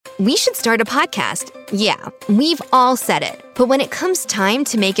we should start a podcast. Yeah, we've all said it. But when it comes time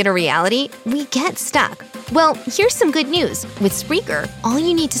to make it a reality, we get stuck. Well, here's some good news. With Spreaker, all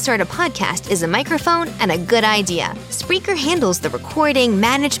you need to start a podcast is a microphone and a good idea. Spreaker handles the recording,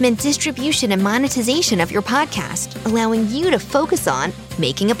 management, distribution, and monetization of your podcast, allowing you to focus on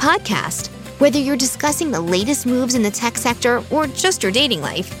making a podcast. Whether you're discussing the latest moves in the tech sector or just your dating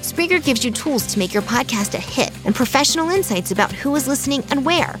life, Spreaker gives you tools to make your podcast a hit and professional insights about who is listening and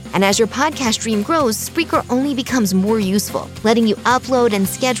where. And as your podcast dream grows, Spreaker only becomes more useful, letting you upload and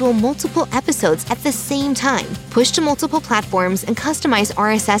schedule multiple episodes at the same time, push to multiple platforms, and customize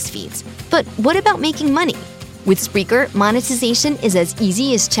RSS feeds. But what about making money? With Spreaker, monetization is as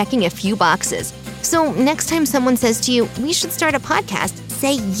easy as checking a few boxes. So next time someone says to you, we should start a podcast,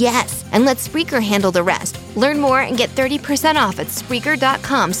 say yes, and let Spreaker handle the rest. Learn more and get 30% off at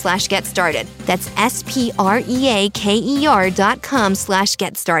Spreaker.com/get started. That's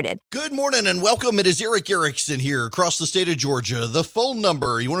SPREAKER.com/get started. Good morning and welcome. It is Eric Erickson here across the state of Georgia. The phone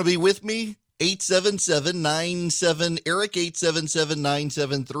number, you want to be with me? 877-97-ERIC,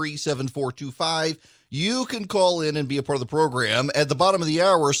 877-973-7425. You can call in and be a part of the program. At the bottom of the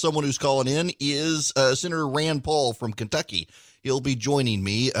hour, someone who's calling in is Senator Rand Paul from Kentucky. He'll be joining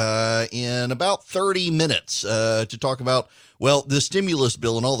me in about 30 minutes to talk about, well, the stimulus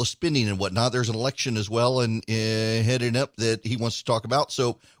bill and all the spending and whatnot. There's an election as well and heading up that he wants to talk about,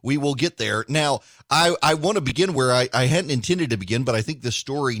 so we will get there. Now, I want to begin where I hadn't intended to begin, but I think the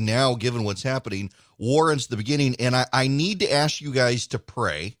story now, given what's happening, warrants the beginning, and I need to ask you guys to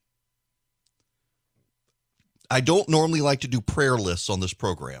pray. I don't normally like to do prayer lists on this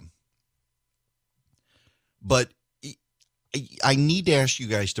program, but I need to ask you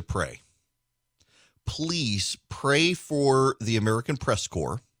guys to pray. Please pray for the American Press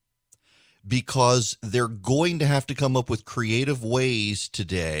Corps, because they're going to have to come up with creative ways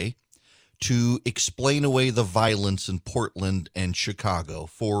today to explain away the violence in Portland and Chicago.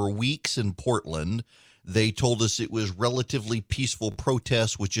 For weeks in Portland, they told us it was relatively peaceful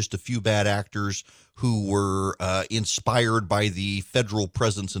protests with just a few bad actors who were inspired by the federal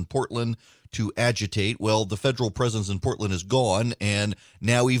presence in Portland to agitate. Well, the federal presence in Portland is gone, and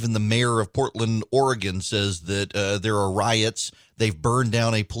now even the mayor of Portland, Oregon, says that there are riots. They've burned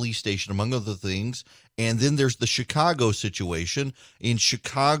down a police station, among other things. And then there's the Chicago situation. In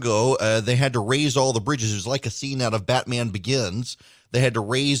Chicago, they had to raise all the bridges. It was like a scene out of Batman Begins. They had to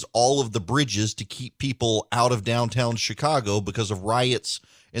raise all of the bridges to keep people out of downtown Chicago because of riots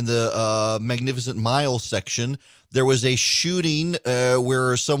in the Magnificent Mile section. There was a shooting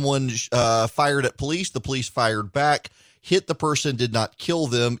where someone fired at police. The police fired back, hit the person, did not kill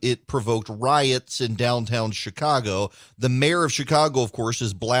them. It provoked riots in downtown Chicago. The mayor of Chicago, of course,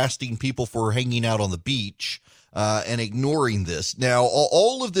 is blasting people for hanging out on the beach and ignoring this. Now,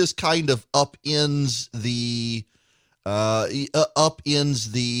 all of this kind of upends the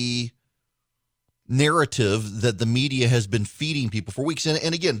narrative that the media has been feeding people for weeks.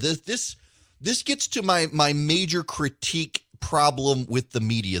 And again, this gets to my major critique problem with the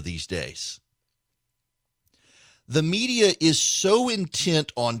media these days. The media is so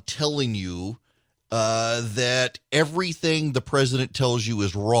intent on telling you that everything the president tells you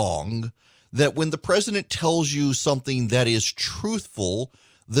is wrong, that when the president tells you something that is truthful,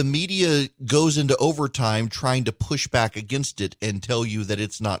 the media goes into overtime trying to push back against it and tell you that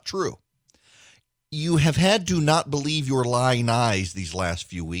it's not true. You have had to not believe your lying eyes these last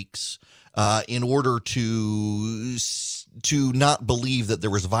few weeks in order to not believe that there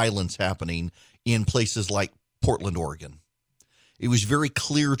was violence happening in places like Portland, Oregon. It was very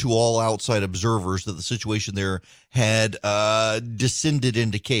clear to all outside observers that the situation there had descended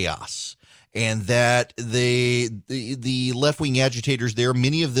into chaos, and that the left-wing agitators there,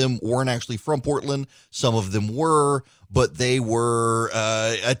 many of them weren't actually from Portland. Some of them were, but they were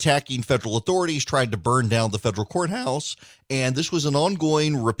attacking federal authorities, trying to burn down the federal courthouse, and this was an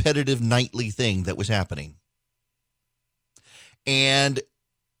ongoing, repetitive, nightly thing that was happening. And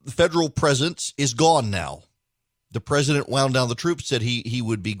the federal presence is gone now. The president wound down the troops, said he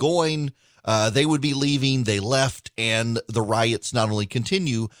would be going, they would be leaving, they left, and the riots not only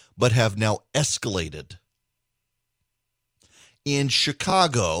continue, but have now escalated. In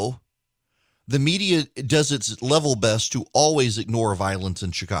Chicago, the media does its level best to always ignore violence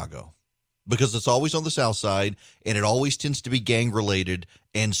in Chicago, because it's always on the South Side, and it always tends to be gang-related,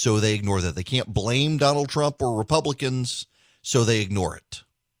 and so they ignore that. They can't blame Donald Trump or Republicans, so they ignore it.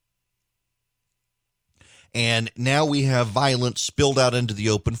 And now we have violence spilled out into the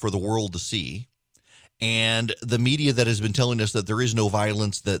open for the world to see. And the media that has been telling us that there is no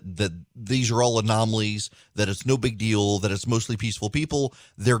violence, that these are all anomalies, that it's no big deal, that it's mostly peaceful people,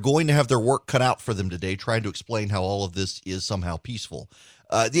 they're going to have their work cut out for them today trying to explain how all of this is somehow peaceful.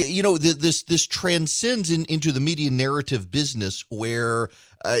 This transcends into the media narrative business where,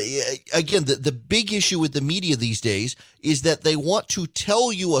 again, the big issue with the media these days is that they want to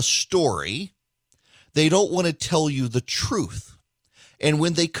tell you a story. They don't want to tell you the truth. And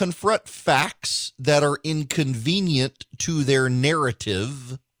when they confront facts that are inconvenient to their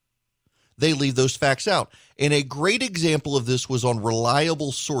narrative, they leave those facts out. And a great example of this was on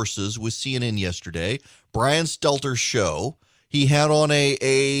Reliable Sources with CNN yesterday, Brian Stelter's show. He had on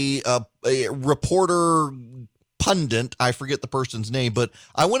a reporter pundit, I forget the person's name, but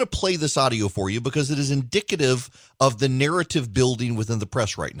I want to play this audio for you because it is indicative of the narrative building within the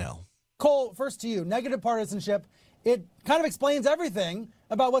press right now. Cole, first to you, negative partisanship. It kind of explains everything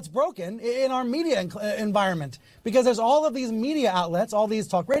about what's broken in our media environment, because there's all of these media outlets, all these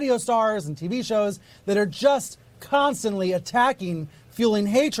talk radio stars and TV shows that are just constantly attacking, fueling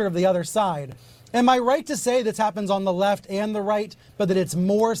hatred of the other side. Am I right to say this happens on the left and the right, but that it's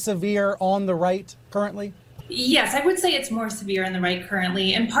more severe on the right currently? Yes, I would say it's more severe on the right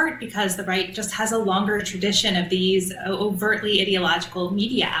currently, in part because the right just has a longer tradition of these overtly ideological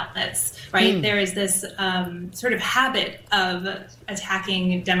media outlets, right? There is this sort of habit of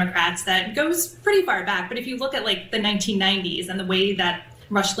attacking Democrats that goes pretty far back. But if you look at like the 1990s and the way that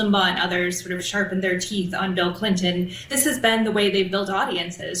Rush Limbaugh and others sort of sharpened their teeth on Bill Clinton, this has been the way they've built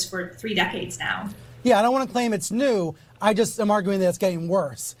audiences for 3 decades now. Yeah, I don't want to claim it's new. I just am arguing that it's getting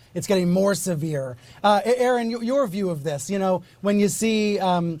worse. It's getting more severe. Aaron, your view of this, when you see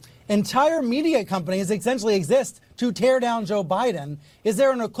entire media companies essentially exist to tear down Joe Biden, is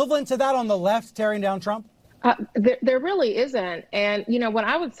there an equivalent to that on the left tearing down Trump? There really isn't. And, what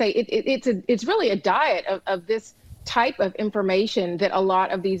I would say, it's really a diet of this type of information that a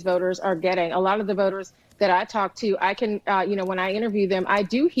lot of these voters are getting. A lot of the voters that I talk to, I can, when I interview them, I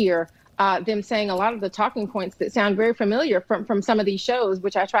do hear them saying a lot of the talking points that sound very familiar from some of these shows,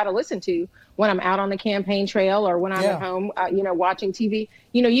 which I try to listen to when I'm out on the campaign trail or when I'm at home, watching TV.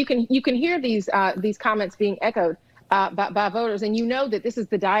 You can hear these comments being echoed by voters, and that this is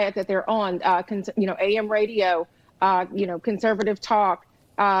the diet that they're on. AM radio, conservative talk,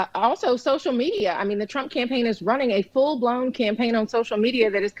 also social media. I mean, the Trump campaign is running a full-blown campaign on social media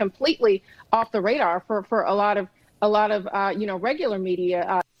that is completely off the radar for a lot of regular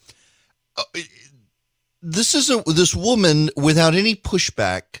media. This woman, without any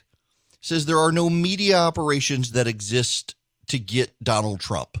pushback, says there are no media operations that exist to get Donald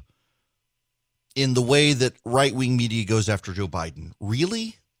Trump in the way that right-wing media goes after Joe Biden.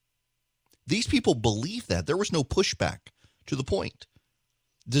 Really? These people believe that. There was no pushback to the point.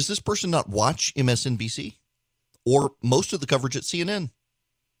 Does this person not watch MSNBC or most of the coverage at CNN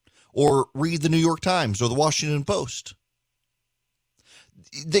or read the New York Times or the Washington Post?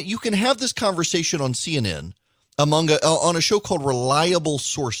 That you can have this conversation on CNN on a show called Reliable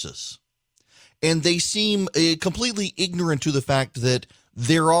Sources, and they seem completely ignorant to the fact that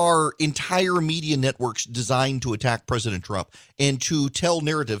there are entire media networks designed to attack President Trump and to tell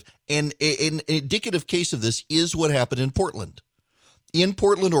narrative. And an indicative case of this is what happened in Portland. In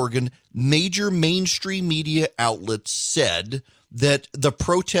Portland, Oregon, major mainstream media outlets said that the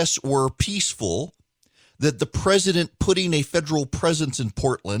protests were peaceful, that the president putting a federal presence in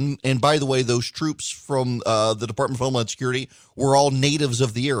Portland, and by the way, those troops from the Department of Homeland Security were all natives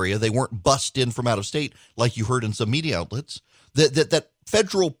of the area. They weren't bussed in from out of state like you heard in some media outlets. That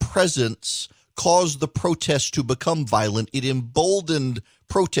federal presence caused the protests to become violent. It emboldened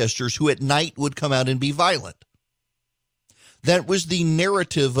protesters who at night would come out and be violent. That was the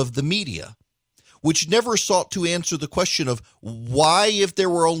narrative of the media, which never sought to answer the question of why, if there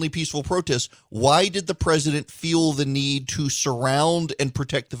were only peaceful protests, why did the president feel the need to surround and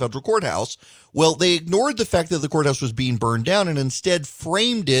protect the federal courthouse? Well, they ignored the fact that the courthouse was being burned down and instead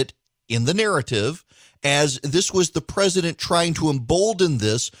framed it in the narrative as this was the president trying to embolden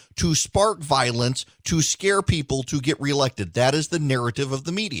this, to spark violence, to scare people to get reelected. That is the narrative of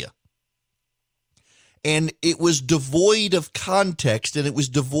the media. And it was devoid of context and it was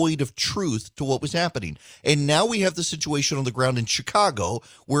devoid of truth to what was happening. And now we have the situation on the ground in Chicago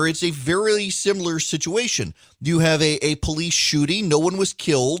where it's a very similar situation. You have a police shooting. No one was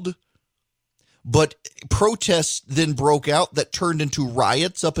killed, but protests then broke out that turned into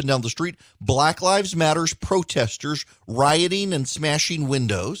riots up and down the street. Black Lives Matter's protesters rioting and smashing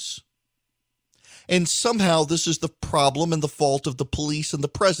windows. And somehow this is the problem and the fault of the police and the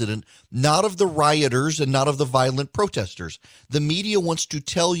president, not of the rioters and not of the violent protesters. The media wants to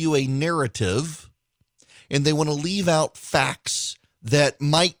tell you a narrative and they want to leave out facts that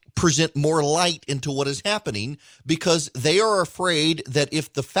might present more light into what is happening because they are afraid that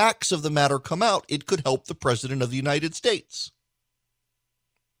if the facts of the matter come out, it could help the president of the United States.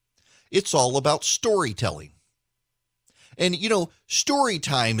 It's all about storytelling. And, story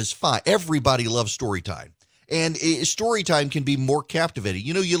time is fine. Everybody loves story time. And story time can be more captivating.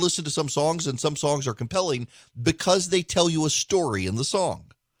 You listen to some songs and some songs are compelling because they tell you a story in the song.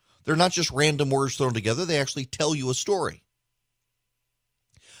 They're not just random words thrown together. They actually tell you a story.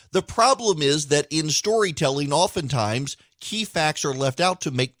 The problem is that in storytelling, oftentimes key facts are left out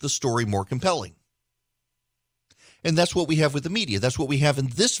to make the story more compelling. And that's what we have with the media. That's what we have in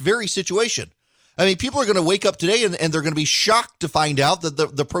this very situation. I mean, people are going to wake up today and they're going to be shocked to find out that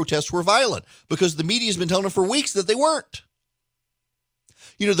the protests were violent because the media has been telling them for weeks that they weren't.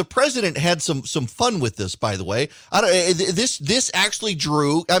 The president had some fun with this, by the way. This actually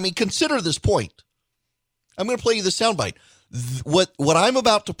drew, consider this point. I'm going to play you the soundbite. What I'm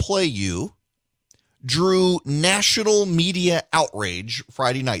about to play you drew national media outrage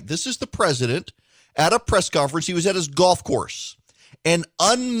Friday night. This is the president at a press conference. He was at his golf course, and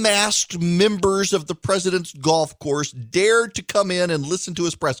unmasked members of the president's golf course dared to come in and listen to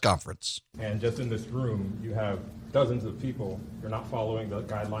his press conference. And just in this room, you have dozens of people who are not following the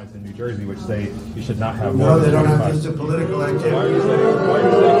guidelines in New Jersey, which say you should not have more. No, they don't have this political activity. Why are you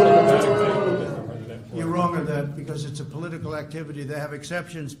saying such a bad example, Mr. President? You're wrong on that because it's a political activity. They have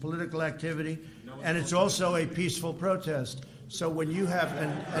exceptions, political activity, and it's also a peaceful protest. So when you have,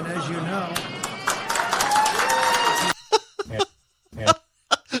 and as you know...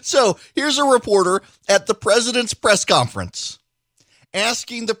 So here's a reporter at the president's press conference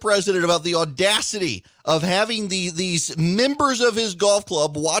asking the president about the audacity of having these members of his golf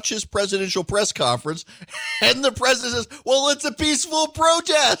club watch his presidential press conference. And the president says, well, it's a peaceful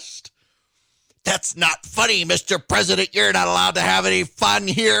protest. That's not funny, Mr. President. You're not allowed to have any fun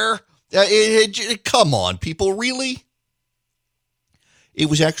here. Come on, people, really? It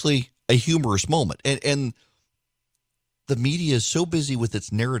was actually a humorous moment. And the media is so busy with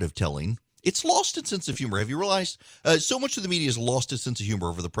its narrative telling, it's lost its sense of humor. Have you realized so much of the media has lost its sense of humor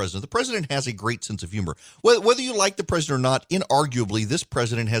over the president? The president has a great sense of humor. Whether you like the president or not, inarguably, this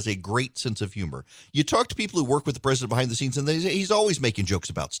president has a great sense of humor. You talk to people who work with the president behind the scenes, and he's always making jokes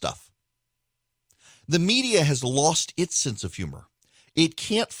about stuff. The media has lost its sense of humor. It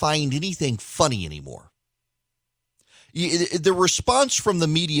can't find anything funny anymore. The response from the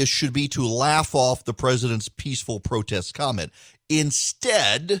media should be to laugh off the president's peaceful protest comment.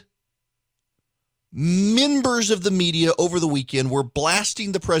 Instead, members of the media over the weekend were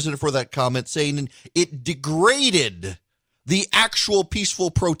blasting the president for that comment, saying it degraded the actual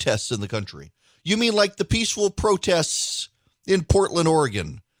peaceful protests in the country. You mean like the peaceful protests in Portland,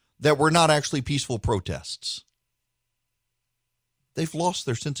 Oregon, that were not actually peaceful protests? They've lost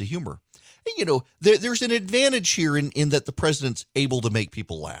their sense of humor. There's an advantage here in that the president's able to make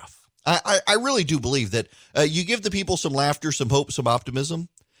people laugh. I really do believe that you give the people some laughter, some hope, some optimism,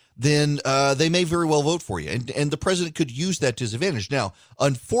 then they may very well vote for you. And the president could use that to his advantage. Now,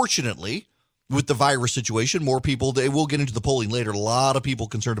 unfortunately, with the virus situation, more people, we'll get into the polling later, a lot of people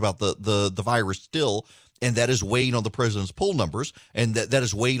concerned about the virus still, and that is weighing on the president's poll numbers, and that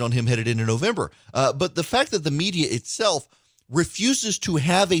is weighing on him headed into November. But the fact that the media itself refuses to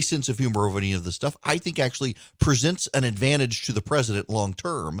have a sense of humor over any of this stuff, I think actually presents an advantage to the president long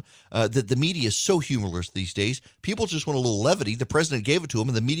term, that the media is so humorless these days. People just want a little levity. The president gave it to him,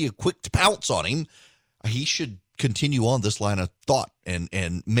 and the media quick to pounce on him. He should continue on this line of thought and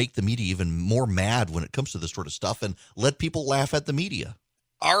make the media even more mad when it comes to this sort of stuff and let people laugh at the media.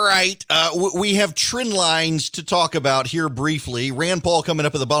 All right, we have trend lines to talk about here briefly. Rand Paul coming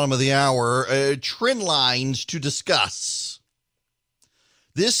up at the bottom of the hour. Trend lines to discuss.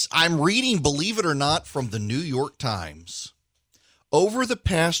 This, I'm reading, believe it or not, from the New York Times. Over the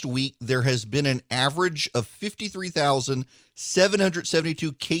past week, there has been an average of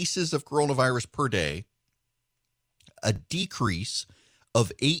 53,772 cases of coronavirus per day, a decrease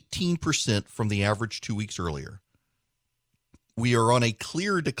of 18% from the average 2 weeks earlier. We are on a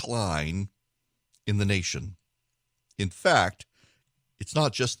clear decline in the nation. In fact, it's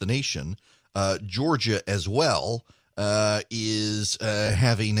not just the nation. Georgia as well is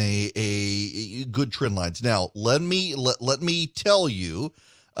having a good trend lines. Now, let me tell you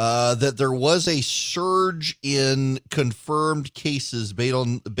that there was a surge in confirmed cases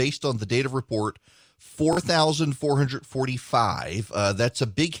based on the data report, 4,445. That's a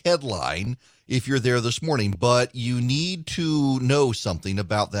big headline if you're there this morning, but you need to know something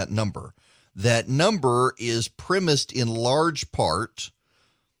about that number. That number is premised in large part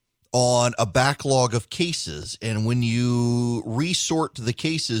on a backlog of cases. And when you resort the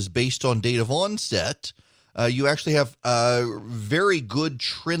cases based on date of onset, you actually have a very good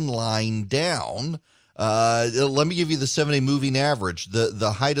trend line down. Let me give you the 7-day moving average.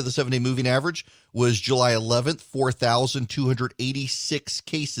 The height of the 7-day moving average was July 11th, 4,286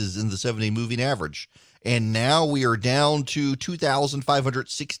 cases in the 7-day moving average. And now we are down to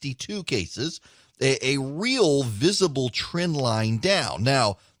 2,562 cases, a real visible trend line down.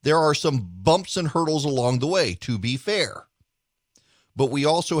 Now, there are some bumps and hurdles along the way, to be fair. But we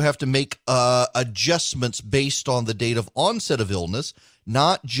also have to make adjustments based on the date of onset of illness,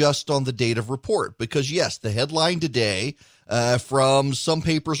 not just on the date of report. Because, yes, the headline today from some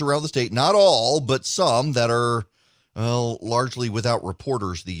papers around the state, not all, but some that are, well, largely without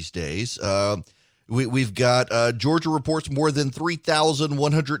reporters these days. We've got Georgia reports more than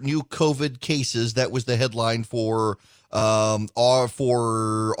 3,100 new COVID cases. That was the headline for August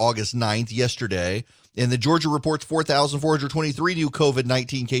 9th, yesterday. And the Georgia reports 4,423 new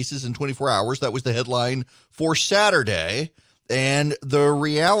COVID-19 cases in 24 hours. That was the headline for Saturday. And the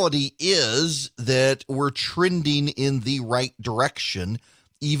reality is that we're trending in the right direction.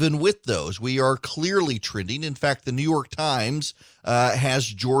 Even with those, we are clearly trending. In fact, the New York Times has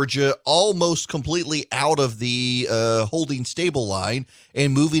Georgia almost completely out of the holding stable line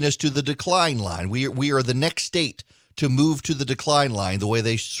and moving us to the decline line. We are the next state to move to the decline line, the way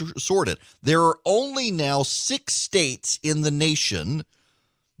they sort it. There are only now 6 states in the nation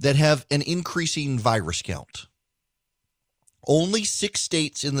that have an increasing virus count. Only 6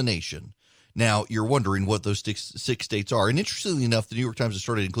 states in the nation. Now, you're wondering what those six states are. And interestingly enough, the New York Times has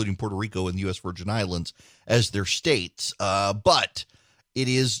started including Puerto Rico and the U.S. Virgin Islands as their states. But it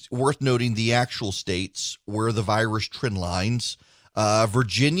is worth noting the actual states where the virus trend lines,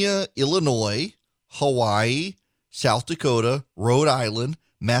 Virginia, Illinois, Hawaii, South Dakota, Rhode Island,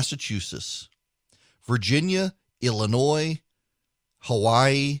 Massachusetts. Virginia, Illinois,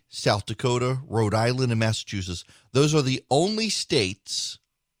 Hawaii, South Dakota, Rhode Island, and Massachusetts. Those are the only states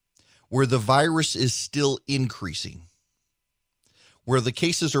where the virus is still increasing, where the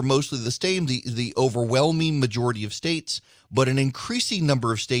cases are mostly the same, the overwhelming majority of states, but an increasing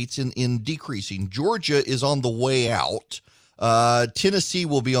number of states in decreasing. Georgia is on the way out. Tennessee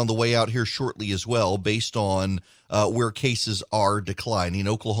will be on the way out here shortly as well, based on where cases are declining.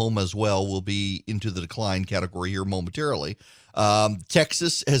 Oklahoma as well will be into the decline category here momentarily.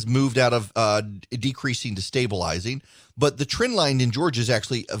 Texas has moved out of decreasing to stabilizing, but the trend line in Georgia is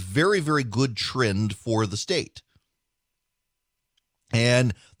actually a very, very good trend for the state.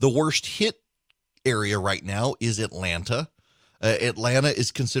 And the worst hit area right now is Atlanta. Atlanta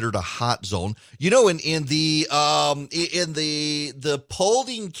is considered a hot zone. You know, in the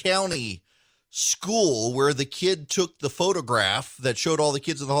Paulding County school where the kid took the photograph that showed all the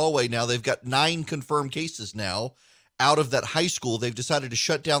kids in the hallway, now they've got 9 confirmed cases now. Out of that high school, they've decided to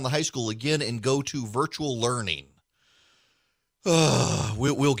shut down the high school again and go to virtual learning.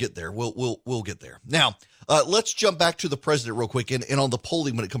 We'll get there. We'll get there. Now, let's jump back to the president real quick and on the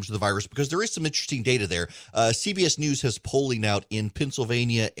polling when it comes to the virus, because there is some interesting data there. CBS News has polling out in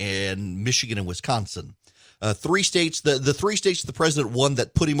Pennsylvania and Michigan and Wisconsin. 3 states, the 3 states the president won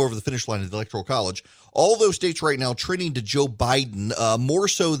that put him over the finish line at the Electoral College. All those states right now trending to Joe Biden, more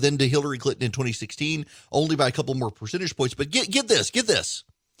so than to Hillary Clinton in 2016, only by a couple more percentage points. But get this.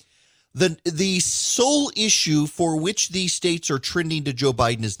 The sole issue for which these states are trending to Joe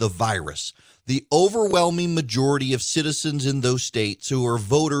Biden is the virus. The overwhelming majority of citizens in those states who are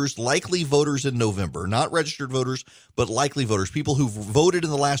voters, likely voters in November, not registered voters, but likely voters, people who voted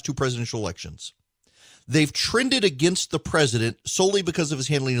in the last 2 presidential elections. They've trended against the president solely because of his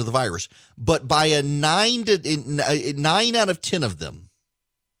handling of the virus, but by a 9 out of 10 of them,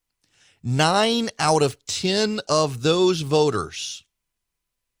 9 out of 10 of those voters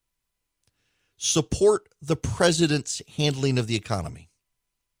support the president's handling of the economy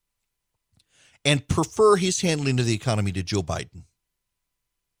and prefer his handling of the economy to Joe Biden.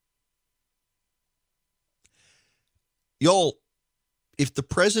 Y'all, if the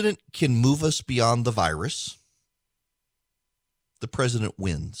president can move us beyond the virus, the president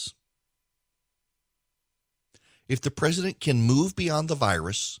wins. If the president can move beyond the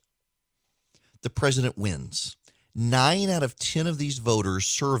virus, the president wins. 9 out of 10 of these voters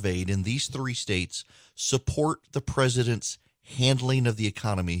surveyed in these 3 states support the president's handling of the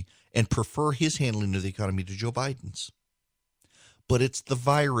economy and prefer his handling of the economy to Joe Biden's. But it's the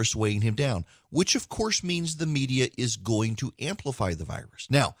virus weighing him down, which of course means the media is going to amplify the virus.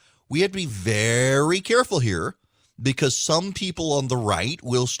 Now, we have to be very careful here because some people on the right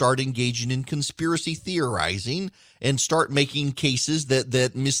will start engaging in conspiracy theorizing and start making cases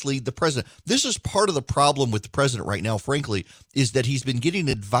that mislead the president. This is part of the problem with the president right now, frankly, is that he's been getting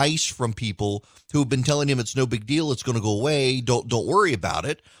advice from people who have been telling him it's no big deal, it's going to go away, don't worry about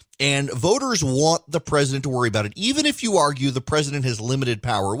it. And voters want the president to worry about it. Even if you argue the president has limited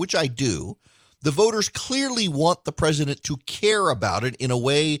power, which I do, the voters clearly want the president to care about it in a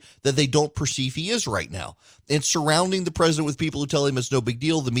way that they don't perceive he is right now. And surrounding the president with people who tell him it's no big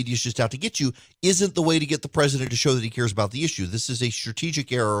deal, the media's just out to get you, isn't the way to get the president to show that he cares about the issue. This is a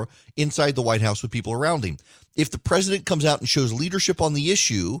strategic error inside the White House with people around him. If the president comes out and shows leadership on the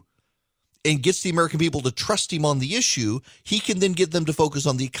issue and gets the American people to trust him on the issue, he can then get them to focus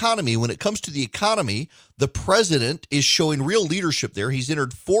on the economy. When it comes to the economy, the president is showing real leadership there. He's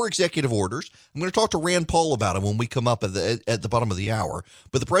entered 4 executive orders. I'm going to talk to Rand Paul about him when we come up at the bottom of the hour.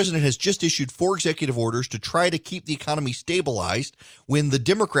 But the president has just issued 4 executive orders to try to keep the economy stabilized when the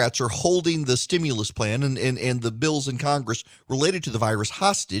Democrats are holding the stimulus plan and the bills in Congress related to the virus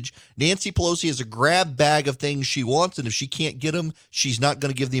hostage. Nancy Pelosi has a grab bag of things she wants, and if she can't get them, she's not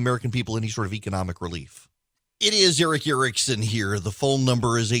going to give the American people any sort of economic relief. It is Eric Erickson here. The phone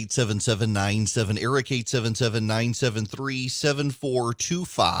number is 877-97 Eric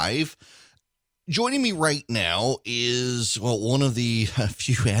 877-973-7425. Joining me right now is, one of the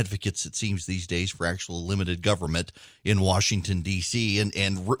few advocates, it seems these days, for actual limited government in Washington, D.C.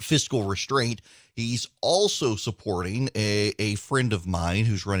 and fiscal restraint. He's also supporting a friend of mine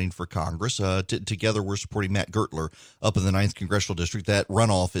who's running for Congress. Together, we're supporting Matt Gertler up in the 9th Congressional District. That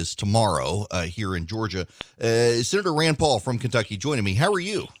runoff is tomorrow here in Georgia. Senator Rand Paul from Kentucky joining me. How are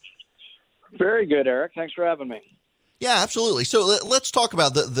you? Very good, Eric. Thanks for having me. Yeah, absolutely. So let's talk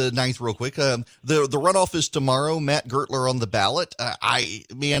about the 9th real quick. The runoff is tomorrow. Matt Gertler on the ballot. I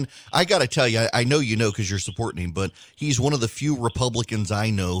got to tell you, I know you know because you're supporting him, but he's one of the few Republicans I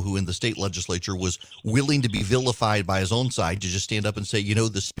know who in the state legislature was willing to be vilified by his own side to just stand up and say,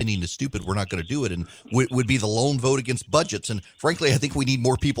 the spending is stupid, we're not going to do it, and would be the lone vote against budgets. And frankly, I think we need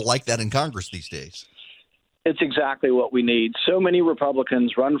more people like that in Congress these days. It's exactly what we need. So many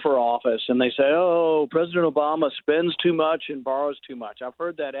Republicans run for office and they say, oh, President Obama spends too much and borrows too much. I've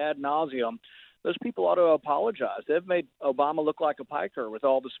heard that ad nauseum. Those people ought to apologize. They've made Obama look like a piker with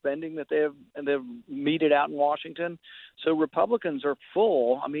all the spending that they've meted out in Washington. So Republicans are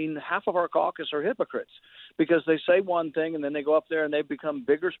full. I mean, half of our caucus are hypocrites because they say one thing and then they go up there and they become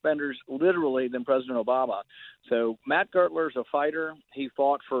bigger spenders literally than President Obama. So Matt Gertler's a fighter. He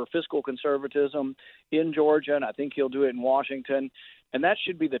fought for fiscal conservatism in Georgia, and I think he'll do it in Washington. And that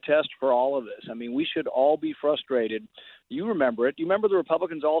should be the test for all of this. I mean, we should all be frustrated. You remember it. You remember the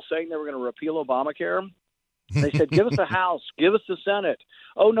Republicans all saying they were going to repeal Obamacare? They said, give us the House, give us the Senate.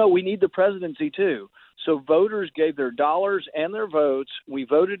 Oh, no, we need the presidency, too. So voters gave their dollars and their votes. We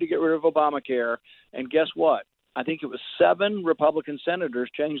voted to get rid of Obamacare. And guess what? I think it was 7 Republican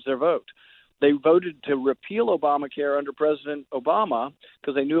senators changed their vote. They voted to repeal Obamacare under President Obama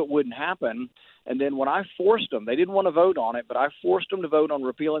because they knew it wouldn't happen. And then when I forced them, they didn't want to vote on it, but I forced them to vote on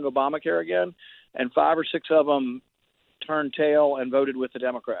repealing Obamacare again, and 5 or 6 of them turned tail and voted with the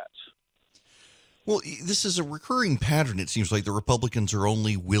Democrats. Well, this is a recurring pattern. It seems like the Republicans are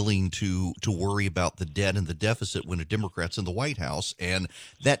only willing to worry about the debt and the deficit when a Democrat's in the White House. And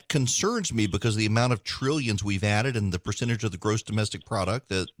that concerns me because the amount of trillions we've added and the percentage of the gross domestic product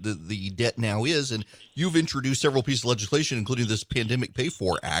that the debt now is. And you've introduced several pieces of legislation, including this Pandemic Pay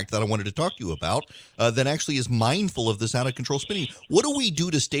For Act that I wanted to talk to you about, that actually is mindful of this out of control spending. What do we do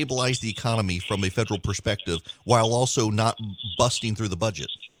to stabilize the economy from a federal perspective while also not busting through the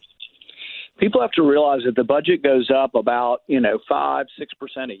budget? People have to realize that the budget goes up about, 5-6%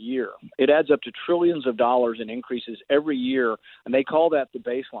 a year. It adds up to trillions of dollars in increases every year, and they call that the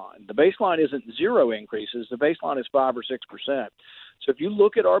baseline. The baseline isn't 0 increases. The baseline is 5 or 6%. So if you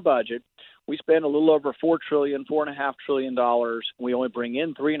look at our budget, we spend a little over $4 trillion, $4.5 trillion. We only bring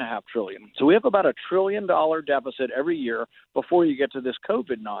in $3.5 trillion. So we have about $1 trillion deficit every year before you get to this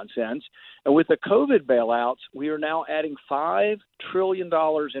COVID nonsense. And with the COVID bailouts, we are now adding $5 trillion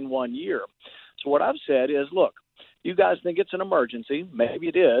in 1 year. So what I've said is, look, you guys think it's an emergency. Maybe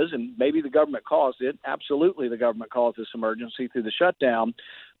it is, and maybe the government caused it. Absolutely, the government caused this emergency through the shutdown.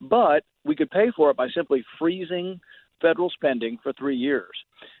 But we could pay for it by simply freezing federal spending for 3 years.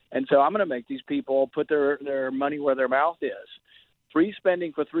 And so I'm going to make these people put their money where their mouth is. Freeze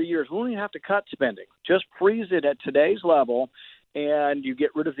spending for 3 years. We don't even have to cut spending. Just freeze it at today's level, and you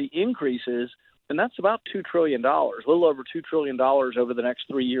get rid of the increases, and that's about $2 trillion, a little over $2 trillion over the next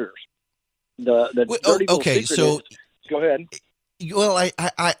 3 years. The dirty little secret is, go ahead. Well,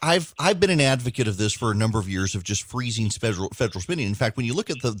 I've been an advocate of this for a number of years, of just freezing federal spending. In fact, when you look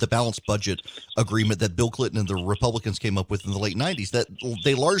at the balanced budget agreement that Bill Clinton and the Republicans came up with in the late 90s, that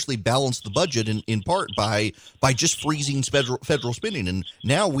they largely balanced the budget in part by just freezing federal spending. And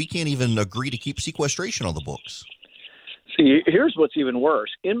now we can't even agree to keep sequestration on the books. See, here's what's even worse.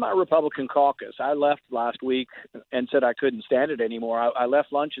 In my Republican caucus, I left last week and said I couldn't stand it anymore. I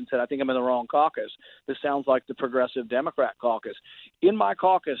left lunch and said, I think I'm in the wrong caucus. This sounds like the Progressive Democrat caucus. In my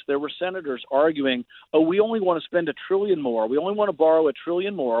caucus, there were senators arguing, oh, we only want to spend $1 trillion more. We only want to borrow $1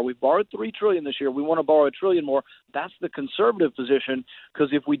 trillion more. We've borrowed $3 trillion this year. We want to borrow $1 trillion more. That's the conservative position,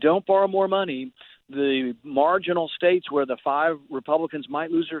 because if we don't borrow more money, the marginal states where the 5 Republicans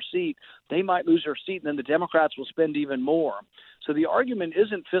might lose their seat, they might lose their seat, and then the Democrats will spend even more. So the argument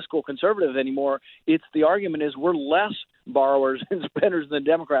isn't fiscal conservative anymore. It's the argument is we're less borrowers and spenders than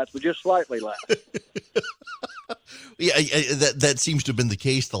Democrats, but just slightly less. Yeah, that seems to have been the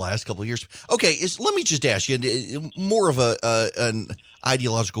case the last couple of years. Okay, let me just ask you more of an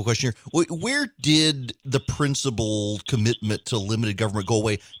ideological question here. Where did the principled commitment to limited government go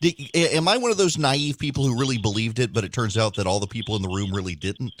away? Am I one of those naive people who really believed it, but it turns out that all the people in the room really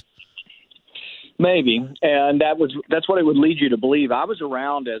didn't? Maybe, and that's what it would lead you to believe. I was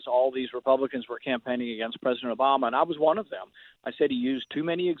around as all these Republicans were campaigning against President Obama, and I was one of them. I said he used too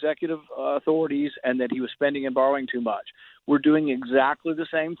many executive authorities and that he was spending and borrowing too much. We're doing exactly the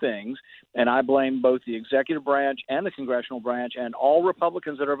same things, and I blame both the executive branch and the congressional branch and all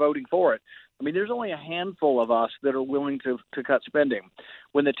Republicans that are voting for it. I mean, there's only a handful of us that are willing to cut spending.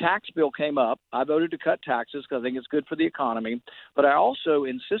 When the tax bill came up, I voted to cut taxes because I think it's good for the economy, but I also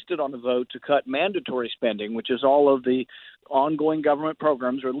insisted on a vote to cut mandatory spending, which is all of the ongoing government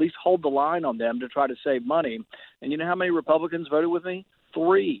programs, or at least hold the line on them to try to save money. And you know how many Republicans voted with me?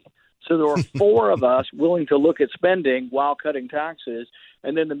 3. So there were 4 of us willing to look at spending while cutting taxes,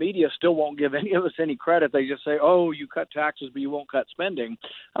 and then the media still won't give any of us any credit. They just say, oh, you cut taxes, but you won't cut spending.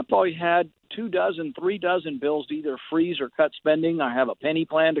 I probably had 2 dozen, 3 dozen bills to either freeze or cut spending. I have a penny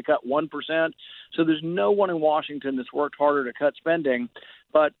plan to cut 1%. So there's no one in Washington that's worked harder to cut spending,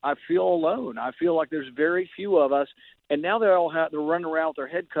 but I feel alone. I feel like there's very few of us. And now they're running around with their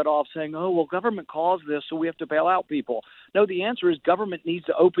head cut off saying, oh, well, government caused this, so we have to bail out people. No, the answer is government needs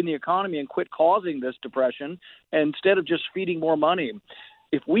to open the economy and quit causing this depression instead of just feeding more money.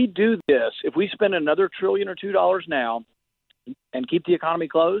 If we do this, if we spend another $1 trillion or $2 now and keep the economy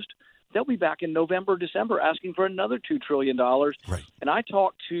closed, they'll be back in November, December asking for another $2 trillion. Right. And I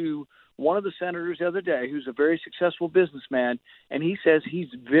talked to one of the senators the other day who's a very successful businessman, and he says he's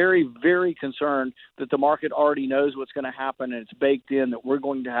very, very concerned that the market already knows what's going to happen, and it's baked in that we're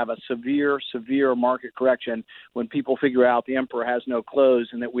going to have a severe, severe market correction when people figure out the emperor has no clothes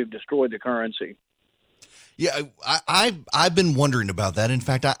and that we've destroyed the currency. Yeah, I've been wondering about that. In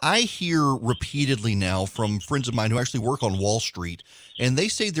fact, I hear repeatedly now from friends of mine who actually work on Wall Street, and they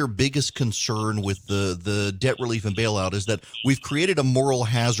say their biggest concern with the debt relief and bailout is that we've created a moral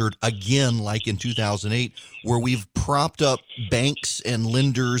hazard again, like in 2008, where we've propped up banks and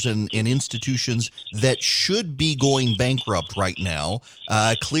lenders and institutions that should be going bankrupt right now,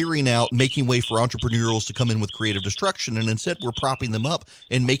 clearing out, making way for entrepreneurs to come in with creative destruction, and instead we're propping them up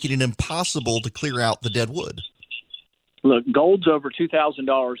and making it impossible to clear out the dead wood. Look, gold's over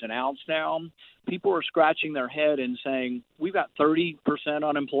 $2,000 an ounce now. People are scratching their head and saying, we've got 30%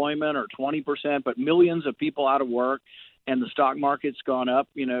 unemployment or 20%, but millions of people out of work, and the stock market's gone up,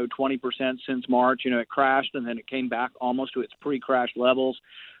 20% since March. It crashed, and then it came back almost to its pre-crash levels.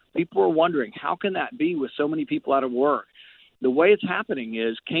 People are wondering, how can that be with so many people out of work? The way it's happening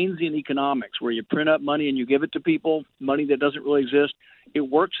is Keynesian economics, where you print up money and you give it to people, money that doesn't really exist. It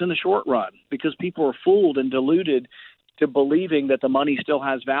works in the short run because people are fooled and deluded to believing that the money still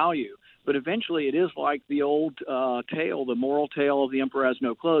has value. But eventually it is like the old tale, the moral tale of the emperor has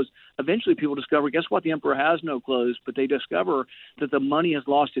no clothes. Eventually people discover, guess what? The emperor has no clothes, but they discover that the money has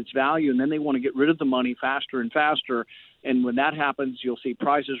lost its value, and then they want to get rid of the money faster and faster. And when that happens, you'll see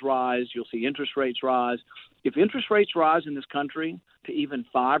prices rise, you'll see interest rates rise. If interest rates rise in this country to even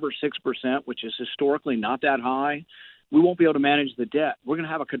 5 or 6%, which is historically not that high, we won't be able to manage the debt. We're going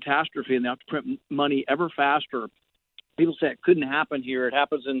to have a catastrophe, and they have to print money ever faster. People say it couldn't happen here. It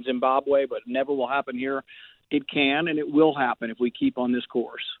happens in Zimbabwe, but it never will happen here. It can, and it will happen if we keep on this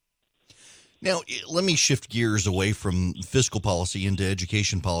course. Now, let me shift gears away from fiscal policy into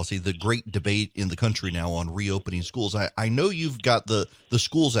education policy, the great debate in the country now on reopening schools. I know you've got the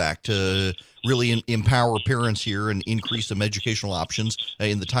Schools Act to really empower parents here and increase some educational options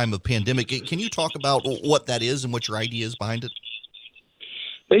in the time of pandemic. Can you talk about what that is and what your idea is behind it?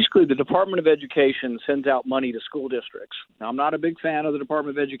 Basically, the Department of Education sends out money to school districts. Now, I'm not a big fan of the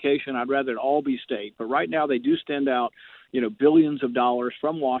Department of Education. I'd rather it all be state. But right now, they do send out, billions of dollars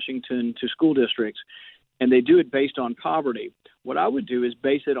from Washington to school districts, and they do it based on poverty. What I would do is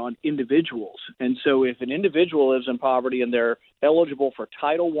base it on individuals. And so if an individual lives in poverty and they're eligible for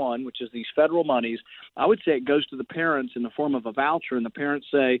Title I, which is these federal monies, I would say it goes to the parents in the form of a voucher, and the parents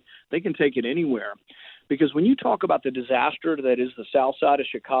say they can take it anywhere. Because when you talk about the disaster that is the south side of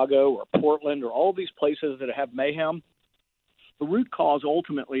Chicago or Portland or all these places that have mayhem, the root cause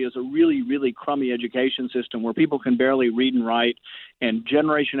ultimately is a really, really crummy education system where people can barely read and write, and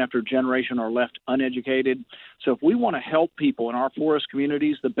generation after generation are left uneducated. So if we want to help people in our poorest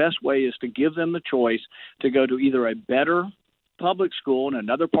communities, the best way is to give them the choice to go to either a better public school in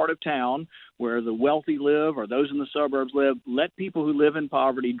another part of town where the wealthy live or those in the suburbs live. Let people who live in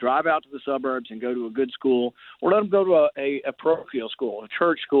poverty drive out to the suburbs and go to a good school, or let them go to a parochial school, a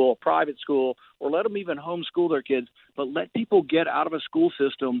church school, a private school, or let them even homeschool their kids. But let people get out of a school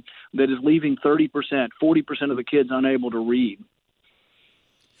system that is leaving 30%, 40% of the kids unable to read.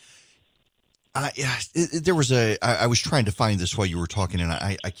 I was trying to find this while you were talking, and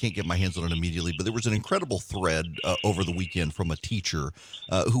I can't get my hands on it immediately, but there was an incredible thread over the weekend from a teacher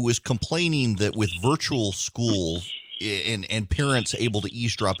who was complaining that with virtual school and parents able to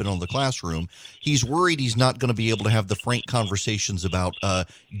eavesdrop in on the classroom, he's worried he's not going to be able to have the frank conversations about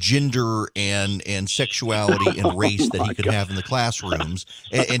gender and sexuality and race that he could have in the classrooms,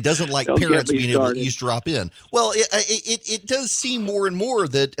 and doesn't like parents being able to eavesdrop in. Well, it does seem more and more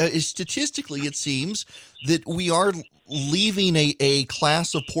that statistically it seems that we are leaving a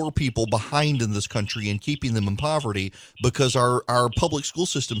class of poor people behind in this country and keeping them in poverty because our public school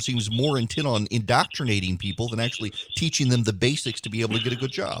system seems more intent on indoctrinating people than actually teaching them the basics to be able to get a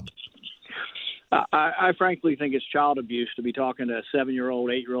good job. I frankly think it's child abuse to be talking to 7-year-old,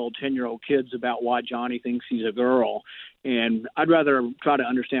 8-year-old, 10-year-old kids about why Johnny thinks he's a girl. And I'd rather try to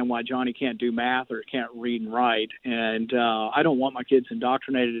understand why Johnny can't do math or can't read and write. And I don't want my kids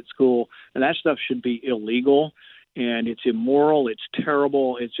indoctrinated at school. And that stuff should be illegal. And it's immoral, it's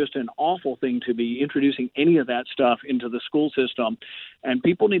terrible, it's just an awful thing to be introducing any of that stuff into the school system. And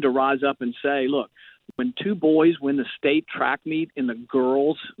people need to rise up and say, look, when 2 boys win the state track meet in the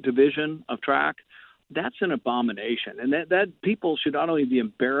girls' division of track, that's an abomination. And that people should not only be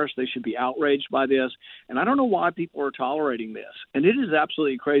embarrassed, they should be outraged by this. And I don't know why people are tolerating this. And it is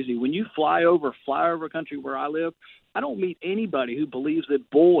absolutely crazy. When you fly over country where I live, I don't meet anybody who believes that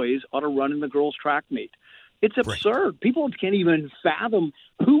boys ought to run in the girls' track meet. It's absurd. Right. People can't even fathom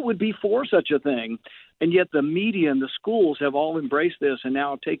who would be for such a thing. And yet the media and the schools have all embraced this and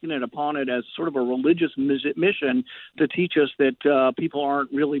now taken it upon it as sort of a religious mission to teach us that people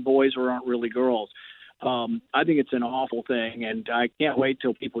aren't really boys or aren't really girls. I think it's an awful thing, and I can't wait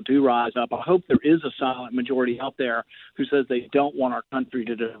till people do rise up. I hope there is a silent majority out there who says they don't want our country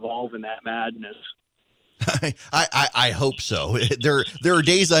to devolve in that madness. I hope so. There are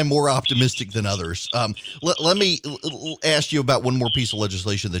days I'm more optimistic than others. Let me ask you about one more piece of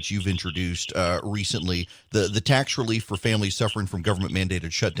legislation that you've introduced recently, the Tax Relief for Families Suffering from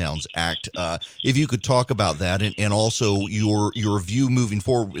Government-Mandated Shutdowns Act. If you could talk about that and also your view moving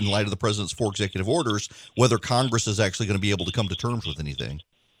forward in light of the president's 4 executive orders, whether Congress is actually going to be able to come to terms with anything.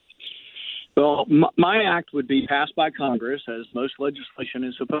 Well, my act would be passed by Congress, as most legislation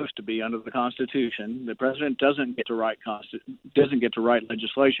is supposed to be under the Constitution. The president doesn't get to write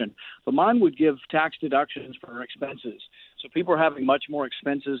legislation, but mine would give tax deductions for expenses. So people are having much more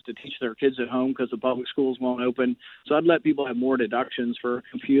expenses to teach their kids at home because the public schools won't open. So I'd let people have more deductions for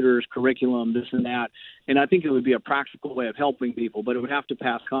computers, curriculum, this and that. And I think it would be a practical way of helping people, but it would have to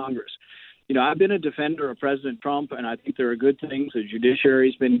pass Congress. I've been a defender of President Trump, and I think there are good things. The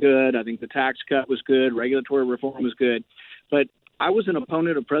judiciary's been good. I think the tax cut was good. Regulatory reform was good. But I was an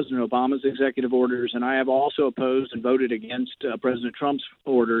opponent of President Obama's executive orders, and I have also opposed and voted against President Trump's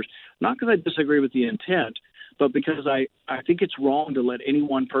orders, not because I disagree with the intent, but because I think it's wrong to let any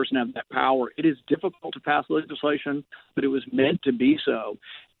one person have that power. It is difficult to pass legislation, but it was meant to be so.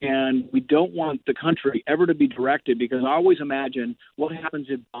 And we don't want the country ever to be directed, because I always imagine what happens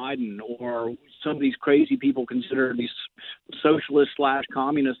if Biden or some of these crazy people consider these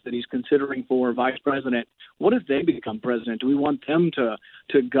socialist/communists that he's considering for vice president. What if they become president? Do we want them to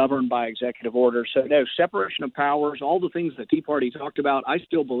govern by executive order? So no, separation of powers, all the things that Tea Party talked about, I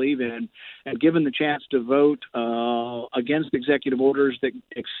still believe in. And given the chance to vote against executive orders that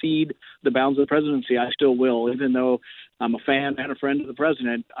exceed the bounds of the presidency, I still will, even though I'm a fan and a friend of the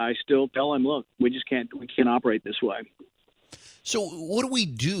president. I still tell him, look, we can't operate this way. So what do we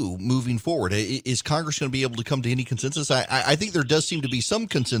do moving forward? Is Congress going to be able to come to any consensus? I think there does seem to be some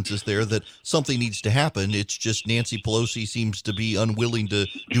consensus there that something needs to happen. It's just Nancy Pelosi seems to be unwilling to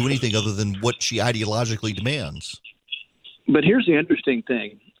do anything other than what she ideologically demands. But here's the interesting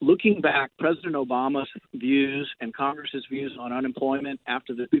thing. Looking back, President Obama's views and Congress's views on unemployment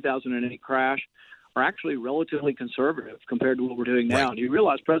after the 2008 crash are actually relatively conservative compared to what we're doing now. Right. Do you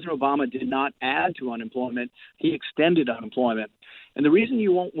realize President Obama did not add to unemployment? He extended unemployment. And the reason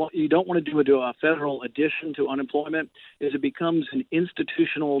you don't want to do a federal addition to unemployment is it becomes an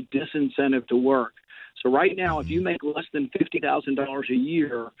institutional disincentive to work. So right now, if you make less than $50,000 a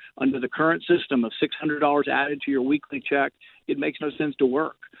year under the current system of $600 added to your weekly check, it makes no sense to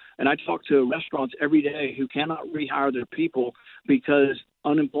work. And I talk to restaurants every day who cannot rehire their people because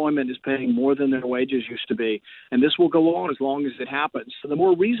unemployment is paying more than their wages used to be. And this will go on as long as it happens. So the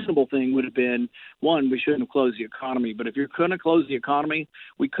more reasonable thing would have been, one, we shouldn't have closed the economy. But if you're going to close the economy,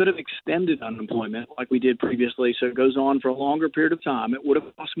 we could have extended unemployment like we did previously. So it goes on for a longer period of time. It would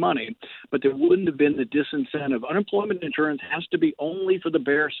have cost money, but there wouldn't have been the disincentive. Unemployment insurance has to be only for the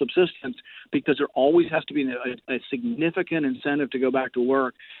bare subsistence because there always has to be a significant incentive to go back to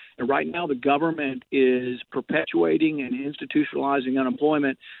work. And right now, the government is perpetuating and institutionalizing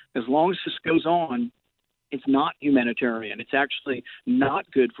unemployment. As long as this goes on, it's not humanitarian. It's actually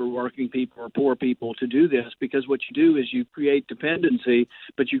not good for working people or poor people to do this because what you do is you create dependency,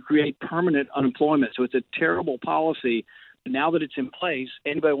 but you create permanent unemployment. So it's a terrible policy. Now that it's in place,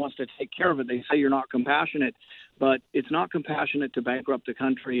 anybody wants to take care of it. They say you're not compassionate, but it's not compassionate to bankrupt the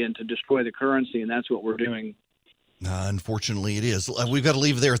country and to destroy the currency, and that's what we're doing. Unfortunately, it is. We've got to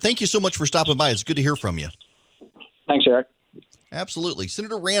leave there. Thank you so much for stopping by. It's good to hear from you. Thanks, Eric. Absolutely.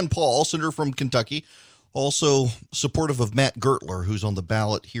 Senator Rand Paul, senator from Kentucky, also supportive of Matt Gertler, who's on the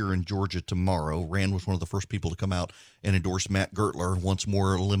ballot here in Georgia tomorrow. Rand was one of the first people to come out and endorse Matt Gertler, once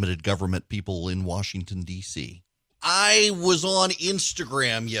more limited government people in Washington, D.C. I was on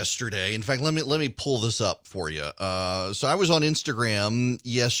Instagram yesterday. In fact, let me pull this up for you. So I was on Instagram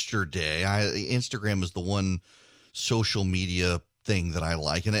yesterday. Instagram is the one social media thing that I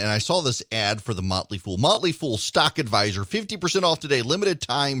like. And I saw this ad for the Motley Fool. Motley Fool Stock Advisor, 50% off today, limited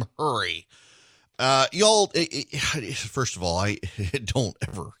time, hurry. Y'all, first of all, I don't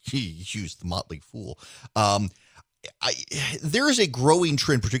ever use the Motley Fool. There is a growing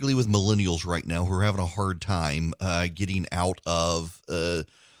trend, particularly with millennials right now, who are having a hard time getting out of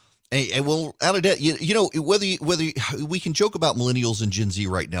out of debt. You know, whether we can joke about millennials and Gen Z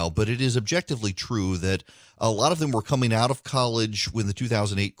right now, but it is objectively true that a lot of them were coming out of college when the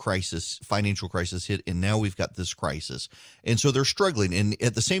 2008 financial crisis hit, and now we've got this crisis. And so they're struggling. And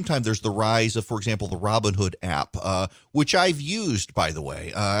at the same time, there's the rise of, for example, the Robinhood app, which I've used, by the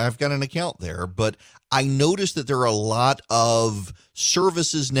way. I've got an account there, but I noticed that there are a lot of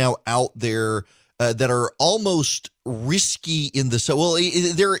services now out there that are almost risky in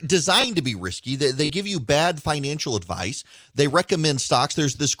the they're designed to be risky. They give you bad financial advice. They recommend stocks.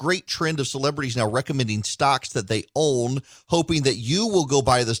 There's this great trend of celebrities now recommending stocks that they own, hoping that you will go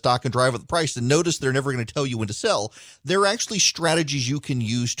buy the stock and drive up the price. And notice they're never going to tell you when to sell. They're actually strategies you can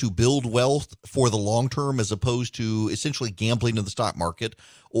use to build wealth for the long term, as opposed to essentially gambling in the stock market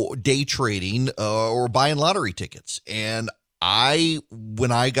or day trading or buying lottery tickets. And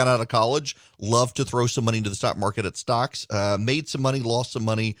when I got out of college, loved to throw some money into the stock market at stocks, made some money, lost some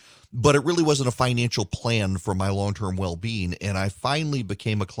money, but it really wasn't a financial plan for my long-term well-being. And I finally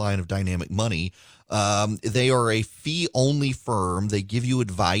became a client of Dynamic Money. They are a fee-only firm. They give you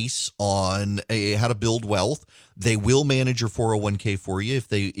advice on how to build wealth. They will manage your 401k for you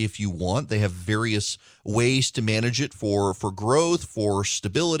if you want. They have various ways to manage it for growth, for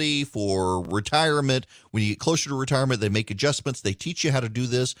stability, for retirement. When you get closer to retirement, they make adjustments. They teach you how to do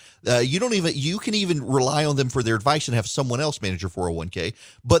this. You can even rely on them for their advice and have someone else manage your 401k.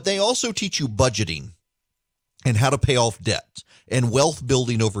 But they also teach you budgeting and how to pay off debt and wealth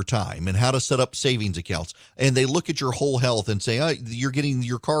building over time and how to set up savings accounts. And they look at your whole health and say, you're getting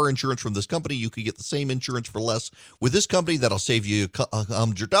your car insurance from this company. You could get the same insurance for less with this company. That'll save you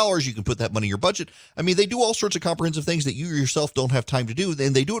 $100. You can put that money in your budget. I mean, they do all sorts of comprehensive things that you yourself don't have time to do.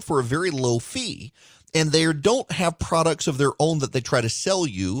 And they do it for a very low fee. And they don't have products of their own that they try to sell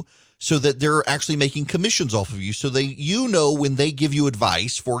you, so that they're actually making commissions off of you. So when they give you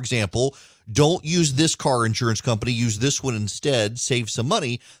advice, for example, don't use this car insurance company, use this one instead, save some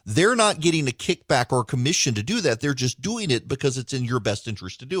money. They're not getting a kickback or commission to do that. They're just doing it because it's in your best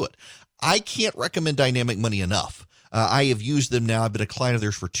interest to do it. I can't recommend Dynamic Money enough. I have used them now. I've been a client of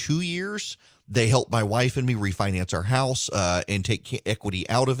theirs for 2 years. They helped my wife and me refinance our house and take equity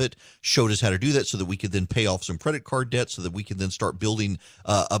out of it, showed us how to do that so that we could then pay off some credit card debt so that we could then start building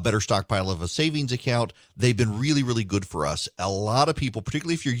a better stockpile of a savings account. They've been really, really good for us. A lot of people,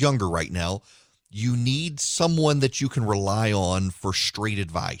 particularly if you're younger right now, you need someone that you can rely on for straight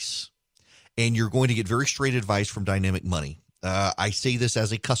advice. And you're going to get very straight advice from Dynamic Money. I say this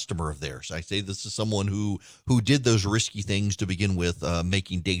as a customer of theirs. I say this is someone who did those risky things to begin with,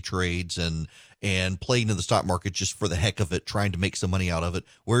 making day trades and playing in the stock market just for the heck of it, trying to make some money out of it,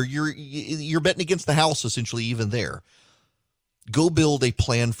 where you're betting against the house essentially even there. Go build a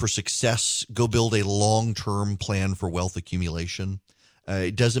plan for success. Go build a long-term plan for wealth accumulation.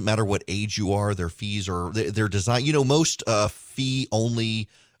 It doesn't matter what age you are. Their fees they're designed. Most fee-only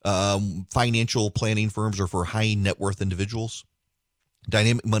financial planning firms are for high net worth individuals.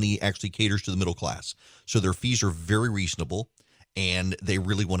 Dynamic Money actually caters to the middle class. So their fees are very reasonable and they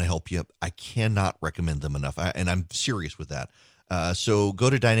really want to help you. I cannot recommend them enough. And I'm serious with that. So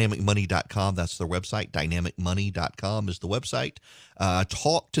go to dynamicmoney.com. That's their website. Dynamicmoney.com is the website.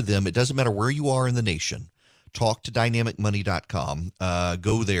 Talk to them. It doesn't matter where you are in the nation. Talk to dynamicmoney.com.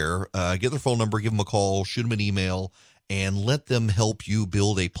 Go there, get their phone number, give them a call, shoot them an email, and let them help you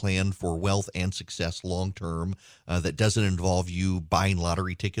build a plan for wealth and success long-term that doesn't involve you buying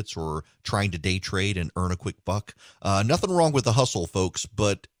lottery tickets or trying to day trade and earn a quick buck. Nothing wrong with the hustle, folks,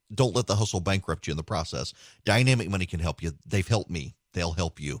 but don't let the hustle bankrupt you in the process. Dynamic Money can help you. They've helped me. They'll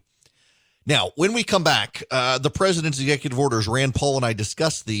help you. Now, when we come back, the president's executive orders, Rand Paul and I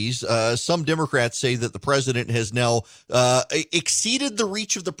discussed these. Some Democrats say that the president has now exceeded the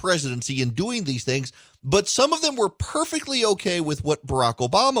reach of the presidency in doing these things, but some of them were perfectly okay with what Barack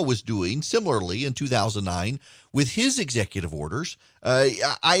Obama was doing similarly in 2009 with his executive orders.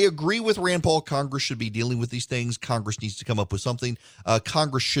 I agree with Rand Paul. Congress should be dealing with these things. Congress needs to come up with something.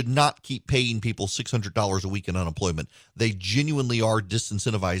 Congress should not keep paying people $600 a week in unemployment. They genuinely are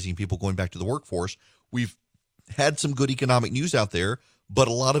disincentivizing people going back to the workforce. We've had some good economic news out there, but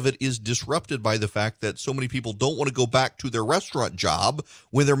a lot of it is disrupted by the fact that so many people don't want to go back to their restaurant job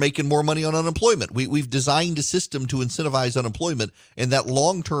when they're making more money on unemployment. We've designed a system to incentivize unemployment, and that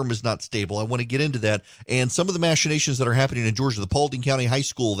long-term is not stable. I want to get into that. And some of the machinations that are happening in Georgia, the Paulding County High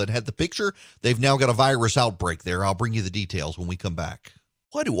School that had the picture, they've now got a virus outbreak there. I'll bring you the details when we come back.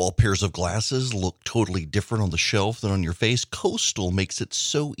 Why do all pairs of glasses look totally different on the shelf than on your face? Coastal makes it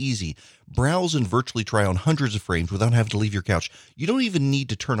so easy. Browse and virtually try on hundreds of frames without having to leave your couch. You don't even need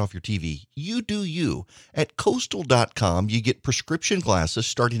to turn off your TV. You do you. At Coastal.com, you get prescription glasses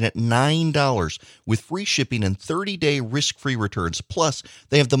starting at $9 with free shipping and 30-day risk-free returns. Plus,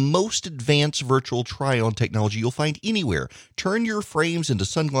 they have the most advanced virtual try-on technology you'll find anywhere. Turn your frames into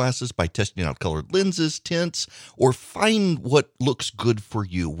sunglasses by testing out colored lenses, tints, or find what looks good for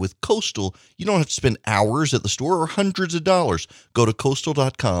you. With Coastal, you don't have to spend hours at the store or hundreds of dollars. Go to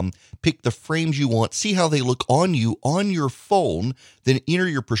Coastal.com, pick the frames you want, see how they look on you on your phone, then enter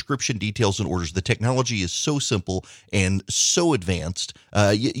your prescription details and orders. The technology is so simple and so advanced.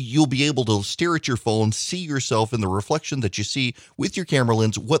 You'll be able to stare at your phone, see yourself in the reflection that you see with your camera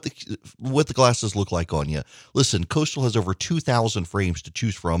lens, what the glasses look like on you. Listen, Coastal has over 2,000 frames to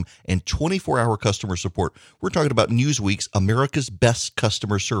choose from and 24-hour customer support. We're talking about Newsweek's America's Best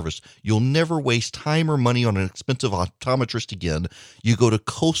Customer Service. You'll never waste time or money on an expensive optometrist again. You go to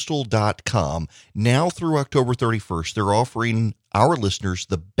Coastal.com. Now through October 31st, they're offering our listeners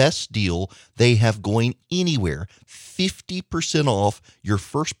the best deal they have going anywhere. 50% off your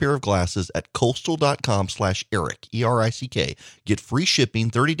first pair of glasses at Coastal.com/Eric, E-R-I-C-K. Get free shipping,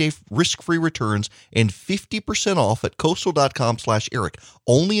 30-day risk-free returns, and 50% off at Coastal.com/Eric.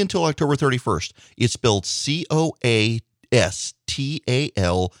 Only until October 31st. It's spelled COASTAL.com,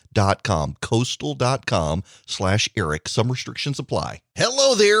 Coastal.com/Eric. Some restrictions apply.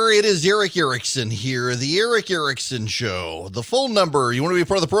 Hello there, it is Eric Erickson here, the Eric Erickson Show. The phone number, you want to be a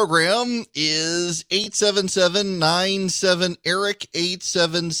part of the program, is 877-97-ERIC,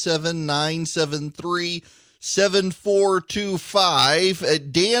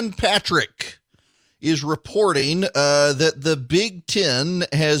 877-973-7425. Dan Patrick is reporting that the Big Ten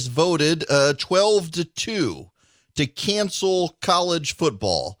has voted 12-2 to cancel college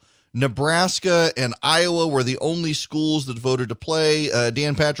football. Nebraska and Iowa were the only schools that voted to play.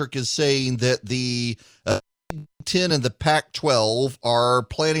 Dan Patrick is saying that the Big Ten and the Pac-12 are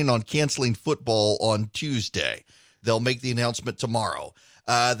planning on canceling football on Tuesday. They'll make the announcement tomorrow.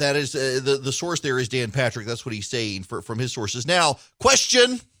 That is the source there is Dan Patrick. That's what he's saying from his sources. Now,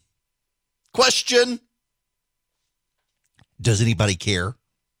 question. Does anybody care?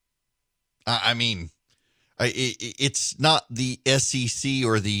 I mean, It's not the SEC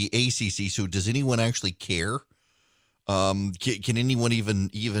or the ACC. So does anyone actually care? Can anyone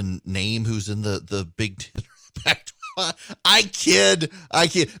even name who's in the Big Ten? I kid.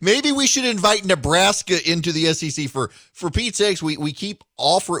 Maybe we should invite Nebraska into the SEC for Pete's sakes. We keep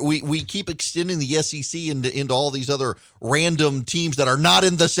we keep extending the SEC into all these other random teams that are not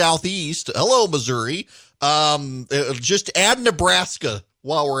in the Southeast. Hello, Missouri. Just add Nebraska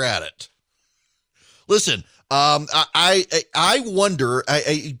while we're at it. Listen, I wonder,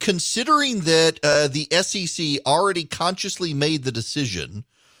 considering that the SEC already consciously made the decision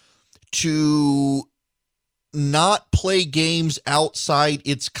to not play games outside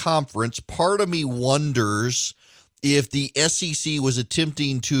its conference, part of me wonders if the SEC was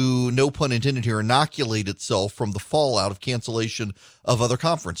attempting to, no pun intended here, inoculate itself from the fallout of cancellation of other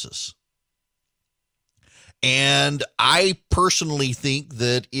conferences. And I personally think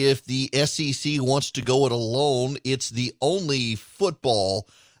that if the SEC wants to go it alone, it's the only football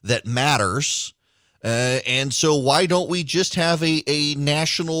that matters. And so why don't we just have a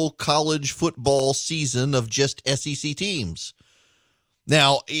national college football season of just SEC teams?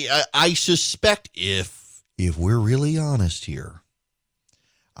 Now, I suspect if we're really honest here,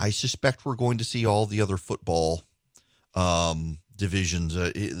 I suspect we're going to see all the other football divisions.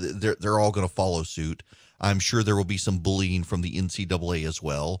 They're all going to follow suit. I'm sure there will be some bullying from the NCAA as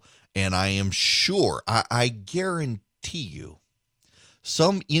well. And I am sure, I guarantee you,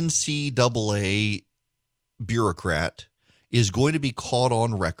 some NCAA bureaucrat is going to be caught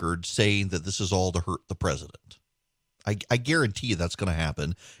on record saying that this is all to hurt the president. I guarantee you that's going to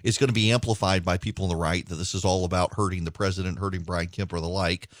happen. It's going to be amplified by people on the right that this is all about hurting the president, hurting Brian Kemp or the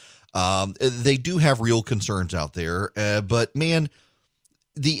like. They do have real concerns out there. But, man,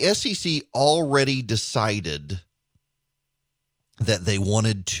 the SEC already decided that they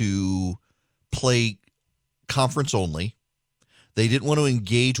wanted to play conference only. They didn't want to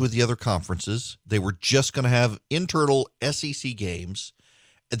engage with the other conferences. They were just going to have internal SEC games.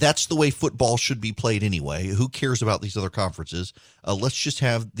 That's the way football should be played anyway. Who cares about these other conferences? Let's just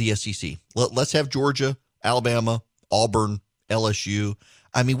have the SEC. Let's have Georgia, Alabama, Auburn, LSU.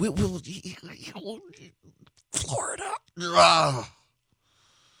 I mean, we'll Florida.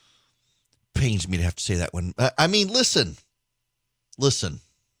 Pains me to have to say that one. I mean, listen.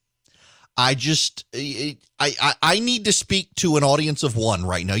 I need to speak to an audience of one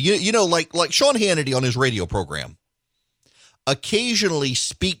right now. You know, like Sean Hannity on his radio program occasionally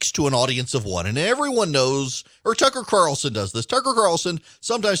speaks to an audience of one, and everyone knows, or Tucker Carlson does this. Tucker Carlson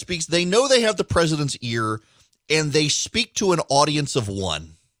sometimes speaks. They know they have the president's ear, and they speak to an audience of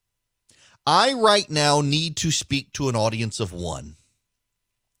one. I right now need to speak to an audience of one.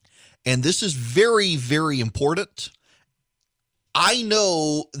 And this is very, very important. I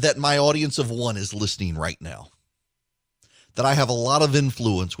know that my audience of one is listening right now, that I have a lot of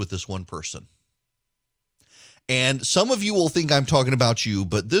influence with this one person. And some of you will think I'm talking about you,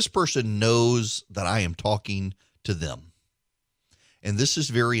 but this person knows that I am talking to them. And this is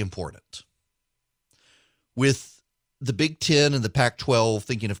very important. With the Big Ten and the Pac-12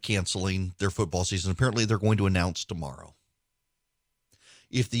 thinking of canceling their football season, apparently they're going to announce tomorrow.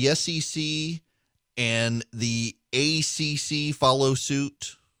 If the SEC and the ACC follow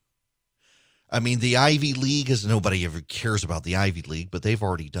suit, I mean, the Ivy League, as nobody ever cares about the Ivy League, but they've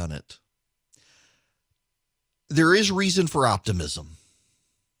already done it. There is reason for optimism.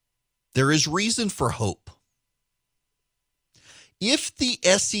 There is reason for hope. If the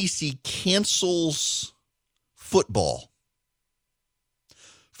SEC cancels football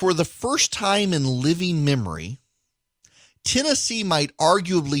for the first time in living memory, Tennessee might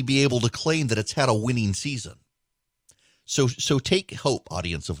arguably be able to claim that it's had a winning season. So take hope,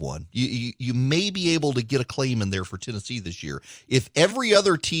 audience of one. You may be able to get a claim in there for Tennessee this year. If every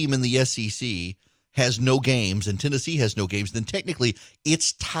other team in the SEC has no games and Tennessee has no games, then technically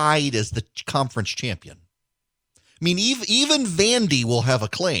it's tied as the conference champion. I mean, even Vandy will have a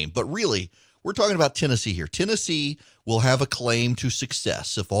claim, but really, we're talking about Tennessee here. Tennessee will have a claim to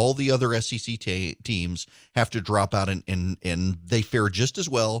success if all the other SEC teams have to drop out and they fare just as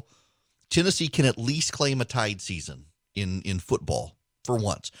well. Tennessee can at least claim a tied season in football for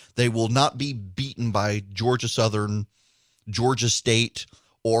once. They will not be beaten by Georgia Southern, Georgia State,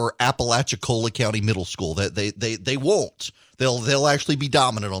 or Apalachicola County Middle School. They won't. They'll actually be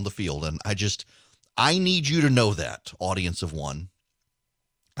dominant on the field. And I need you to know that, audience of one.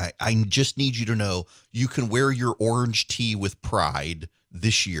 I just need you to know you can wear your orange tee with pride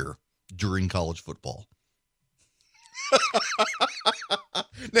this year during college football.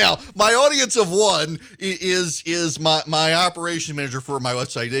 Now, my audience of one is my operation manager for my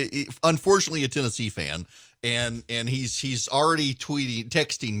website. Unfortunately, a Tennessee fan, and he's already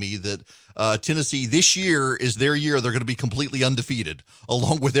texting me that Tennessee this year is their year. They're going to be completely undefeated,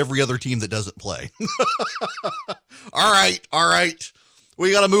 along with every other team that doesn't play. All right.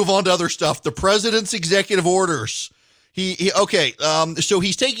 We got to move on to other stuff. The president's executive orders. So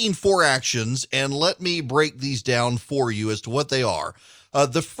he's taking 4 actions, and let me break these down for you as to what they are.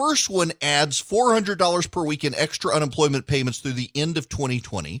 The first one adds $400 per week in extra unemployment payments through the end of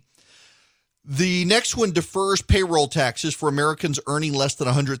 2020. The next one defers payroll taxes for Americans earning less than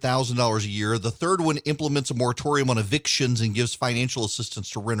 $100,000 a year. The third one implements a moratorium on evictions and gives financial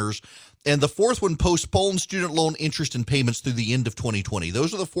assistance to renters. And the fourth one postpones student loan interest and payments through the end of 2020.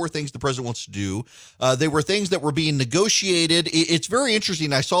 Those are the 4 things the president wants to do. They were things that were being negotiated. It's very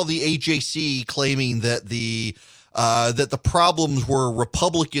interesting. I saw the AJC claiming that the problems were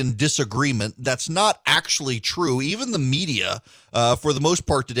Republican disagreement. That's not actually true. Even the media, for the most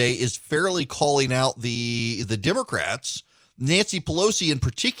part today, is fairly calling out the Democrats, Nancy Pelosi in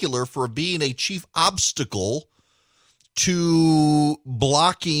particular, for being a chief obstacle to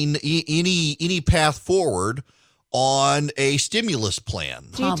blocking any path forward on a stimulus plan.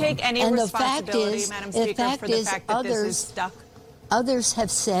 Do you take any responsibility, Madam Speaker, for the fact that this is stuck? Others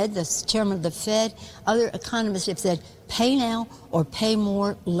have said, the chairman of the Fed, other economists have said, pay now or pay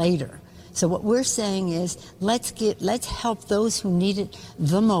more later. So what we're saying is, let's help those who need it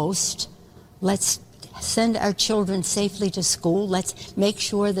the most. Let's send our children safely to school. Let's make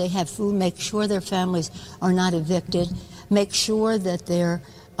sure they have food, make sure their families are not evicted, make sure that their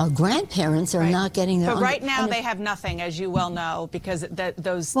grandparents are not getting their. But right now they have nothing, as you well know, because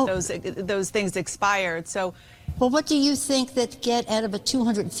those things expired. So. Well, what do you think that get out of a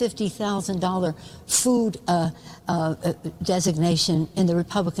 $250,000 food designation in the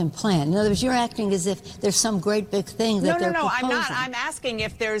Republican plan? In other words, you're acting as if there's some great big thing that they're proposing. I'm not. I'm asking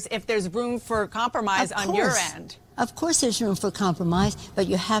if there's room for compromise on your end. Of course, there's room for compromise, but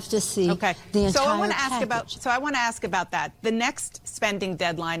you have to see the entire So I want to ask about that. The next spending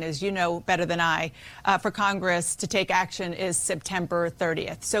deadline, as you know better than I, for Congress to take action is September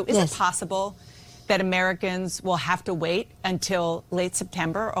 30th. So is it possible that Americans will have to wait until late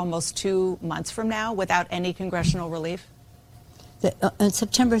September, almost 2 months from now, without any congressional relief? On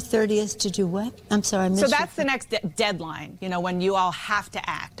September 30th to do what? I'm sorry, I missed. So that's the next deadline, when you all have to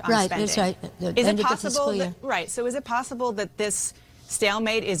act on spending. That's right. Is it possible so is it possible that this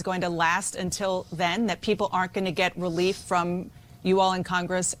stalemate is going to last until then, that people aren't going to get relief from you all in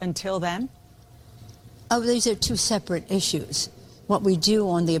Congress until then? Oh, these are 2 separate issues. What we do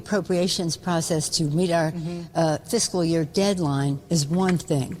on the appropriations process to meet our fiscal year deadline is one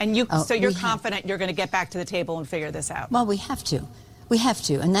thing. And you're confident you're going to get back to the table and figure this out? Well, we have to. We have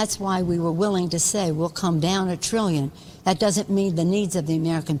to. And that's why we were willing to say we'll come down $1 trillion. That doesn't mean the needs of the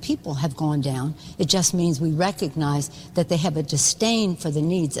American people have gone down. It just means we recognize that they have a disdain for the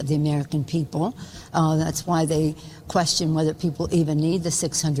needs of the American people. That's why they question whether people even need the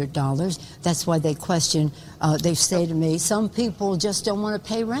 $600. That's why they question, they say to me, some people just don't want to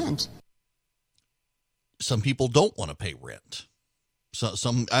pay rent. Some people don't want to pay rent.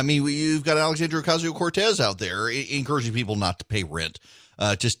 You've got Alexandria Ocasio-Cortez out there encouraging people not to pay rent,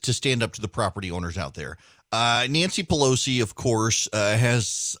 just to stand up to the property owners out there. Nancy Pelosi, of course,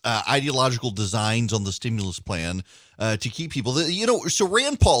 has ideological designs on the stimulus plan to keep people. So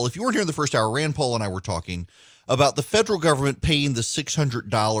Rand Paul, if you weren't here in the first hour, Rand Paul and I were talking about the federal government paying the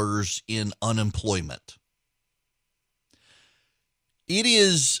 $600 in unemployment. It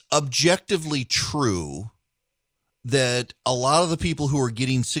is objectively true that a lot of the people who are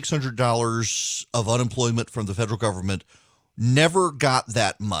getting $600 of unemployment from the federal government never got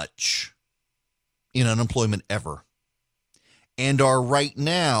that much in unemployment ever, and are right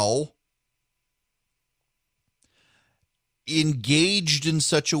now engaged in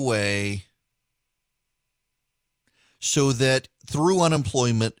such a way so that through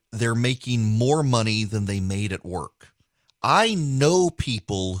unemployment, they're making more money than they made at work. I know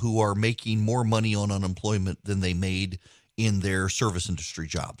people who are making more money on unemployment than they made in their service industry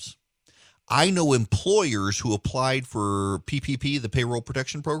jobs. I know employers who applied for PPP, the Payroll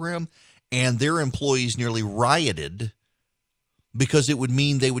Protection Program, and their employees nearly rioted because it would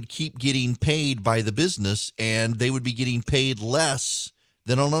mean they would keep getting paid by the business and they would be getting paid less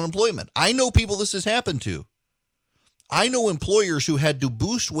than on unemployment. I know people this has happened to. I know employers who had to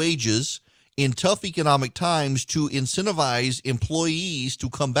boost wages in tough economic times to incentivize employees to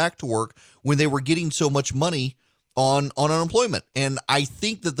come back to work when they were getting so much money on unemployment. And I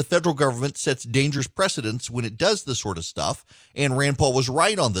think that the federal government sets dangerous precedents when it does this sort of stuff. And Rand Paul was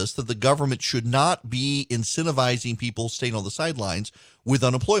right on this, that the government should not be incentivizing people staying on the sidelines with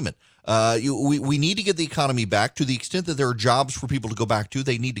unemployment. We need to get the economy back. To the extent that there are jobs for people to go back to,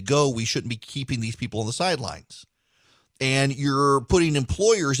 they need to go. We shouldn't be keeping these people on the sidelines. And you're putting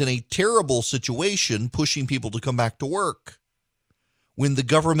employers in a terrible situation, pushing people to come back to work when the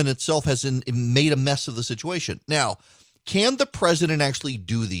government itself has made a mess of the situation. Now, can the president actually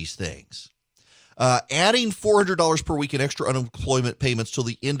do these things? Adding $400 per week in extra unemployment payments till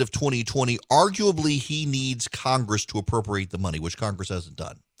the end of 2020, arguably he needs Congress to appropriate the money, which Congress hasn't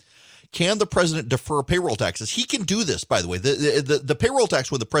done. Can the president defer payroll taxes? He can do this, by the way. The payroll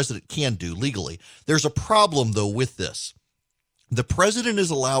tax, what the president can do legally. There's a problem, though, with this. The president is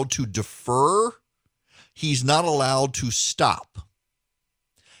allowed to defer. He's not allowed to stop.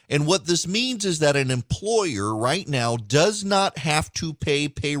 And what this means is that an employer right now does not have to pay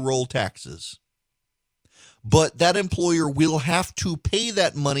payroll taxes, but that employer will have to pay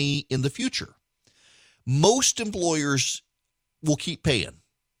that money in the future. Most employers will keep paying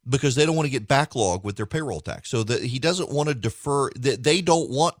because they don't want to get backlogged with their payroll tax. So that he doesn't want to defer, that they don't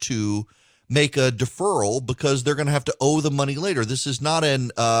want to make a deferral because they're going to have to owe the money later. This is not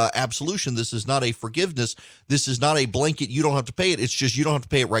an absolution. This is not a forgiveness. This is not a blanket. You don't have to pay it. It's just you don't have to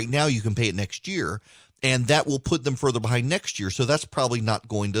pay it right now. You can pay it next year. And that will put them further behind next year. So that's probably not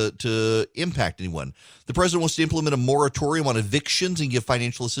going to impact anyone. The president wants to implement a moratorium on evictions and give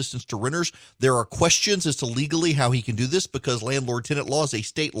financial assistance to renters. There are questions as to legally how he can do this because landlord-tenant law is a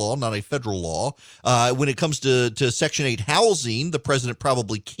state law, not a federal law. When it comes to Section 8 housing, the president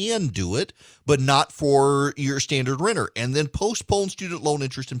probably can do it, but not for your standard renter. And then postpone student loan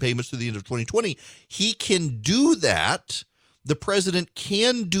interest and payments to the end of 2020. He can do that. The president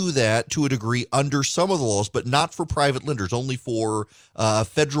can do that to a degree under some of the laws, but not for private lenders. Only for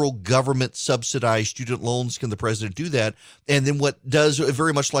federal government subsidized student loans can the president do that. And then what does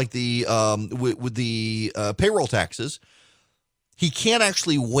very much like the with the payroll taxes, he can't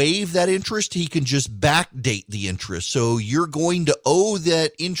actually waive that interest. He can just backdate the interest. So you're going to owe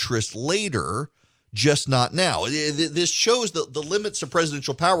that interest later, just not now. This shows the limits of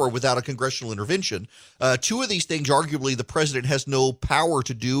presidential power without a congressional intervention. Two of these things, arguably, the president has no power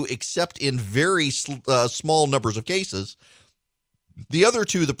to do except in very small numbers of cases. The other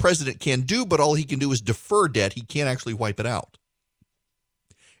two, the president can do, but all he can do is defer debt. He can't actually wipe it out.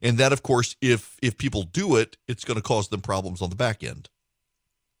 And that, of course, if people do it, it's going to cause them problems on the back end.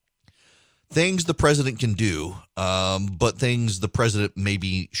 Things the president can do, but things the president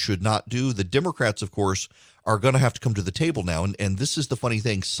maybe should not do. The Democrats, of course, are going to have to come to the table now. And this is the funny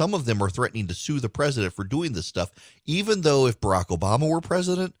thing. Some of them are threatening to sue the president for doing this stuff, even though if Barack Obama were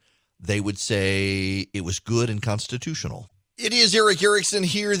president, they would say it was good and constitutional. It is Eric Erickson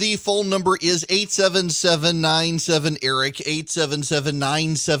here. The phone number is 877-97-ERIC,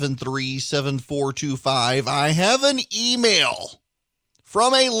 877-973-7425. I have an email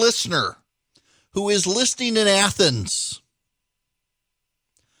from a listener who is listening in Athens,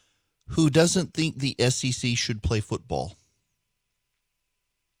 who doesn't think the SEC should play football.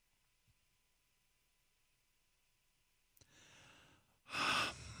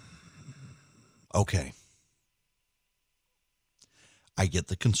 Okay. I get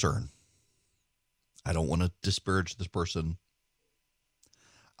the concern. I don't want to disparage this person.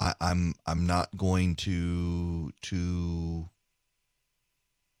 I'm not going to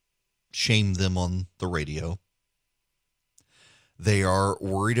shame them on the radio. They are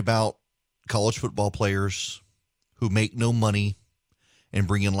worried about college football players who make no money and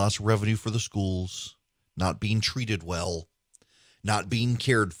bring in lots of revenue for the schools, not being treated well, not being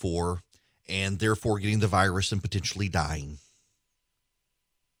cared for, and therefore getting the virus and potentially dying.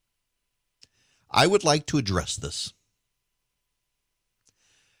 I would like to address this.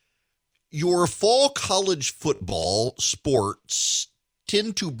 Your fall college football sports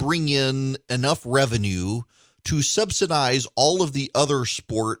tend to bring in enough revenue to subsidize all of the other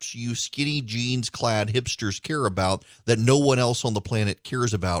sports you skinny jeans clad hipsters care about that no one else on the planet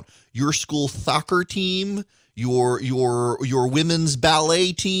cares about. Your school soccer team, your women's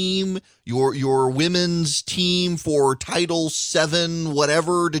ballet team, your women's team for Title VII,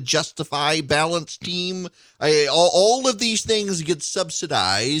 whatever, to justify balance team. All of these things get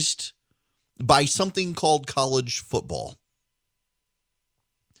subsidized by something called college football.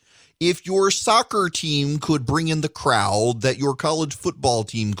 If your soccer team could bring in the crowd that your college football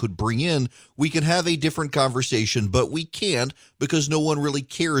team could bring in, we could have a different conversation, but we can't because no one really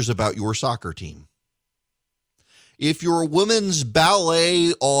cares about your soccer team. if your women's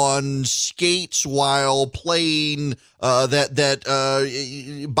ballet on skates while playing that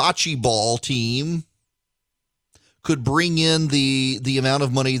bocce ball team could bring in the amount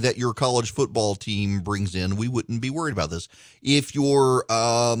of money that your college football team brings in, we wouldn't be worried about this. If your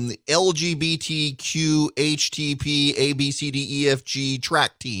LGBTQ, HTP, ABCDEFG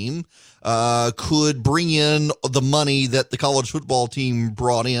track team could bring in the money that the college football team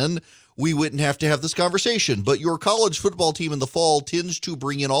brought in, we wouldn't have to have this conversation. But your college football team in the fall tends to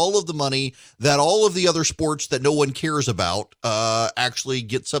bring in all of the money that all of the other sports that no one cares about actually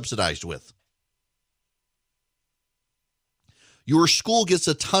get subsidized with. Your school gets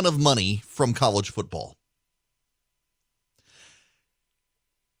a ton of money from college football.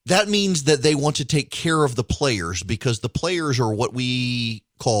 That means that they want to take care of the players because the players are what we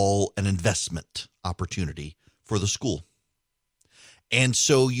call an investment opportunity for the school. And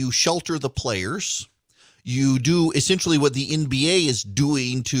so you shelter the players. You do essentially what the NBA is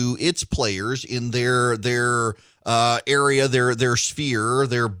doing to its players in their area, their sphere,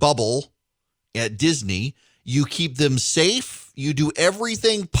 their bubble at Disney. You keep them safe. You do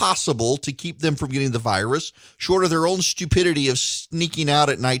everything possible to keep them from getting the virus, short of their own stupidity of sneaking out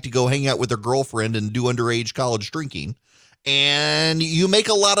at night to go hang out with their girlfriend and do underage college drinking. And you make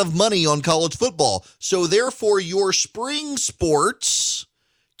a lot of money on college football. So therefore, your spring sports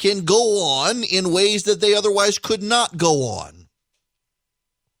can go on in ways that they otherwise could not go on.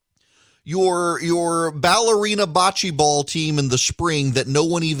 Your ballerina bocce ball team in the spring that no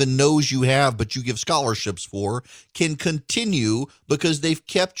one even knows you have, but you give scholarships for, can continue because they've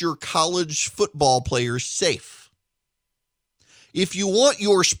kept your college football players safe. If you want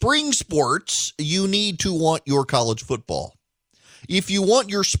your spring sports, you need to want your college football. If you want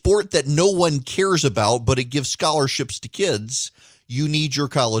your sport that no one cares about, but it gives scholarships to kids, you need your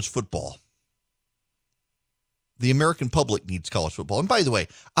college football. The American public needs college football. And by the way,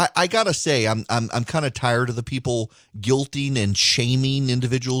 I gotta say, I'm kind of tired of the people guilting and shaming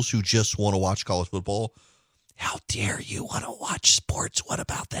individuals who just want to watch college football. How dare you want to watch sports? What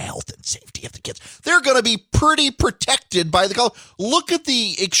about the health and safety of the kids? They're going to be pretty protected by the college. Look at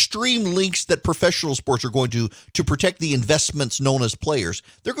the extreme lengths that professional sports are going to protect the investments known as players.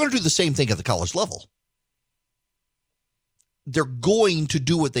 They're going to do the same thing at the college level. They're going to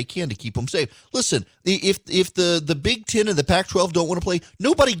do what they can to keep them safe. Listen, if the Big Ten and the Pac-12 don't want to play,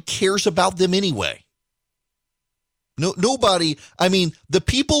 nobody cares about them anyway. No, nobody. I mean, the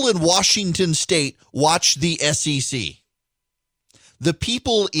people in Washington State watch the SEC. The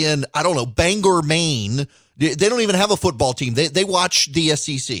people in, I don't know, Bangor, Maine, they don't even have a football team. They watch the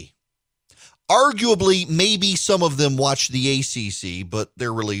SEC. Arguably, maybe some of them watch the ACC, but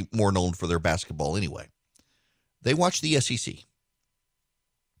they're really more known for their basketball anyway. They watch the SEC.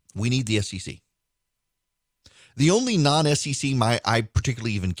 We need the SEC. The only non-SEC I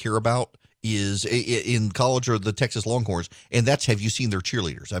particularly even care about is in college or the Texas Longhorns, and that's have you seen their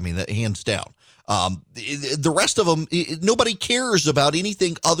cheerleaders? I mean, hands down. The rest of them, nobody cares about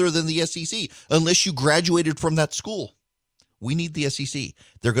anything other than the SEC unless you graduated from that school. We need the SEC.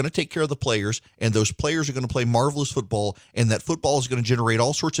 They're going to take care of the players, and those players are going to play marvelous football, and that football is going to generate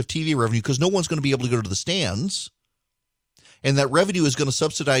all sorts of TV revenue because no one's going to be able to go to the stands, and that revenue is going to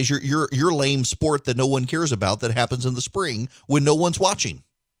subsidize your lame sport that no one cares about that happens in the spring when no one's watching.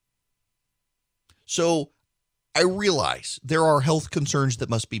 So I realize there are health concerns that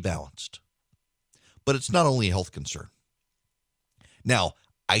must be balanced, but it's not only a health concern. Now,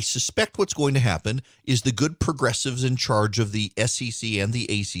 I suspect what's going to happen is the good progressives in charge of the SEC and the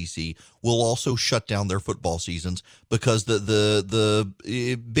ACC will also shut down their football seasons because the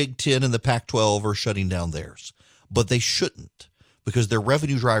Big Ten and the Pac-12 are shutting down theirs. But they shouldn't because they're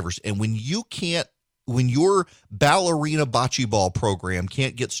revenue drivers. And when your ballerina bocce ball program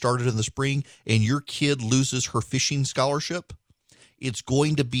can't get started in the spring and your kid loses her fishing scholarship, it's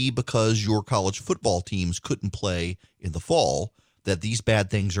going to be because your college football teams couldn't play in the fall that these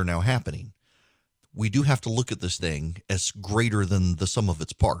bad things are now happening. We do have to look at this thing as greater than the sum of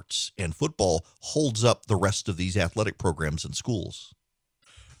its parts, and football holds up the rest of these athletic programs in schools.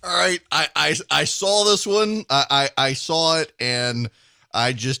 All right, I saw this one. I saw it, and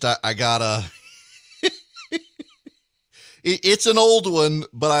I gotta. It's an old one,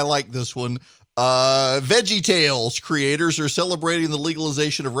 but I like this one. VeggieTales creators are celebrating the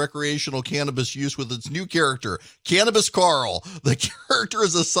legalization of recreational cannabis use with its new character, Cannabis Carl. The character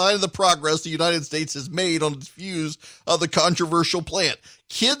is a sign of the progress the United States has made on its views of the controversial plant.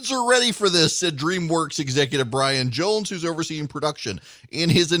 Kids are ready for this, said DreamWorks executive Brian Jones, who's overseeing production. In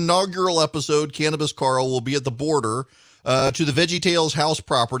his inaugural episode, Cannabis Carl will be at the border to the VeggieTales house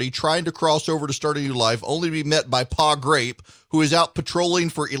property, trying to cross over to start a new life, only to be met by Pa Grape, who is out patrolling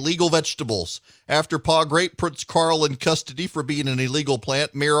for illegal vegetables. After Pa Grape puts Carl in custody for being an illegal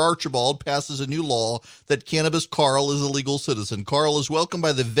plant, Mayor Archibald passes a new law that cannabis Carl is a legal citizen. Carl is welcomed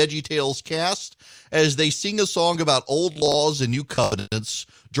by the VeggieTales cast as they sing a song about old laws and new covenants,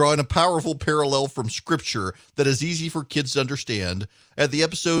 drawing a powerful parallel from scripture that is easy for kids to understand. As the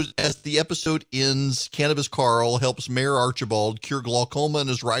episode ends, Cannabis Carl helps Mayor Archibald cure glaucoma in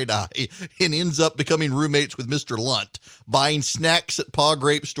his right eye and ends up becoming roommates with Mr. Lunt, buying snacks at Pa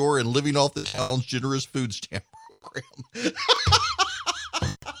Grape store and living off the town's generous food stamp program.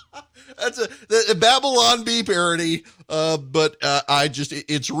 That's a Babylon Bee parody, but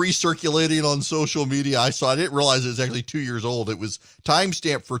it's recirculating on social media. I didn't realize it was actually 2 years old. It was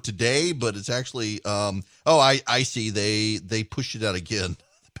timestamped for today, but it's actually, I see. They pushed it out again.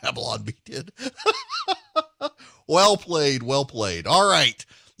 Babylon Bee did. Well played. All right.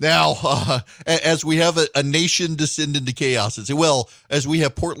 Now, as we have a nation descend into chaos, as we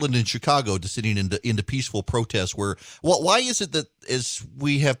have Portland and Chicago descending into peaceful protests, why is it that as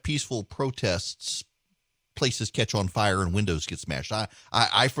we have peaceful protests, places catch on fire and windows get smashed?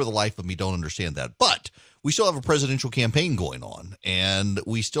 I for the life of me, don't understand that. But we still have a presidential campaign going on, and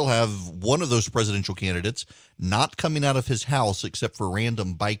we still have one of those presidential candidates not coming out of his house except for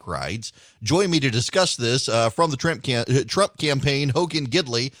random bike rides. Join me to discuss this from the Trump campaign, Hogan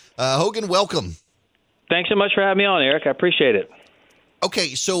Gidley. Hogan, welcome. Thanks so much for having me on, Eric. I appreciate it.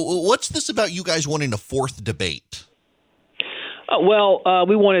 Okay, so what's this about you guys wanting a fourth debate?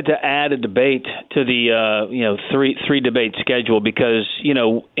 We wanted to add a debate to the three debate schedule because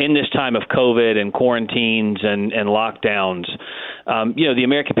in this time of COVID and quarantines and lockdowns, the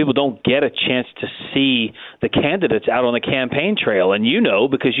American people don't get a chance to see the candidates out on the campaign trail. And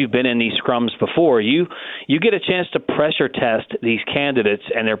because you've been in these scrums before, you get a chance to pressure test these candidates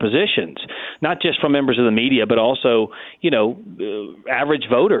and their positions, not just from members of the media, but also average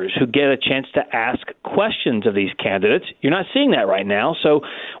voters who get a chance to ask questions of these candidates. You're not seeing that right now. So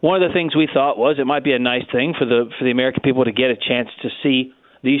one of the things we thought was it might be a nice thing for the American people to get a chance to see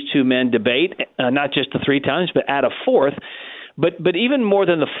these two men debate, not just the three times, but add a fourth. But even more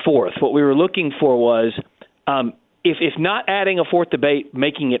than the fourth, what we were looking for was if not adding a fourth debate,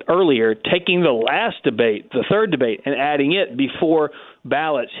 making it earlier, taking the last debate, the third debate, and adding it before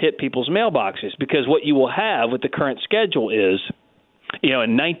ballots hit people's mailboxes. Because what you will have with the current schedule is, a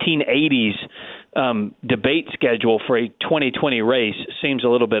 1980s debate schedule for a 2020 race seems a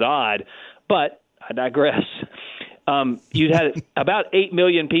little bit odd, but I digress. You had about 8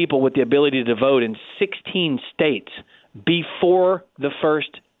 million people with the ability to vote in 16 states before the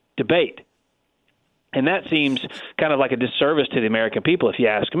first debate. And that seems kind of like a disservice to the American people, if you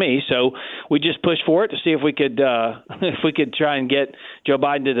ask me. So we just pushed for it to see if we could try and get Joe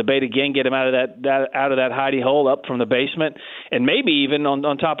Biden to debate again, get him out of that hidey hole up from the basement, and maybe even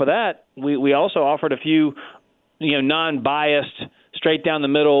on top of that, we also offered a few non-biased, straight down the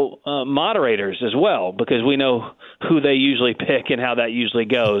middle moderators as well, because we know who they usually pick and how that usually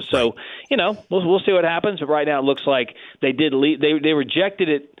goes. So we'll see what happens. But right now it looks like they did they rejected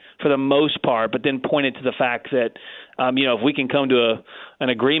it for the most part, but then pointed to the fact that, if we can come to an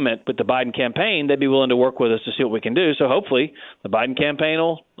agreement with the Biden campaign, they'd be willing to work with us to see what we can do. So hopefully the Biden campaign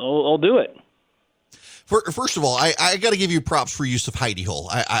will do it. First of all, I got to give you props for use of hidey hole.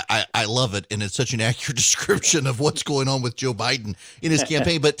 I love it, and it's such an accurate description of what's going on with Joe Biden in his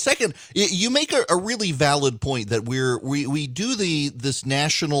campaign. But second, you make a really valid point that we do this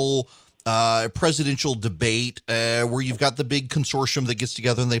national presidential debate where you've got the big consortium that gets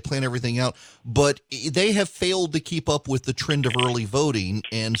together and they plan everything out, but they have failed to keep up with the trend of early voting,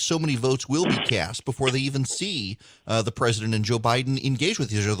 and so many votes will be cast before they even see the president and Joe Biden engage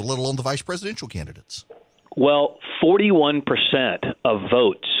with each other, let alone the vice presidential candidates. Well, 41% of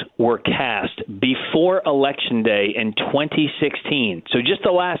votes were cast before Election Day in 2016. So just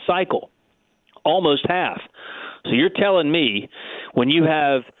the last cycle, almost half. So you're telling me when you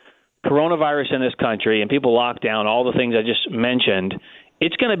have coronavirus in this country and people lock down, all the things I just mentioned,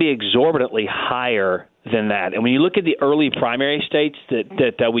 it's going to be exorbitantly higher than that. And when you look at the early primary states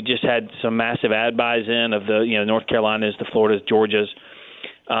that we just had some massive ad buys in of the North Carolinas, the Floridas, Georgias,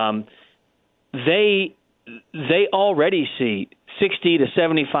 they already see 60 to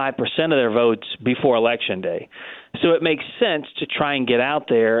 75% of their votes before Election Day. So it makes sense to try and get out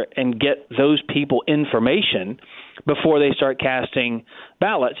there and get those people information before they start casting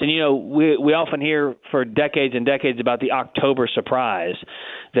ballots. And, we often hear for decades and decades about the October surprise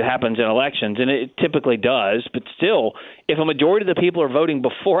that happens in elections, and it typically does. But still, if a majority of the people are voting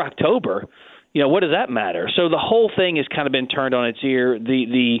before October, what does that matter? So the whole thing has kind of been turned on its ear.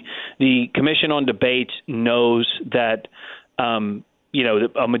 The Commission on Debates knows that,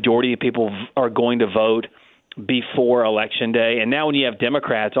 a majority of people are going to vote before Election Day. And now when you have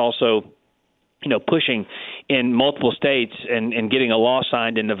Democrats also, pushing in multiple states and getting a law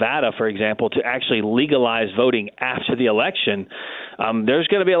signed in Nevada, for example, to actually legalize voting after the election, there's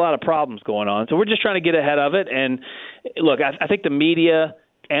going to be a lot of problems going on. So we're just trying to get ahead of it. And look, I think the media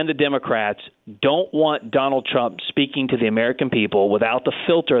and the Democrats don't want Donald Trump speaking to the American people without the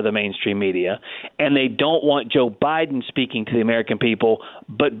filter of the mainstream media, and they don't want Joe Biden speaking to the American people,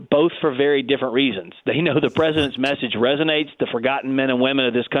 but both for very different reasons. They know the president's message resonates. The forgotten men and women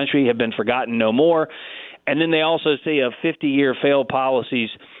of this country have been forgotten no more. And then they also see a 50-year failed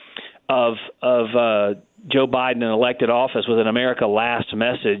policies of Joe Biden in elected office with an America last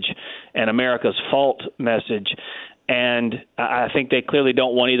message and America's fault message. And I think they clearly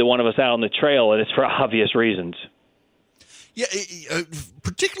don't want either one of us out on the trail, and it's for obvious reasons. Yeah,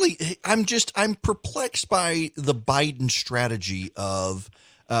 particularly, I'm perplexed by the Biden strategy of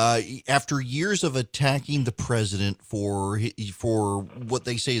after years of attacking the president for what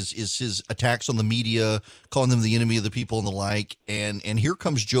they say is his attacks on the media, calling them the enemy of the people and the like, and here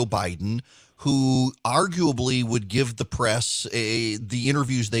comes Joe Biden, who arguably would give the press the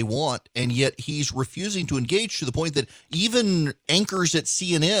interviews they want, and yet he's refusing to engage to the point that even anchors at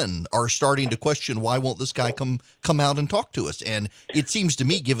CNN are starting to question, why won't this guy come out and talk to us? And it seems to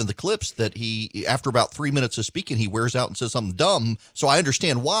me, given the clips, that he, after about 3 minutes of speaking, he wears out and says something dumb. So I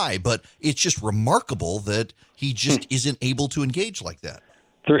understand why, but it's just remarkable that he just isn't able to engage like that.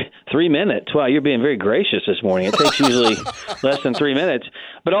 3 minutes. Wow, you're being very gracious this morning. It takes usually less than 3 minutes.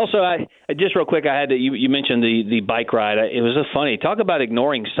 But also, I just real quick, I had to. You mentioned the bike ride. It was funny. Talk about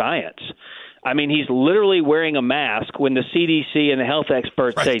ignoring science. I mean, he's literally wearing a mask when the CDC and the health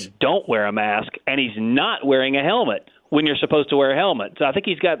experts say don't wear a mask, and he's not wearing a helmet when you're supposed to wear a helmet. So I think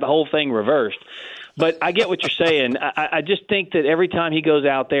he's got the whole thing reversed. But I get what you're saying. I just think that every time he goes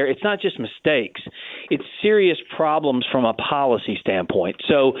out there, it's not just mistakes. It's serious problems from a policy standpoint.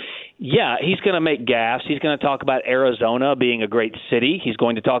 So, yeah, he's going to make gaffes. He's going to talk about Arizona being a great city. He's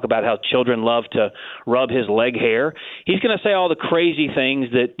going to talk about how children love to rub his leg hair. He's going to say all the crazy things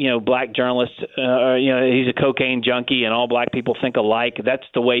that, black journalists, he's a cocaine junkie and all black people think alike. That's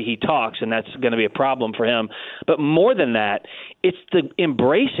the way he talks, and that's going to be a problem for him. But more than that, it's the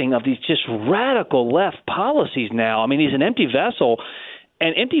embracing of these just radical left policies now. I mean, he's an empty vessel,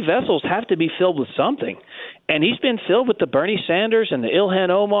 and empty vessels have to be filled with something. And he's been filled with the Bernie Sanders and the Ilhan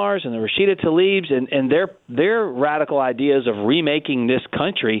Omars and the Rashida Tlaibs and their radical ideas of remaking this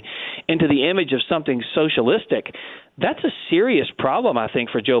country into the image of something socialistic. That's a serious problem, I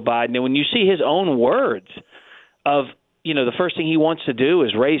think, for Joe Biden. And when you see his own words of, the first thing he wants to do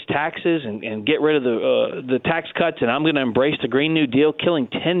is raise taxes and get rid of the tax cuts, and I'm going to embrace the Green New Deal, killing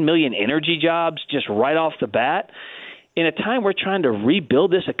 10 million energy jobs just right off the bat. In a time we're trying to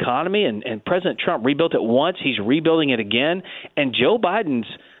rebuild this economy, and President Trump rebuilt it once, he's rebuilding it again, and Joe Biden's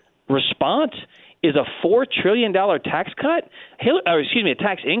response is a $4 trillion tax cut, a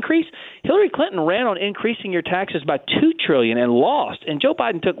tax increase. Hillary Clinton ran on increasing your taxes by $2 trillion and lost, and Joe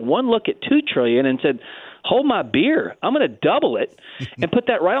Biden took one look at $2 trillion and said, hold my beer. I'm going to double it and put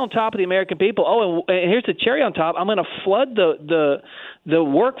that right on top of the American people. Oh, and here's the cherry on top. I'm going to flood the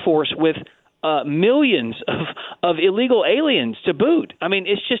workforce with millions of illegal aliens to boot. I mean,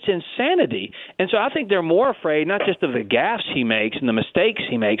 it's just insanity. And so I think they're more afraid not just of the gaffes he makes and the mistakes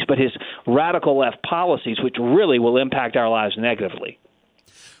he makes, but his radical left policies, which really will impact our lives negatively.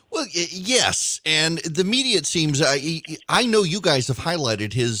 Well, yes, and the media, it seems, I know you guys have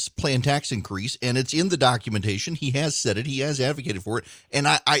highlighted his planned tax increase, and it's in the documentation. He has said it. He has advocated for it. And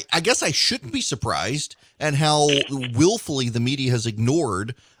I guess I shouldn't be surprised at how willfully the media has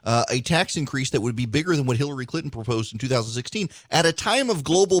ignored a tax increase that would be bigger than what Hillary Clinton proposed in 2016 at a time of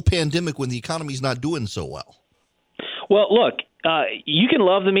global pandemic when the economy's not doing so well. Well, look, you can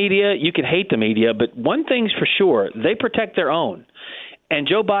love the media, you can hate the media, but one thing's for sure, they protect their own. And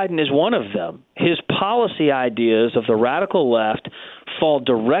Joe Biden is one of them. His policy ideas of the radical left fall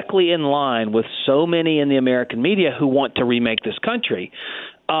directly in line with so many in the American media who want to remake this country.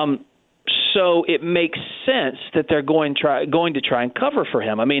 So it makes sense that they're going to try and cover for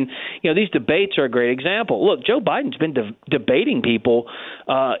him. I mean, these debates are a great example. Look, Joe Biden's been debating people,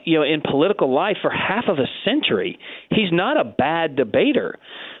 in political life for half of a century. He's not a bad debater,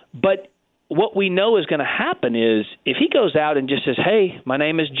 but what we know is going to happen is if he goes out and just says, hey, my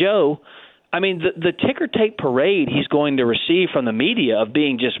name is Joe, I mean, the ticker tape parade he's going to receive from the media of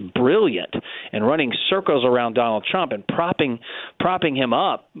being just brilliant and running circles around Donald Trump and propping him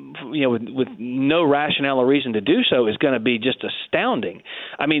up, with no rationale or reason to do so is going to be just astounding.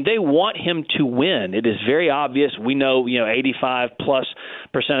 I mean, they want him to win. It is very obvious. We know, 85+%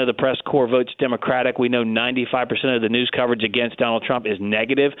 of the press corps votes Democratic. We know 95% of the news coverage against Donald Trump is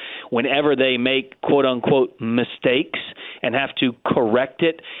negative. Whenever they make quote unquote mistakes and have to correct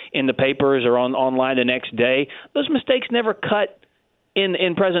it in the papers or online the next day, those mistakes never cut in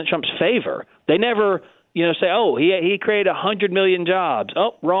President Trump's favor. They never, say, oh, he created 100 million jobs.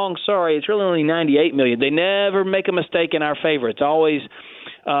 Oh, wrong, sorry, it's really only 98 million. They never make a mistake in our favor. It's always,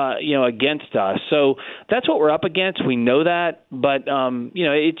 against us. So that's what we're up against. We know that, but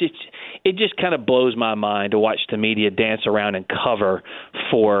it just kind of blows my mind to watch the media dance around and cover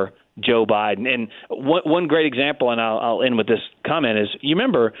for Joe Biden. And one great example, and I'll end with this comment, is you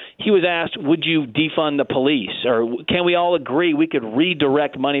remember he was asked, would you defund the police? Or can we all agree we could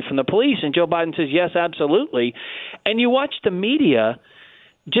redirect money from the police? And Joe Biden says, yes, absolutely. And you watch the media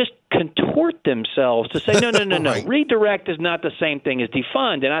just contort themselves to say, no. Right. Redirect is not the same thing as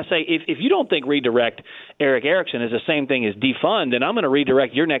defund. And I say, if you don't think redirect, Eric Erickson, is the same thing as defund, then I'm going to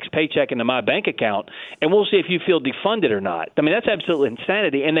redirect your next paycheck into my bank account, and we'll see if you feel defunded or not. I mean, that's absolute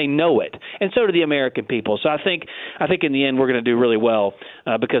insanity, and they know it. And so do the American people. So I think in the end we're going to do really well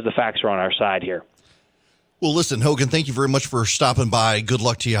because the facts are on our side here. Well, listen, Hogan, thank you very much for stopping by. Good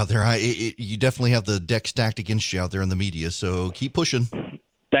luck to you out there. You definitely have the deck stacked against you out there in the media, so keep pushing.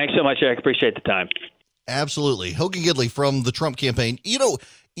 Thanks so much, Eric. Appreciate the time. Absolutely. Hogan Gidley from the Trump campaign.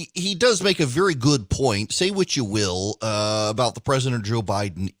 He does make a very good point. Say what you will about the President Joe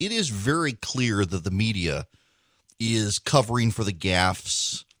Biden. It is very clear that the media is covering for the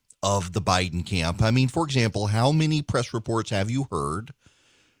gaffes of the Biden camp. I mean, for example, how many press reports have you heard?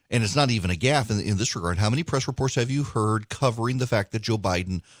 And it's not even a gaffe in this regard. How many press reports have you heard covering the fact that Joe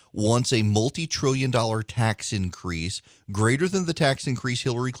Biden wants a multi-trillion-dollar tax increase greater than the tax increase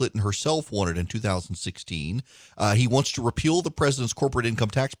Hillary Clinton herself wanted in 2016? He wants to repeal the president's corporate income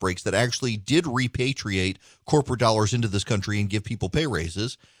tax breaks that actually did repatriate corporate dollars into this country and give people pay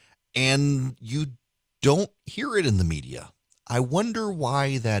raises. And you don't hear it in the media. I wonder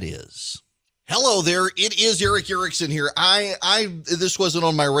why that is. Hello there. It is Eric Erickson here. This wasn't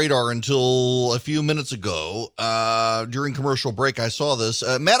on my radar until a few minutes ago. During commercial break, I saw this.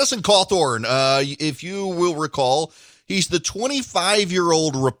 Madison Cawthorn, if you will recall, he's the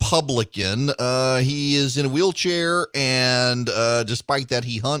 25-year-old Republican. He is in a wheelchair, and despite that,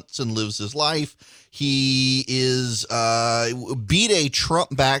 he hunts and lives his life. He is beat a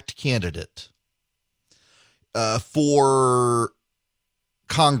Trump-backed candidate for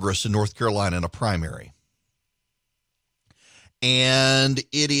Congress in North Carolina in a primary. And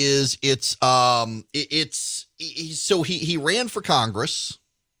so he ran for Congress.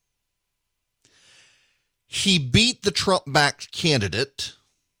 He beat the Trump-backed candidate,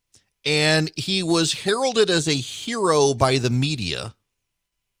 and he was heralded as a hero by the media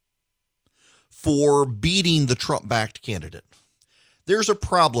for beating the Trump-backed candidate. There's a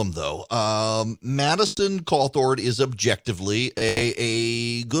problem, though. Madison Cawthorn is objectively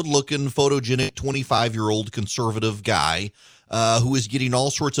a good-looking, photogenic 25-year-old conservative guy who is getting all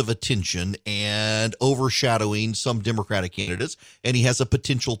sorts of attention and overshadowing some Democratic candidates, and he has a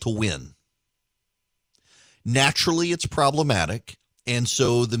potential to win. Naturally, it's problematic, and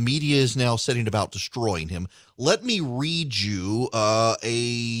so the media is now setting about destroying him. Let me read you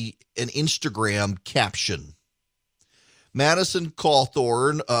an Instagram caption. Madison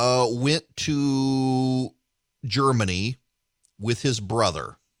Cawthorn went to Germany with his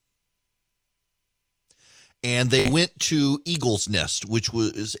brother, and they went to Eagle's Nest, which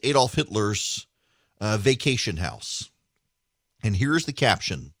was Adolf Hitler's vacation house. And here's the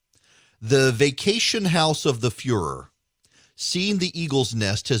caption. The vacation house of the Fuhrer. Seeing the Eagle's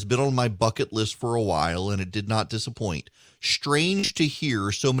Nest has been on my bucket list for a while, and it did not disappoint. Strange to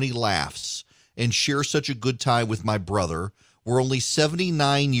hear so many laughs and share such a good time with my brother, where only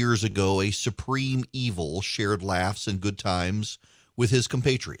 79 years ago a supreme evil shared laughs and good times with his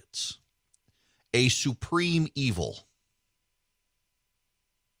compatriots. A supreme evil.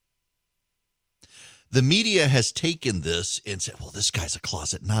 The media has taken this and said, well, this guy's a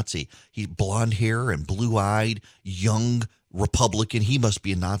closet Nazi. He blonde hair and blue-eyed, young Republican. He must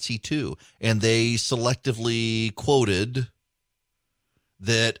be a Nazi too. And they selectively quoted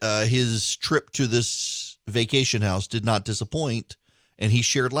that his trip to this vacation house did not disappoint, and he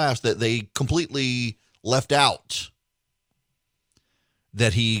shared laughs. That they completely left out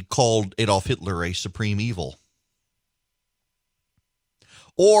that he called Adolf Hitler a supreme evil.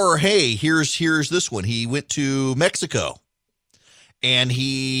 Or, hey, here's this one. He went to Mexico and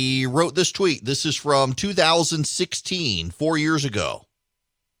he wrote this tweet. This is from 2016, 4 years ago.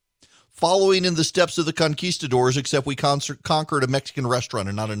 Following in the steps of the conquistadors, except we conquered a Mexican restaurant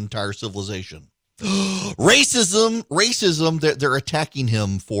and not an entire civilization. Racism, they're attacking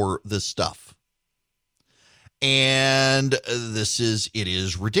him for this stuff. And it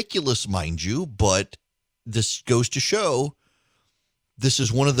is ridiculous, mind you, but this goes to show this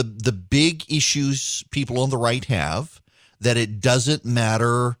is one of the big issues people on the right have, that it doesn't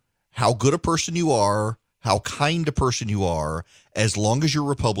matter how good a person you are, how kind a person you are, as long as you're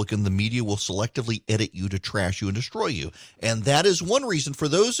Republican, the media will selectively edit you to trash you and destroy you. And that is one reason, for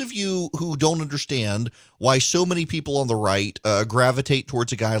those of you who don't understand why so many people on the right gravitate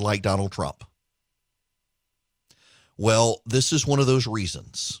towards a guy like Donald Trump. Well, this is one of those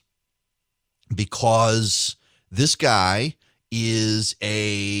reasons, because this guy is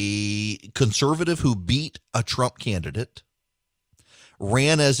a conservative who beat a Trump candidate,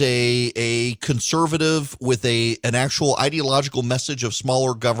 ran as a conservative with an actual ideological message of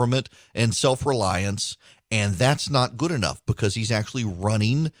smaller government and self-reliance, and that's not good enough because he's actually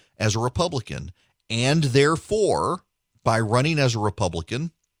running as a Republican. And therefore, by running as a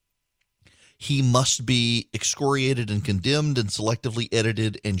Republican, he must be excoriated and condemned and selectively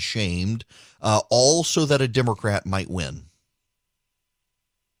edited and shamed, all so that a Democrat might win.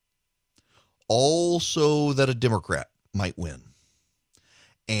 All so that a Democrat might win.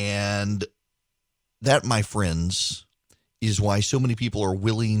 And that, my friends, is why so many people are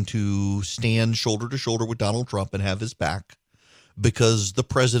willing to stand shoulder to shoulder with Donald Trump and have his back, because the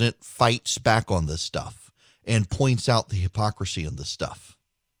president fights back on this stuff and points out the hypocrisy in this stuff.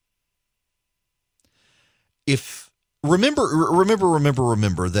 Remember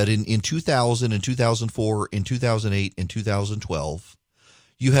that in 2000 and 2004 and 2008 and 2012,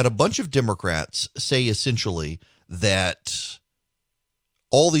 you had a bunch of Democrats say essentially that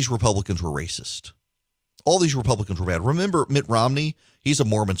all these Republicans were racist. All these Republicans were bad. Remember Mitt Romney? He's a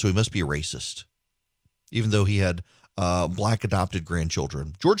Mormon, so he must be a racist, even though he had black adopted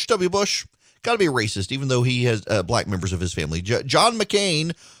grandchildren. George W. Bush, got to be a racist, even though he has black members of his family. John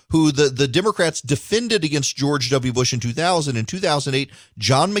McCain, who the Democrats defended against George W. Bush in 2000 and 2008,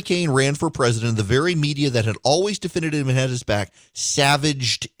 John McCain ran for president. The very media that had always defended him and had his back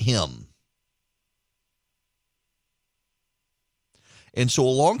savaged him. And so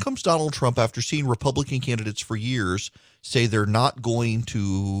along comes Donald Trump after seeing Republican candidates for years say they're not going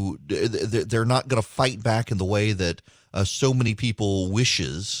to fight back in the way that so many people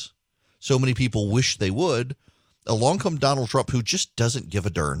wish they would. Along comes Donald Trump, who just doesn't give a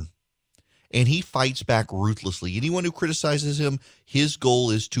darn. And he fights back ruthlessly. Anyone who criticizes him, his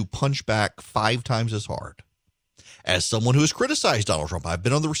goal is to punch back 5 times as hard. As someone who has criticized Donald Trump, I've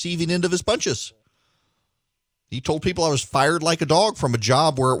been on the receiving end of his punches. He told people I was fired like a dog from a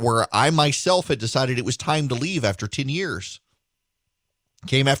job where I myself had decided it was time to leave after 10 years.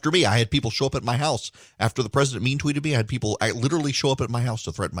 Came after me. I had people show up at my house. After the president mean tweeted me, I had people literally show up at my house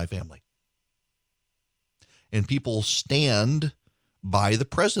to threaten my family. And people stand by the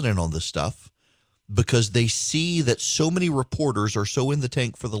president on this stuff because they see that so many reporters are so in the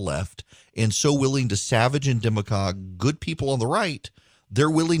tank for the left and so willing to savage and demagogue good people on the right, they're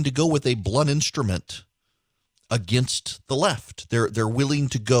willing to go with a blunt instrument against the left. They're willing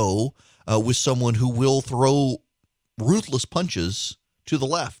to go with someone who will throw ruthless punches to the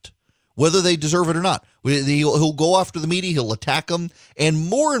left, whether they deserve it or not. He'll go after the media. He'll attack them. And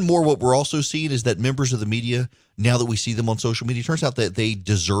more what we're also seeing is that members of the media, now that we see them on social media, it turns out that they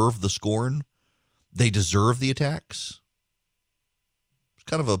deserve the scorn. They deserve the attacks. It's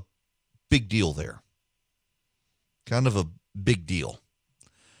kind of a big deal there. Kind of a big deal.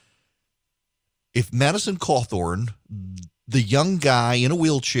 If Madison Cawthorn, the young guy in a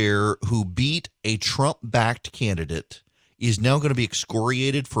wheelchair who beat a Trump-backed candidate, is now going to be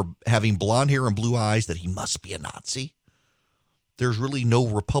excoriated for having blonde hair and blue eyes, that he must be a Nazi, there's really no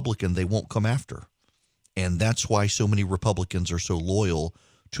Republican they won't come after. And that's why so many Republicans are so loyal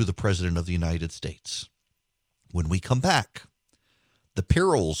to the President of the United States. When we come back, the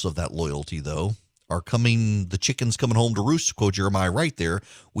perils of that loyalty, though, are coming, the chicken's coming home to roost, to quote Jeremiah right there.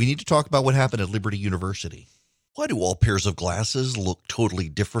 We need to talk about what happened at Liberty University. Why do all pairs of glasses look totally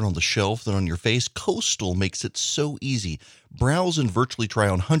different on the shelf than on your face? Coastal makes it so easy. Browse and virtually try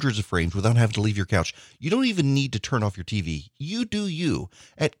on hundreds of frames without having to leave your couch. You don't even need to turn off your TV. You do you.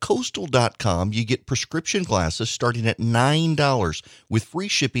 At Coastal.com, you get prescription glasses starting at $9 with free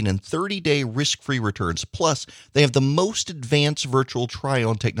shipping and 30-day risk-free returns. Plus, they have the most advanced virtual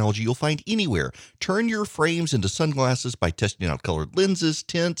try-on technology you'll find anywhere. Turn your frames into sunglasses by testing out colored lenses,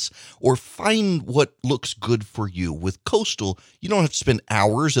 tints, or find what looks good for you. With Coastal, you don't have to spend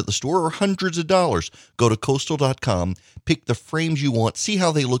hours at the store or hundreds of dollars. Go to Coastal.com, pick the frames you want, see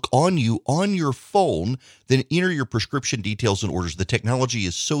how they look on you on your phone, then enter your prescription details and orders. The technology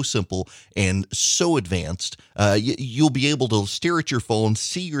is so simple and so advanced. You'll be able to stare at your phone,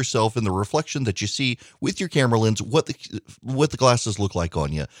 see yourself in the reflection that you see with your camera lens, what the glasses look like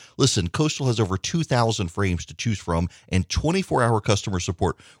on you. Listen, Coastal has over 2,000 frames to choose from and 24-hour customer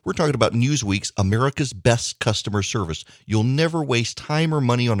support. We're talking about Newsweek's America's Best Customer Service. You'll never waste time or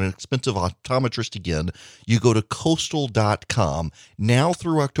money on an expensive optometrist again. You go to Coastal.com. Now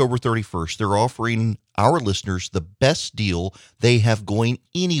through October 31st, they're offering our listeners the best deal they have going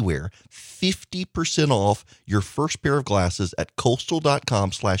anywhere. 50% off your first pair of glasses at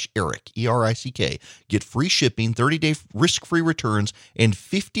Coastal.com/Eric, E-R-I-C-K. Get free shipping, 30-day risk-free returns, and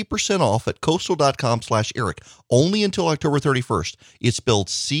 50% off at Coastal.com/Eric. Only until October 31st. It's spelled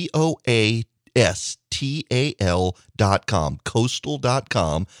COASTAL.com,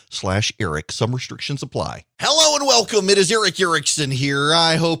 Coastal.com/Eric. Some restrictions apply. Hello and welcome. It is Eric Erickson here.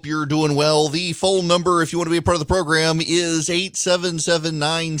 I hope you're doing well. The phone number, if you want to be a part of the program, is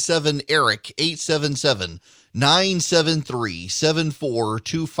 877-97-ERIC,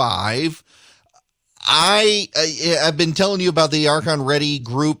 877-973-7425. I've been telling you about the Archon Ready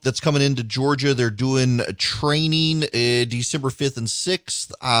group that's coming into Georgia. They're doing training December 5th and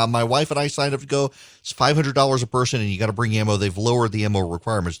 6th. My wife and I signed up to go. It's $500 a person, and you got to bring ammo. They've lowered the ammo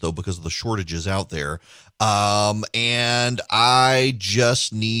requirements, though, because of the shortages out there. And I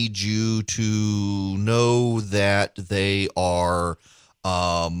just need you to know that they are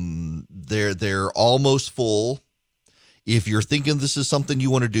they're almost full. If you're thinking this is something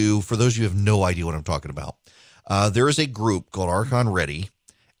you want to do, for those of you who have no idea what I'm talking about, there is a group called Archon Ready,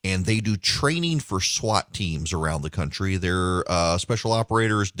 and they do training for SWAT teams around the country. They're special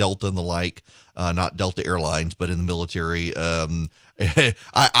operators, Delta and the like, not Delta Airlines, but in the military.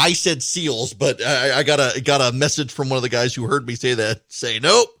 I said SEALs, but I got a message from one of the guys who heard me say that, say,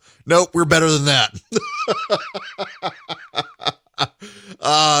 nope, we're better than that.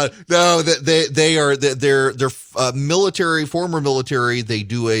 No, they're military, former military. They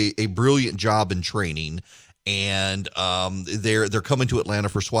do a brilliant job in training, and they're coming to Atlanta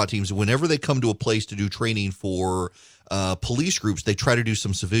for SWAT teams. Whenever they come to a place to do training for police groups, they try to do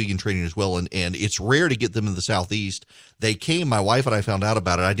some civilian training as well, and it's rare to get them in the Southeast. They came, my wife and I found out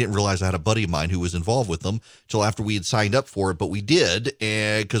about it. I didn't realize I had a buddy of mine who was involved with them till after we had signed up for it, but we did,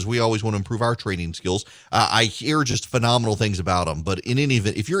 because we always want to improve our training skills. I hear just phenomenal things about them, but in any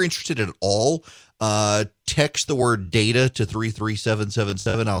event, if you're interested at all, text the word data to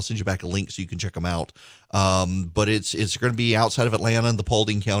 33777. I'll send you back a link so you can check them out. But it's going to be outside of Atlanta in the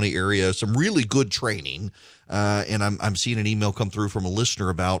Paulding County area. Some really good training. And I'm seeing an email come through from a listener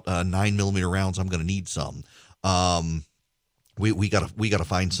about 9mm rounds. I'm going to need some. We gotta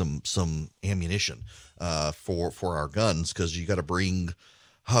find some ammunition for our guns, because you got to bring.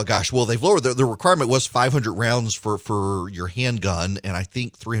 Oh gosh, well, they've lowered the requirement was 500 rounds for your handgun, and I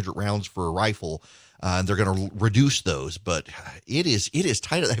think 300 rounds for a rifle. And they're going to reduce those, but it is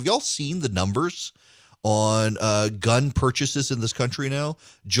tight. Have y'all seen the numbers on gun purchases in this country now?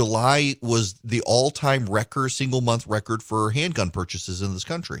 July was the all-time record, single month record for handgun purchases in this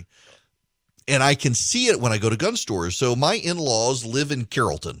country. And I can see it when I go to gun stores. So my in-laws live in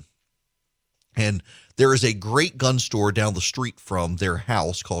Carrollton, and there is a great gun store down the street from their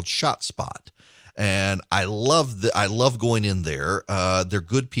house called Shot Spot. And I love going in there. They're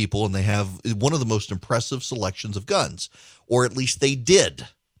good people, and they have one of the most impressive selections of guns, or at least they did.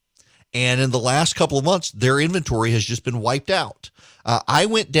 And in the last couple of months, their inventory has just been wiped out. I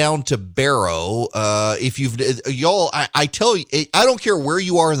went down to Barrow. If y'all, I tell you, I don't care where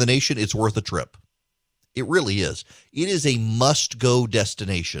you are in the nation, it's worth a trip. It really is. It is a must-go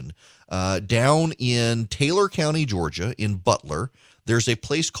destination. Down in Taylor County, Georgia, in Butler, there's a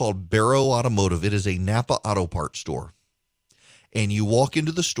place called Barrow Automotive. It is a Napa auto parts store. And you walk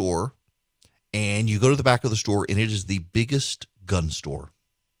into the store, and you go to the back of the store, and it is the biggest gun store.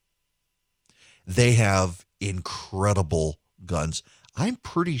 They have incredible guns. I'm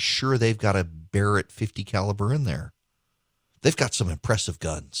pretty sure they've got a Barrett 50 caliber in there. They've got some impressive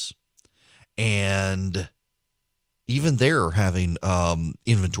guns. And even they're having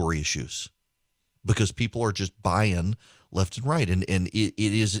inventory issues, because people are just buying left and right. And it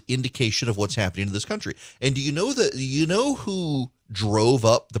is an indication of what's happening in this country. And do you know who drove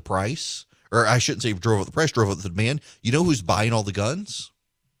up the price? Or I shouldn't say drove up the price, drove up the demand. You know who's buying all the guns?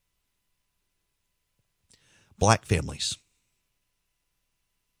 Black families.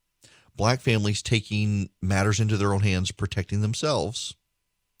 Black families taking matters into their own hands, protecting themselves.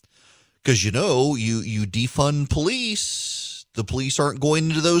 Because, you defund police. The police aren't going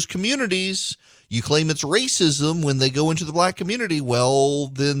into those communities. You claim it's racism when they go into the black community. Well,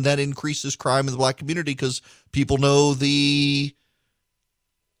 then that increases crime in the black community because people know the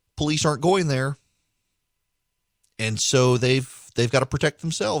police aren't going there. And so they've got to protect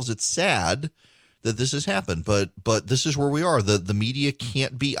themselves. It's sad that this has happened, but this is where we are. The media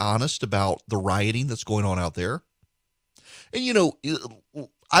can't be honest about the rioting that's going on out there. And,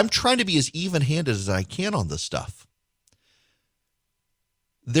 I'm trying to be as even-handed as I can on this stuff.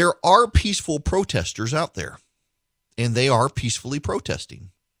 There are peaceful protesters out there, and they are peacefully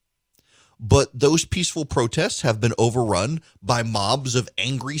protesting. But those peaceful protests have been overrun by mobs of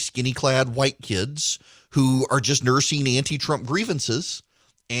angry, skinny-clad white kids who are just nursing anti-Trump grievances,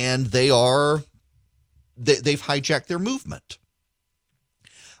 and they've hijacked their movement.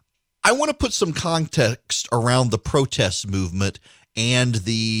 I want to put some context around the protest movement and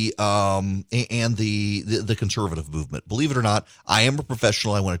the conservative movement. Believe it or not, I am a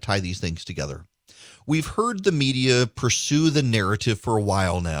professional. I want to tie these things together. We've heard the media pursue the narrative for a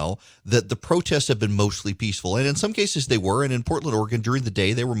while now that the protests have been mostly peaceful. And in some cases they were. And in Portland, Oregon, during the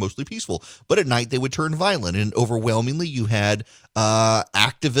day, they were mostly peaceful. But at night, they would turn violent. And overwhelmingly, you had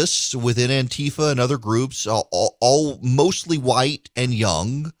activists within Antifa and other groups, all mostly white and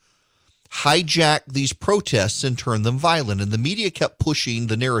young, hijack these protests and turn them violent. And the media kept pushing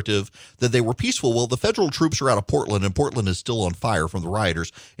the narrative that they were peaceful. Well, the federal troops are out of Portland, and Portland is still on fire from the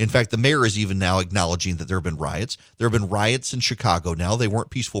rioters. In fact, the mayor is even now acknowledging that there have been riots. There have been riots in Chicago now. They weren't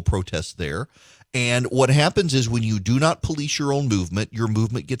peaceful protests there. And what happens is when you do not police your own movement, your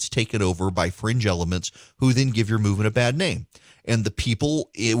movement gets taken over by fringe elements who then give your movement a bad name. And the people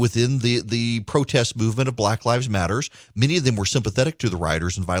within the protest movement of Black Lives Matters, many of them were sympathetic to the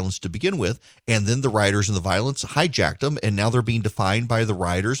rioters and violence to begin with, and then the rioters and the violence hijacked them, and now they're being defined by the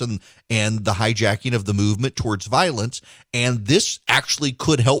rioters and the hijacking of the movement towards violence. And this actually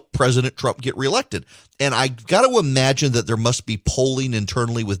could help President Trump get reelected. And I got to imagine that there must be polling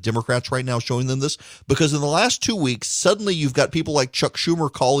internally with Democrats right now showing them this, because in the last 2 weeks, suddenly you've got people like Chuck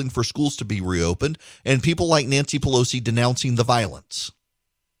Schumer calling for schools to be reopened and people like Nancy Pelosi denouncing the violence.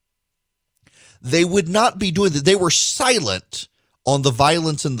 They would not be doing that. They were silent on the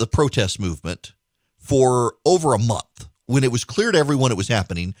violence and the protest movement for over a month. When it was clear to everyone it was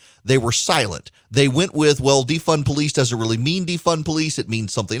happening, they were silent. They went with, well, defund police doesn't really mean defund police. It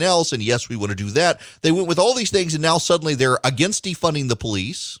means something else. And yes, we want to do that. They went with all these things, and now suddenly they're against defunding the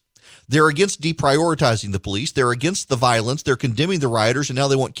police. They're against deprioritizing the police. They're against the violence. They're condemning the rioters, and now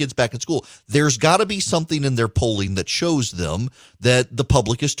they want kids back in school. There's got to be something in their polling that shows them that the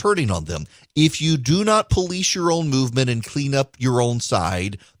public is turning on them. If you do not police your own movement and clean up your own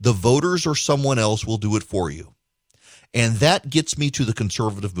side, the voters or someone else will do it for you. And that gets me to the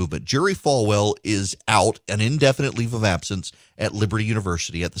conservative movement. Jerry Falwell is out an indefinite leave of absence at Liberty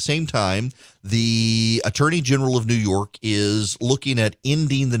University. At the same time, the Attorney General of New York is looking at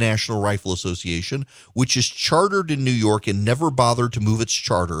ending the National Rifle Association, which is chartered in New York and never bothered to move its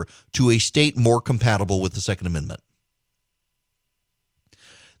charter to a state more compatible with the Second Amendment.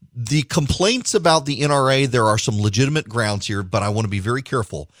 The complaints about the NRA, there are some legitimate grounds here, but I want to be very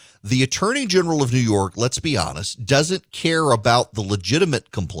careful. The Attorney General of New York, let's be honest, doesn't care about the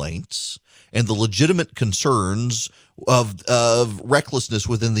legitimate complaints and the legitimate concerns of recklessness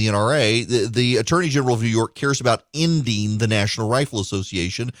within the NRA. The Attorney General of New York cares about ending the National Rifle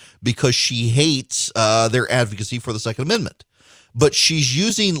Association because she hates their advocacy for the Second Amendment. But she's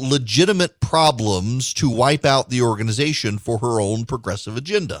using legitimate problems to wipe out the organization for her own progressive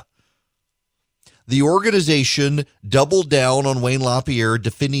agenda. The organization doubled down on Wayne LaPierre,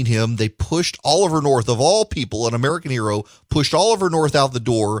 defending him. They pushed Oliver North, of all people, an American hero, pushed Oliver North out the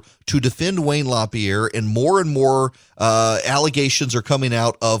door to defend Wayne LaPierre, and more allegations are coming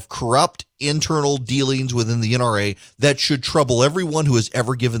out of corrupt internal dealings within the NRA that should trouble everyone who has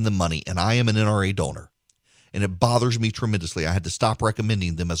ever given them money, and I am an NRA donor. And it bothers me tremendously. I had to stop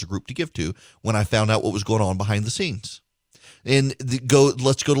recommending them as a group to give to when I found out what was going on behind the scenes. And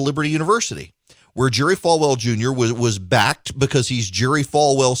let's go to Liberty University, where Jerry Falwell Jr. was backed because he's Jerry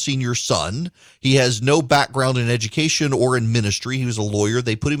Falwell Sr.'s son. He has no background in education or in ministry. He was a lawyer.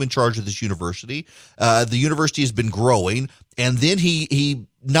 They put him in charge of this university. The university has been growing. And then he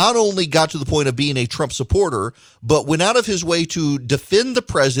not only got to the point of being a Trump supporter, but went out of his way to defend the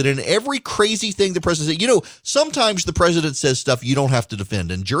president. Every crazy thing the president said. You know, sometimes the president says stuff you don't have to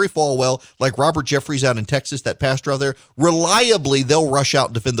defend. And Jerry Falwell, like Robert Jeffries out in Texas, that pastor out there, reliably, they'll rush out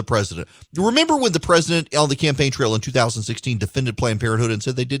and defend the president. Remember when the president on the campaign trail in 2016 defended Planned Parenthood and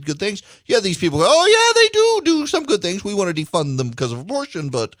said they did good things? Yeah, these people go, oh, yeah, they do some good things. We want to defund them because of abortion.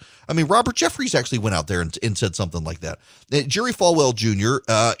 But, I mean, Robert Jeffries actually went out there and said something like that. Jerry Falwell Jr.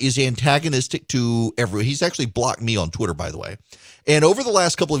 Is antagonistic to everyone. He's actually blocked me on Twitter, by the way. And over the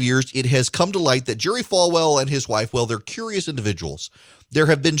last couple of years, it has come to light that Jerry Falwell and his wife, well, they're curious individuals. There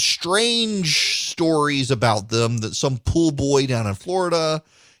have been strange stories about them, that some pool boy down in Florida,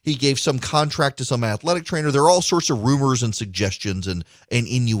 he gave some contract to some athletic trainer. There are all sorts of rumors and suggestions and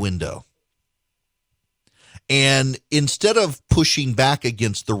innuendo. And instead of pushing back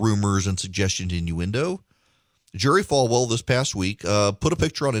against the rumors and suggestions and innuendo, Jerry Falwell this past week put a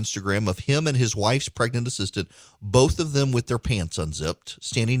picture on Instagram of him and his wife's pregnant assistant, both of them with their pants unzipped,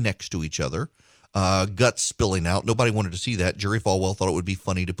 standing next to each other, guts spilling out. Nobody wanted to see that. Jerry Falwell thought it would be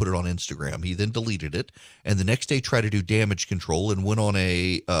funny to put it on Instagram. He then deleted it, and the next day tried to do damage control and went on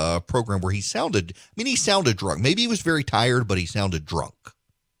a program where he sounded drunk. Maybe he was very tired, but he sounded drunk.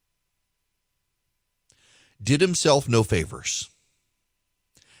 Did himself no favors.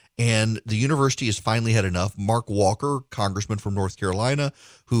 And the university has finally had enough. Mark Walker, congressman from North Carolina,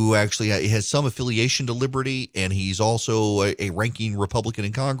 who actually has some affiliation to Liberty, and he's also a ranking Republican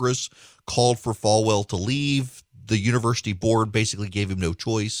in Congress, called for Falwell to leave. The university board basically gave him no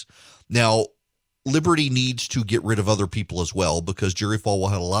choice. Now, Liberty needs to get rid of other people as well, because Jerry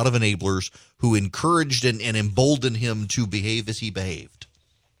Falwell had a lot of enablers who encouraged and emboldened him to behave as he behaved.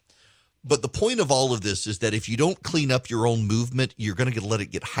 But the point of all of this is that if you don't clean up your own movement, you're going to let it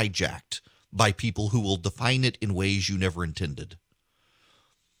get hijacked by people who will define it in ways you never intended.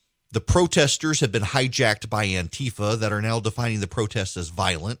 The protesters have been hijacked by Antifa that are now defining the protests as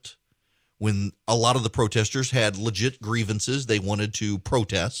violent, when a lot of the protesters had legit grievances they wanted to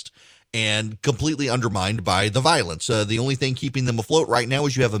protest, and completely undermined by the violence. The only thing keeping them afloat right now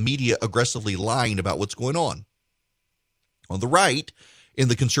is you have a media aggressively lying about what's going on. On the right, in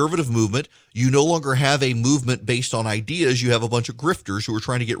the conservative movement, you no longer have a movement based on ideas. You have a bunch of grifters who are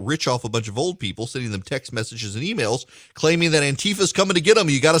trying to get rich off a bunch of old people, sending them text messages and emails, claiming that Antifa's coming to get them.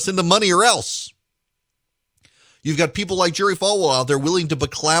 You got to send them money or else. You've got people like Jerry Falwell out there willing to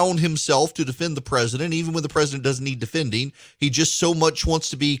beclown himself to defend the president, even when the president doesn't need defending. He just so much wants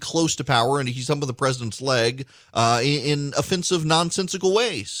to be close to power, and he's up on the president's leg in offensive, nonsensical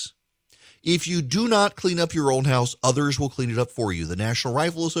ways. If you do not clean up your own house, others will clean it up for you. The National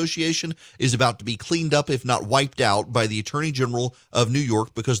Rifle Association is about to be cleaned up, if not wiped out, by the Attorney General of New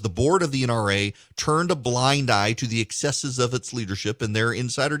York, because the board of the NRA turned a blind eye to the excesses of its leadership and their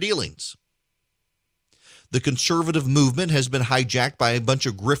insider dealings. The conservative movement has been hijacked by a bunch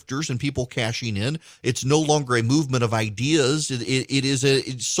of grifters and people cashing in. It's no longer a movement of ideas.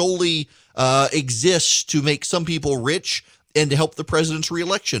 It solely exists to make some people rich and to help the president's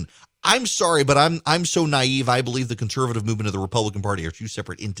reelection. I'm sorry, but I'm so naive. I believe the conservative movement of the Republican Party are two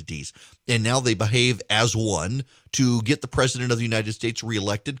separate entities, and now they behave as one to get the president of the United States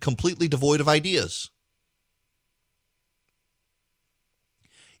reelected, completely devoid of ideas.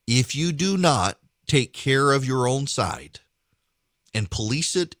 If you do not take care of your own side and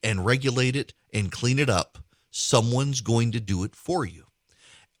police it and regulate it and clean it up, someone's going to do it for you.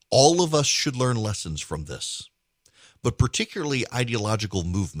 All of us should learn lessons from this. But particularly ideological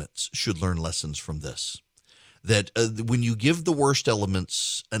movements should learn lessons from this. That when you give the worst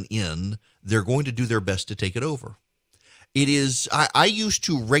elements an in, they're going to do their best to take it over. It is. I used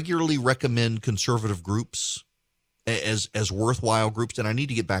to regularly recommend conservative groups as worthwhile groups, and I need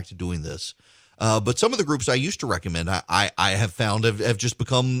to get back to doing this. But some of the groups I used to recommend, I have found have just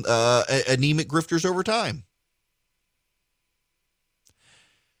become anemic grifters over time.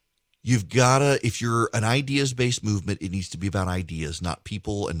 You've got to, if you're an ideas-based movement, it needs to be about ideas, not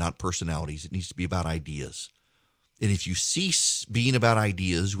people and not personalities. It needs to be about ideas. And if you cease being about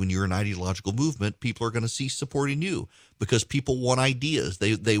ideas when you're an ideological movement, people are going to cease supporting you, because people want ideas.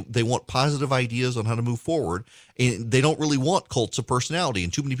 They want positive ideas on how to move forward, and they don't really want cults of personality.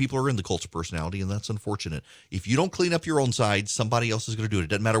 And too many people are in the cults of personality, and that's unfortunate. If you don't clean up your own side, somebody else is going to do it. It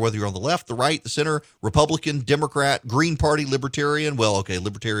doesn't matter whether you're on the left, the right, the center, Republican, Democrat, Green Party, Libertarian. Well, okay,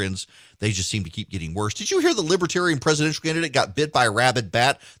 Libertarians, they just seem to keep getting worse. Did you hear the Libertarian presidential candidate got bit by a rabid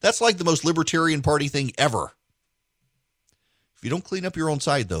bat? That's like the most Libertarian Party thing ever. If you don't clean up your own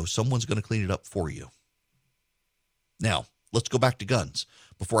side, though, someone's going to clean it up for you. Now, let's go back to guns.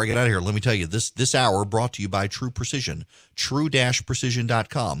 before I get out of here, let me tell you, this hour brought to you by True Precision,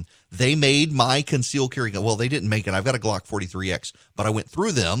 true-precision.com. They made my concealed carry gun. Well, they didn't make it. I've got a Glock 43X, but I went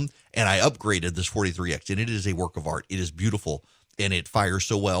through them and I upgraded this 43X, and it is a work of art. It is beautiful, and it fires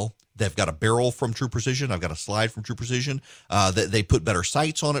so well. They've got a barrel from True Precision. I've got a slide from True Precision. They put better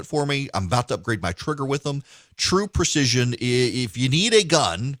sights on it for me. I'm about to upgrade my trigger with them. True Precision, if you need a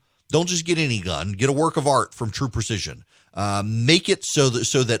gun, don't just get any gun. Get a work of art from True Precision. Make it so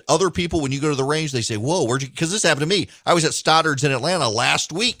that other people, when you go to the range, they say, whoa, where'd you, because this happened to me. I was at Stoddard's in Atlanta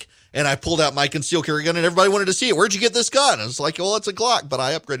last week, and I pulled out my concealed carry gun, and everybody wanted to see it. Where'd you get this gun? And it's like, well, it's a Glock, but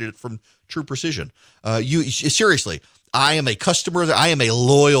I upgraded it from True Precision. Seriously, I am a customer. I am a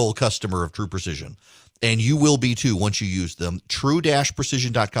loyal customer of True Precision, and you will be too once you use them.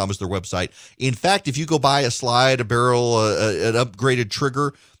 True-precision.com is their website. In fact, if you go buy a slide, a barrel, an upgraded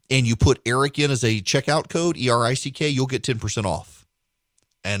trigger, and you put Eric in as a checkout code, ERICK, you'll get 10% off.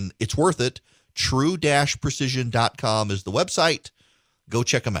 And it's worth it. True-precision.com is the website. Go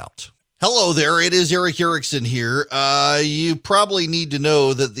check them out. Hello there. It is Eric Erickson here. You probably need to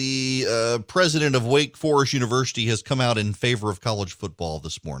know that the president of Wake Forest University has come out in favor of college football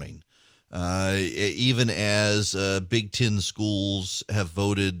this morning. Even as Big Ten schools have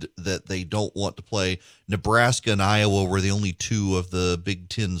voted that they don't want to play. Nebraska and Iowa were the only two of the Big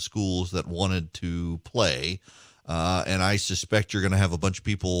Ten schools that wanted to play. And I suspect you're going to have a bunch of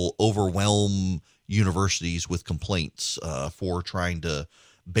people overwhelm universities with complaints for trying to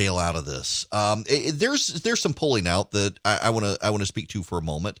bail out of this. There's some polling out that I want to speak to for a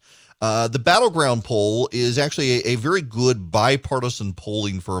moment. The Battleground poll is actually a very good bipartisan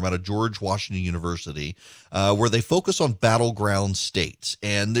polling firm out of George Washington University, where they focus on battleground states.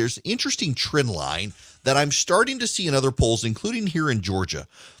 And there's an interesting trend line that I'm starting to see in other polls, including here in Georgia.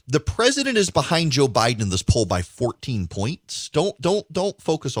 The president is behind Joe Biden in this poll by 14 points. Don't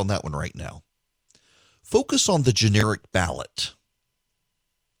focus on that one right now. Focus on the generic ballot.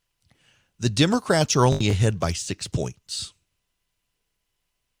 The Democrats are only ahead by 6 points.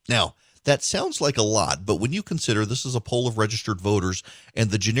 Now, that sounds like a lot, but when you consider this is a poll of registered voters and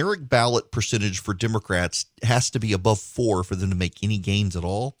the generic ballot percentage for Democrats has to be above 4 for them to make any gains at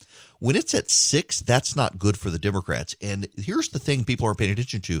all, when it's at 6, that's not good for the Democrats. And here's the thing people aren't paying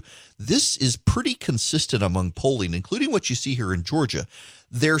attention to. This is pretty consistent among polling, including what you see here in Georgia.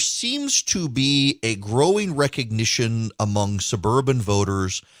 There seems to be a growing recognition among suburban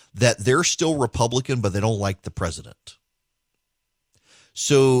voters that they're still Republican, but they don't like the president.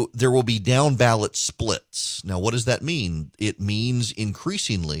 So there will be down ballot splits. Now, what does that mean? It means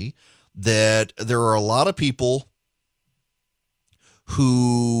increasingly that there are a lot of people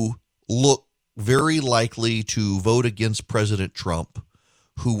who look very likely to vote against President Trump,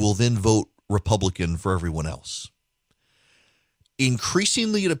 who will then vote Republican for everyone else.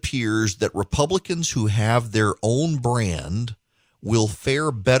 Increasingly, it appears that Republicans who have their own brand will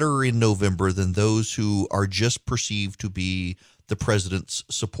fare better in November than those who are just perceived to be the president's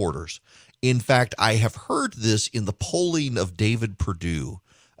supporters. In fact, I have heard this in the polling of David Perdue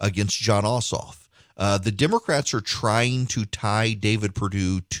against Jon Ossoff. The Democrats are trying to tie David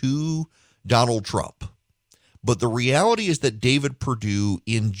Perdue to Donald Trump. But the reality is that David Perdue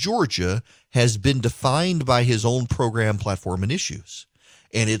in Georgia has been defined by his own program, platform, and issues.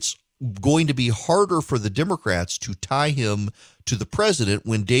 And it's going to be harder for the Democrats to tie him to the president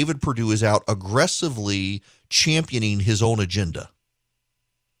when David Perdue is out aggressively championing his own agenda.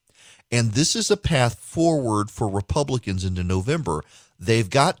 And this is a path forward for Republicans into November. They've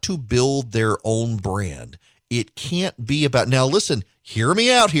got to build their own brand. It can't be about, now listen, hear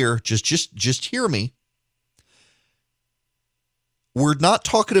me out here. Just hear me. We're not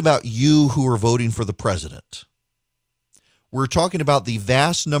talking about you who are voting for the president. We're talking about the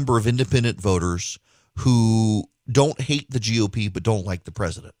vast number of independent voters who don't hate the GOP but don't like the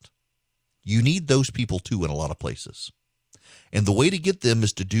president. You need those people too in a lot of places. And the way to get them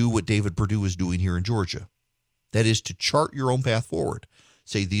is to do what David Perdue is doing here in Georgia. That is to chart your own path forward.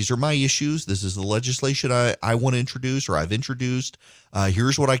 Say, these are my issues. This is the legislation I want to introduce or I've introduced.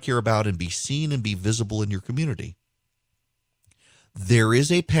 Here's what I care about, and be seen and be visible in your community. There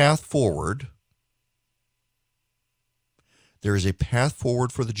is a path forward. There is a path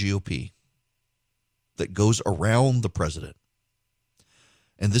forward for the GOP that goes around the president.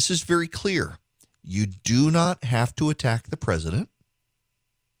 And this is very clear. You do not have to attack the president.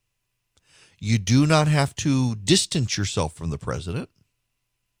 You do not have to distance yourself from the president.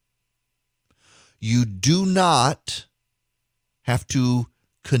 You do not have to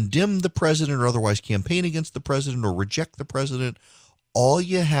condemn the president or otherwise campaign against the president or reject the president. All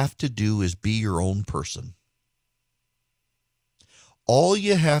you have to do is be your own person. All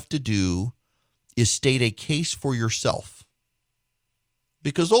you have to do is state a case for yourself.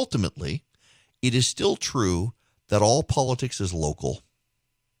 Because ultimately, it is still true that all politics is local.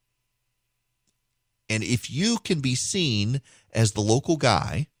 And if you can be seen as the local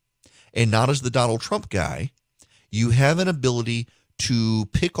guy and not as the Donald Trump guy, you have an ability to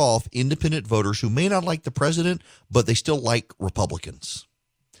pick off independent voters who may not like the president, but they still like Republicans.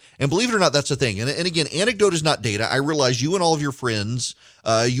 And believe it or not, that's the thing. And again, anecdote is not data. I realize you and all of your friends,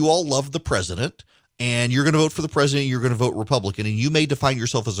 you all love the president, and you're going to vote for the president, you're going to vote Republican, and you may define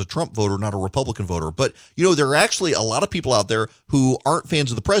yourself as a Trump voter, not a Republican voter. But, there are actually a lot of people out there who aren't fans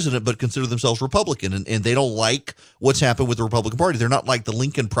of the president but consider themselves Republican, and they don't like what's happened with the Republican Party. They're not like the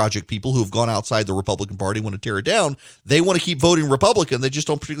Lincoln Project people who have gone outside the Republican Party and want to tear it down. They want to keep voting Republican. They just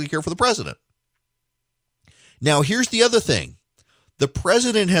don't particularly care for the president. Now, here's the other thing. The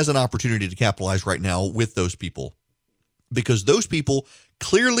president has an opportunity to capitalize right now with those people because those people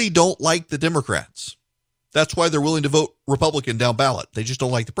clearly don't like the Democrats. That's why they're willing to vote Republican down ballot. They just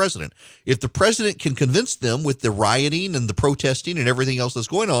don't like the president. If the president can convince them with the rioting and the protesting and everything else that's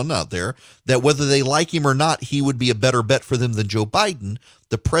going on out there, that whether they like him or not, he would be a better bet for them than Joe Biden,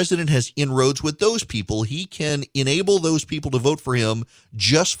 the president has inroads with those people. He can enable those people to vote for him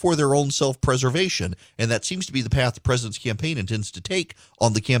just for their own self-preservation. And that seems to be the path the president's campaign intends to take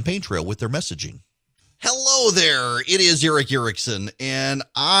on the campaign trail with their messaging. Hello there, it is Eric Erickson, and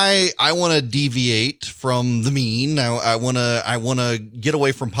I want to deviate from the mean. I want to get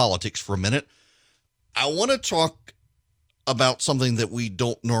away from politics for a minute. I want to talk about something that we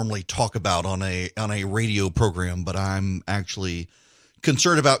don't normally talk about on a radio program, but I'm actually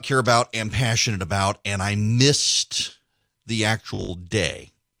concerned about, care about, and passionate about, and I missed the actual day.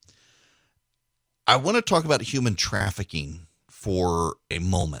 I want to talk about human trafficking for a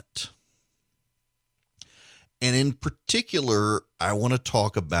moment. And in particular, I want to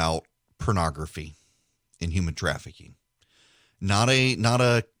talk about pornography and human trafficking. Not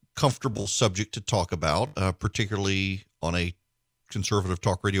a comfortable subject to talk about, particularly on a conservative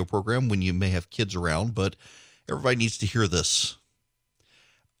talk radio program when you may have kids around, but everybody needs to hear this.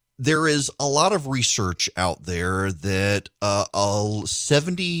 There is a lot of research out there that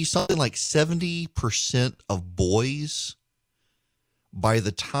something like 70% of boys, by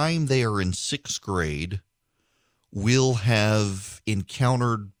the time they are in sixth grade, will have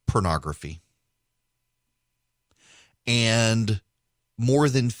encountered pornography. And more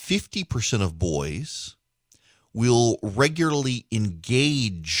than 50% of boys will regularly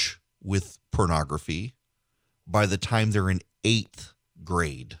engage with pornography by the time they're in 8th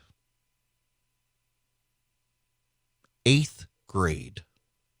grade. 8th grade.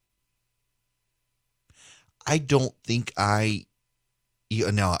 I don't think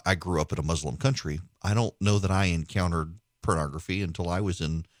now I grew up in a Muslim country. I don't know that I encountered pornography until I was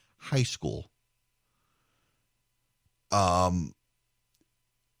in high school.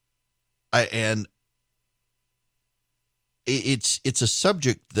 It's a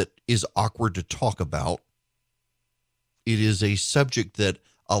subject that is awkward to talk about. It is a subject that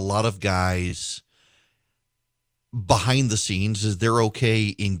a lot of guys behind the scenes is they're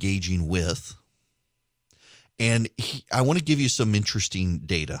okay engaging with. And I want to give you some interesting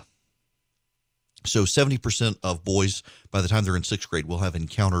data. So 70% of boys, by the time they're in sixth grade, will have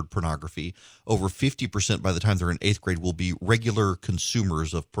encountered pornography. Over 50% by the time they're in eighth grade will be regular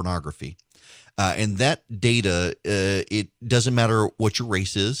consumers of pornography. And that data, it doesn't matter what your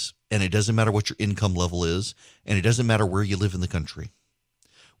race is, and it doesn't matter what your income level is, and it doesn't matter where you live in the country.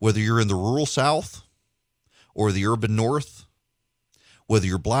 Whether you're in the rural South or the urban North, whether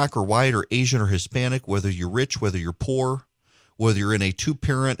you're black or white or Asian or Hispanic, whether you're rich, whether you're poor, whether you're in a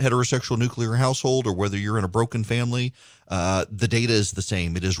two-parent heterosexual nuclear household or whether you're in a broken family, the data is the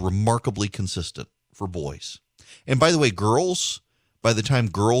same. It is remarkably consistent for boys. And by the way, girls, by the time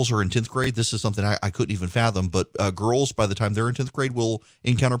girls are in 10th grade, this is something I couldn't even fathom, but girls, by the time they're in 10th grade, will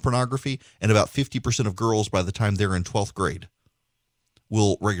encounter pornography, and about 50% of girls, by the time they're in 12th grade,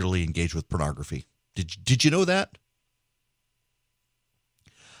 will regularly engage with pornography. Did you know that?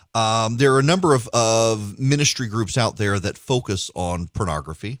 There are a number of ministry groups out there that focus on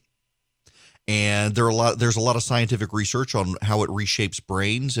pornography, and there's a lot of scientific research on how it reshapes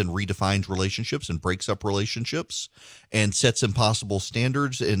brains and redefines relationships and breaks up relationships and sets impossible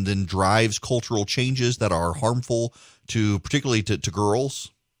standards and then drives cultural changes that are harmful particularly to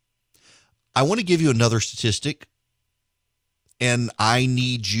girls. I want to give you another statistic, and I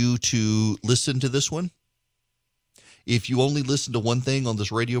need you to listen to this one. If you only listen to one thing on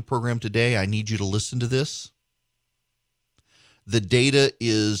this radio program today, I need you to listen to this. The data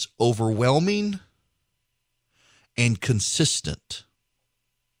is overwhelming and consistent.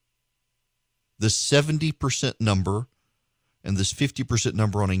 the 70% number and this 50%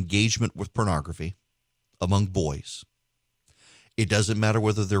 number on engagement with pornography among boys. It doesn't matter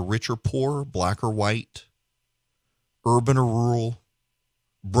whether they're rich or poor, black or white, urban or rural,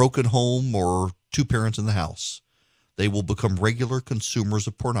 broken home or two parents in the house. They will become regular consumers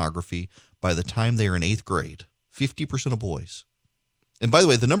of pornography by the time they are in 8th grade. 50% of boys. And by the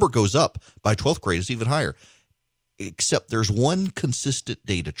way, the number goes up by 12th grade. It's even higher. Except there's one consistent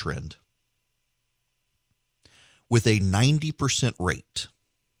data trend. With a 90% rate.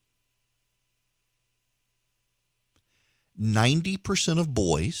 90% of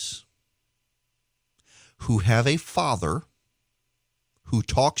boys who have a father who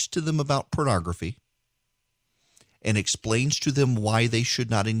talks to them about pornography and explains to them why they should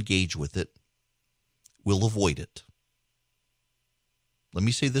not engage with it will avoid it. Let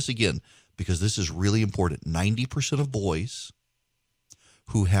me say this again, because this is really important. 90% of boys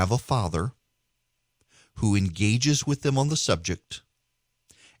who have a father who engages with them on the subject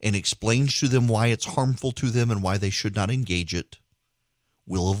and explains to them why it's harmful to them and why they should not engage it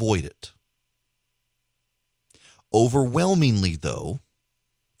will avoid it. Overwhelmingly, though,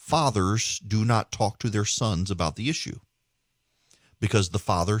 fathers do not talk to their sons about the issue because the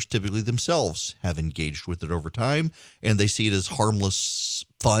fathers typically themselves have engaged with it over time and they see it as harmless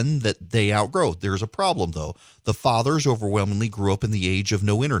fun that they outgrow. There's a problem, though. The fathers overwhelmingly grew up in the age of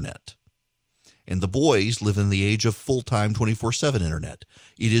no internet. And the boys live in the age of full-time 24/7 internet.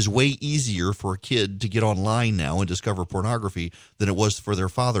 It is way easier for a kid to get online now and discover pornography than it was for their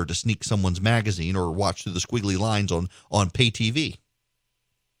father to sneak someone's magazine or watch through the squiggly lines on pay TV.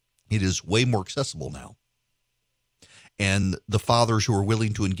 It is way more accessible now. And the fathers who are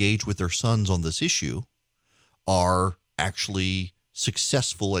willing to engage with their sons on this issue are actually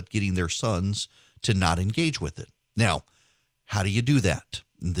successful at getting their sons to not engage with it. Now, how do you do that?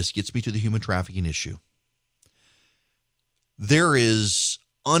 And this gets me to the human trafficking issue. There is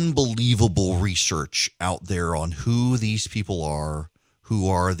unbelievable research out there on who these people are, who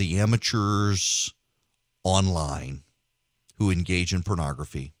are the amateurs online who engage in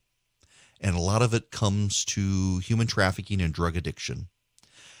pornography. And a lot of it comes to human trafficking and drug addiction.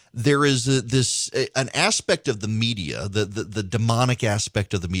 There is an aspect of the media, the demonic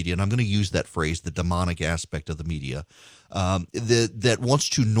aspect of the media, and I'm going to use that phrase, the demonic aspect of the media, that wants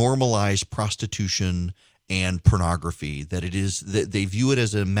to normalize prostitution and pornography, that it is that they view it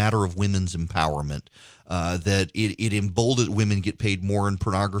as a matter of women's empowerment, that it emboldens women get paid more in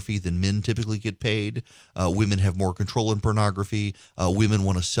pornography than men typically get paid. Women have more control in pornography. Women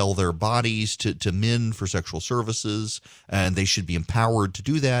want to sell their bodies to men for sexual services, and they should be empowered to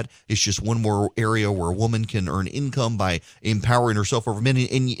do that. It's just one more area where a woman can earn income by empowering herself over men.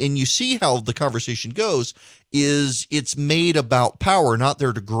 And you see how the conversation goes. Is it's made about power, not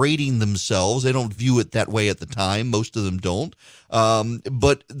they're degrading themselves. They don't view it that way at the time. Most of them don't.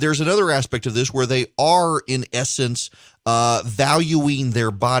 But there's another aspect of this where they are, in essence, valuing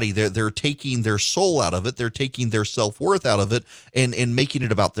their body. They're taking their soul out of it. They're taking their self-worth out of it and making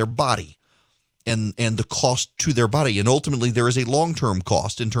it about their body and the cost to their body. And ultimately, there is a long-term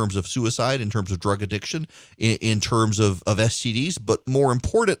cost in terms of suicide, in terms of drug addiction, in terms of STDs. But more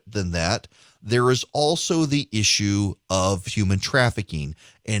important than that, there is also the issue of human trafficking,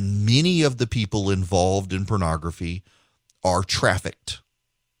 and many of the people involved in pornography are trafficked.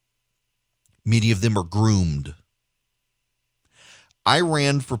 Many of them are groomed. I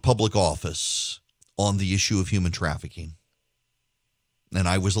ran for public office on the issue of human trafficking, and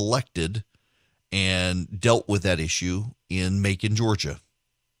I was elected and dealt with that issue in Macon, Georgia.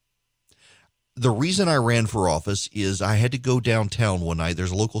 The reason I ran for office is I had to go downtown one night.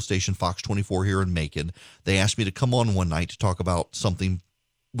 There's a local station, Fox 24 here in Macon. They asked me to come on one night to talk about something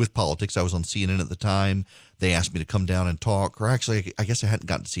with politics. I was on CNN at the time. They asked me to come down and talk, or actually, I guess I hadn't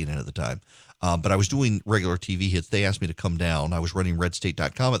gotten to CNN at the time. But I was doing regular TV hits. They asked me to come down. I was running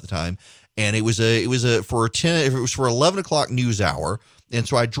redstate.com at the time, and it was for 11 o'clock news hour. And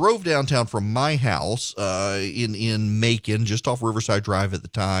so I drove downtown from my house in Macon, just off Riverside Drive at the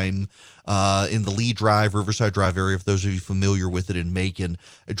time, in the Lee Drive, Riverside Drive area, for those of you familiar with it in Macon.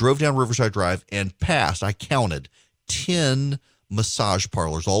 I drove down Riverside Drive and passed, I counted, 10 massage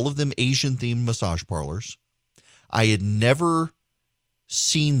parlors, all of them Asian-themed massage parlors. I had never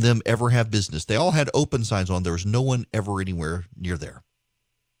seen them ever have business. They all had open signs on. There was no one ever anywhere near there.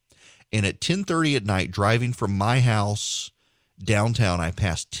 And at 10:30 at night, driving from my house downtown, I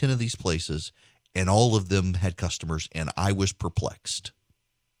passed 10 of these places, and all of them had customers, and I was perplexed.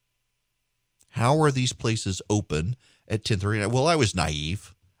 How are these places open at 10:30 at night? Well, I was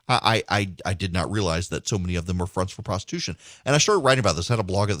naive. I did not realize that so many of them were fronts for prostitution. And I started writing about this. I had a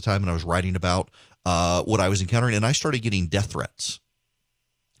blog at the time, and I was writing about what I was encountering, and I started getting death threats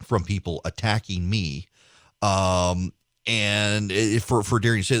from people attacking me. And for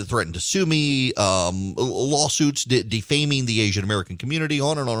daring to say that, threatened to sue me, lawsuits defaming the Asian American community,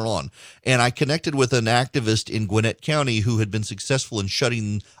 on and on and on. And I connected with an activist in Gwinnett County who had been successful in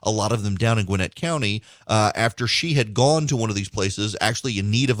shutting a lot of them down in Gwinnett County after she had gone to one of these places, actually in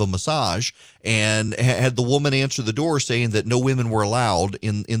need of a massage, and had the woman answer the door saying that no women were allowed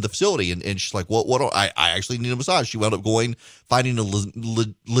in the facility. And she's like, well, I actually need a massage. She wound up finding a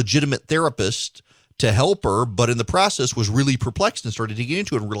legitimate therapist to help her, but in the process was really perplexed and started digging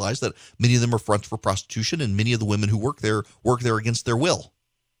into it and realized that many of them are fronts for prostitution, and many of the women who work there against their will.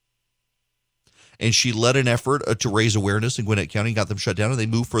 And she led an effort to raise awareness in Gwinnett County, got them shut down, and they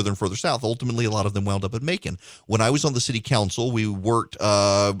moved further and further south. Ultimately, a lot of them wound up in Macon. When I was on the city council, we worked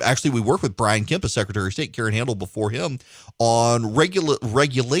with Brian Kemp as Secretary of State, Karen Handel before him, on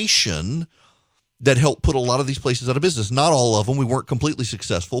regulation that helped put a lot of these places out of business. Not all of them. We weren't completely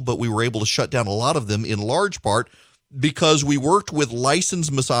successful, but we were able to shut down a lot of them in large part because we worked with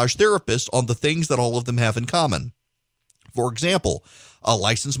licensed massage therapists on the things that all of them have in common. For example, a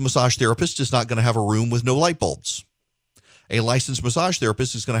licensed massage therapist is not going to have a room with no light bulbs. A licensed massage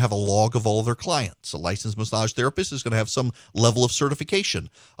therapist is going to have a log of all of their clients. A licensed massage therapist is going to have some level of certification.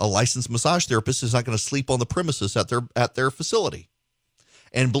 A licensed massage therapist is not going to sleep on the premises at their facility.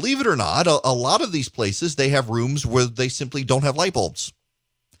 And believe it or not, a lot of these places, they have rooms where they simply don't have light bulbs.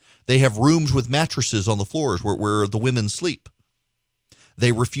 They have rooms with mattresses on the floors where the women sleep.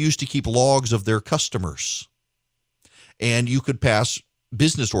 They refuse to keep logs of their customers. And you could pass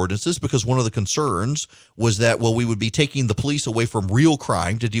business ordinances because one of the concerns was that, well, we would be taking the police away from real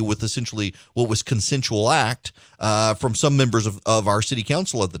crime to deal with essentially what was consensual act from some members of our city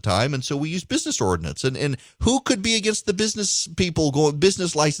council at the time. And so we used business ordinance. And who could be against the business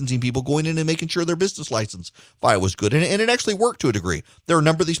licensing people going in and making sure their business license file was good? And it actually worked to a degree. There are a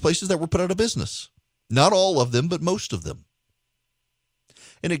number of these places that were put out of business. Not all of them, but most of them.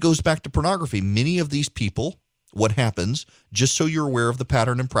 And it goes back to pornography. Many of these people, what happens, just so you're aware of the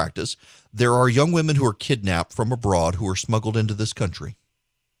pattern and practice, there are young women who are kidnapped from abroad who are smuggled into this country.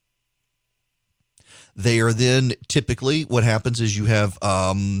 They are then typically, what happens is you have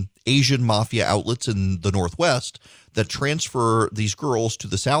Asian mafia outlets in the Northwest that transfer these girls to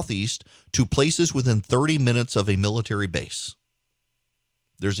the Southeast to places within 30 minutes of a military base.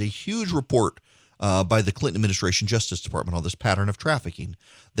 There's a huge report by the Clinton administration Justice Department on this pattern of trafficking.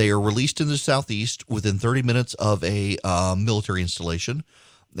 They are released in the Southeast within 30 minutes of a military installation.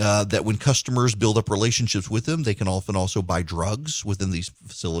 That when customers build up relationships with them, they can often also buy drugs within these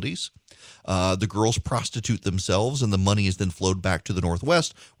facilities. The girls prostitute themselves, and the money is then flowed back to the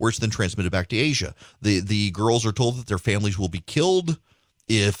Northwest, where it's then transmitted back to Asia. The girls are told that their families will be killed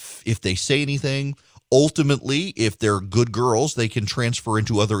if they say anything. Ultimately, if they're good girls, they can transfer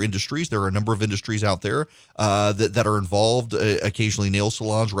into other industries. There are a number of industries out there that are involved, occasionally nail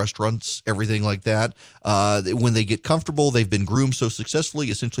salons, restaurants, everything like that. When they get comfortable, they've been groomed so successfully,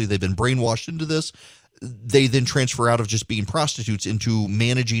 essentially they've been brainwashed into this. They then transfer out of just being prostitutes into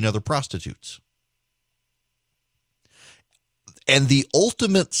managing other prostitutes. And the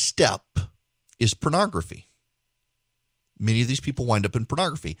ultimate step is pornography. Many of these people wind up in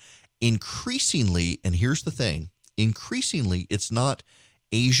pornography. Increasingly, and here's the thing, it's not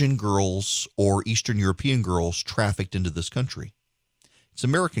Asian girls or Eastern European girls trafficked into this country. It's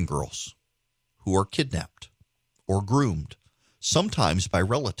American girls who are kidnapped or groomed, sometimes by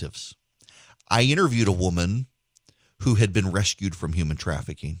relatives. I interviewed a woman who had been rescued from human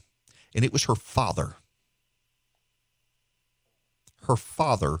trafficking, and it was her father. Her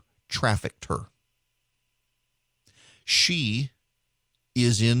father trafficked her. She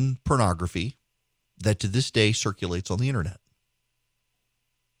is in pornography that to this day circulates on the internet.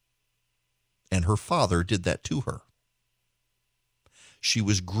 And her father did that to her. She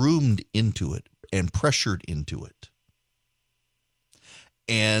was groomed into it and pressured into it.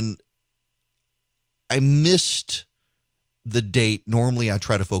 And I missed the date. Normally I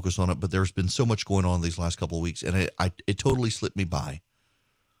try to focus on it, but there's been so much going on these last couple of weeks, and it totally slipped me by.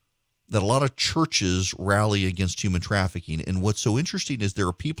 That a lot of churches rally against human trafficking. And what's so interesting is there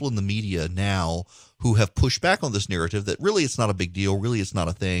are people in the media now who have pushed back on this narrative that really it's not a big deal. Really, it's not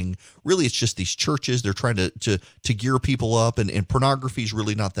a thing. Really, it's just these churches. They're trying to gear people up, and pornography is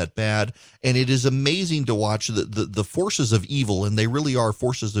really not that bad. And it is amazing to watch the forces of evil, and they really are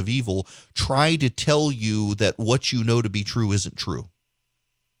forces of evil, try to tell you that what you know to be true isn't true,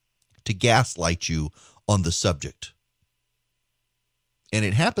 to gaslight you on the subject. And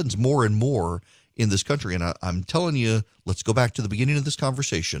it happens more and more in this country. And I'm telling you, let's go back to the beginning of this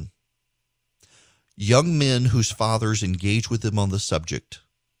conversation. Young men whose fathers engage with them on the subject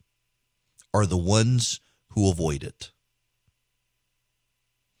are the ones who avoid it.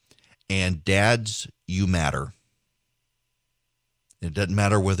 And dads, you matter. It doesn't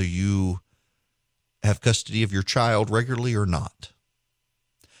matter whether you have custody of your child regularly or not.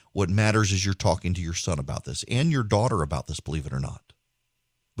 What matters is you're talking to your son about this and your daughter about this, believe it or not,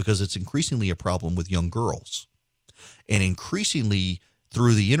 because it's increasingly a problem with young girls. And increasingly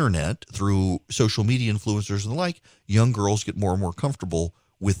through the internet, through social media influencers and the like, young girls get more and more comfortable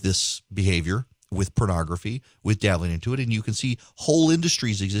with this behavior, with pornography, with dabbling into it. And you can see whole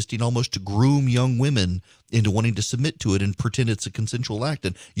industries existing almost to groom young women into wanting to submit to it and pretend it's a consensual act.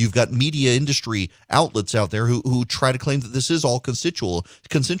 And you've got media industry outlets out there who try to claim that this is all consensual,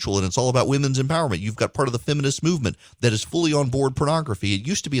 and it's all about women's empowerment. You've got part of the feminist movement that is fully on board pornography. It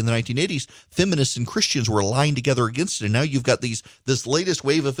used to be in the 1980s, feminists and Christians were aligned together against it. And now you've got this latest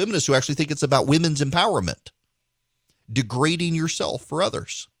wave of feminists who actually think it's about women's empowerment, degrading yourself for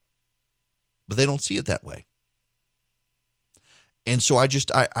others. But they don't see it that way. And so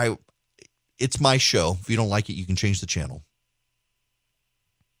it's my show. If you don't like it, you can change the channel.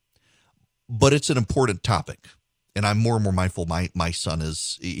 But it's an important topic. And I'm more and more mindful. My son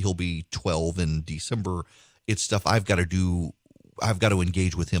he'll be 12 in December. It's stuff I've got to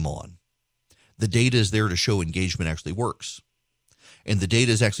engage with him on. The data is there to show engagement actually works. And the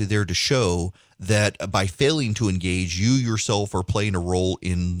data is actually there to show that by failing to engage, you yourself are playing a role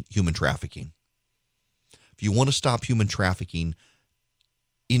in human trafficking. If you want to stop human trafficking,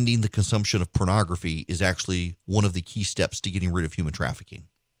 ending the consumption of pornography is actually one of the key steps to getting rid of human trafficking.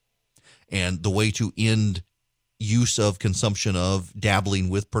 And the way to end use of consumption of dabbling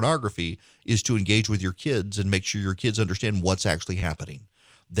with pornography is to engage with your kids and make sure your kids understand what's actually happening.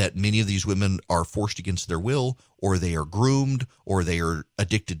 That many of these women are forced against their will, or they are groomed, or they are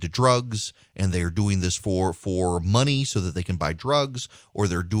addicted to drugs, and they are doing this for money so that they can buy drugs, or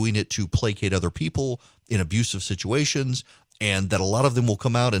they're doing it to placate other people in abusive situations, and that a lot of them will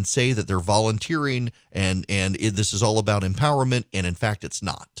come out and say that they're volunteering and this is all about empowerment, and in fact, it's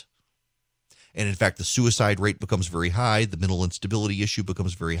not. And in fact, the suicide rate becomes very high. The mental instability issue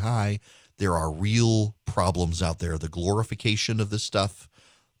becomes very high. There are real problems out there. The glorification of this stuff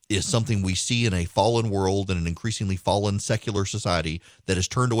is something we see in a fallen world and an increasingly fallen secular society that has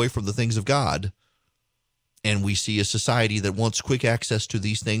turned away from the things of God. And we see a society that wants quick access to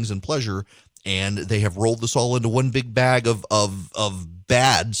these things and pleasure, and they have rolled this all into one big bag of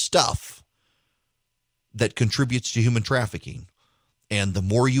bad stuff that contributes to human trafficking. And the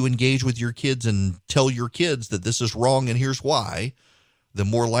more you engage with your kids and tell your kids that this is wrong and here's why, the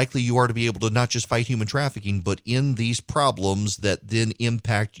more likely you are to be able to not just fight human trafficking, but end these problems that then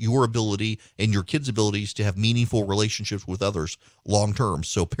impact your ability and your kids' abilities to have meaningful relationships with others long term.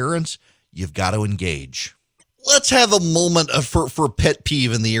 So parents, you've got to engage. Let's have a moment for pet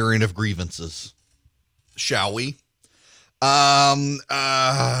peeve in the area of grievances, shall we?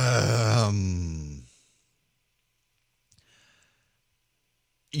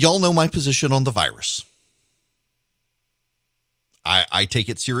 Y'all know my position on the virus. I take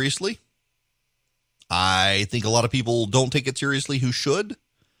it seriously. I think a lot of people don't take it seriously who should.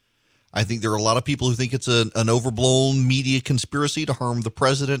 I think there are a lot of people who think it's an overblown media conspiracy to harm the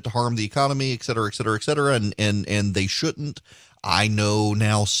president, to harm the economy, et cetera, et cetera, et cetera, and they shouldn't. I know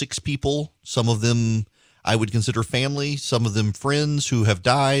now 6 people, some of them I would consider family, some of them friends who have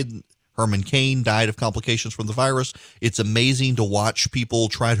died. Herman Cain died of complications from the virus. It's amazing to watch people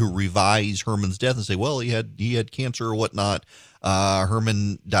try to revise Herman's death and say, well, he had cancer or whatnot.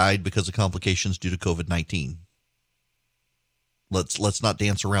 Herman died because of complications due to COVID-19. Let's not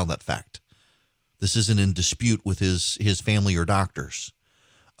dance around that fact. This isn't in dispute with his family or doctors.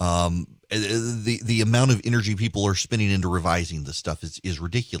 The amount of energy people are spending into revising this stuff is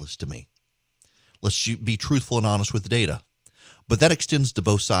ridiculous to me. Let's be truthful and honest with the data. But that extends to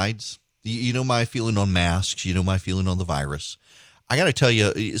both sides. You know my feeling on masks. You know my feeling on the virus. I got to tell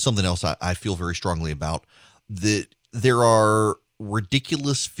you something else I feel very strongly about. That there are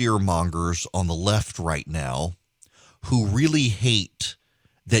ridiculous fearmongers on the left right now who really hate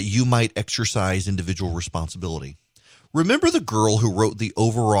that you might exercise individual responsibility. Remember the girl who wrote the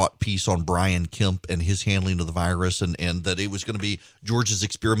overwrought piece on Brian Kemp and his handling of the virus and that it was going to be George's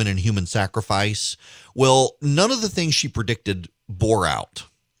experiment in human sacrifice? Well, none of the things she predicted bore out.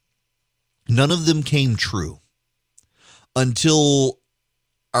 None of them came true until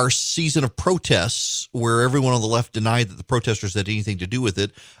our season of protests where everyone on the left denied that the protesters had anything to do with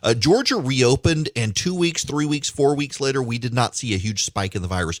it. Georgia reopened, and 2 weeks, 3 weeks, 4 weeks later, we did not see a huge spike in the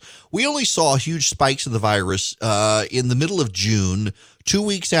virus. We only saw huge spikes in the virus in the middle of June, 2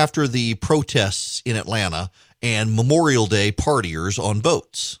 weeks after the protests in Atlanta and Memorial Day partiers on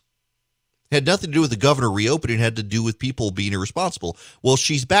boats. It had nothing to do with the governor reopening. It had to do with people being irresponsible. Well,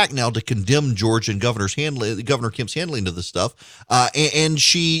 she's back now to condemn Georgia and Governor Kemp's handling of this stuff, and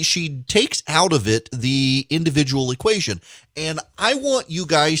she takes out of it the individual equation. And I want you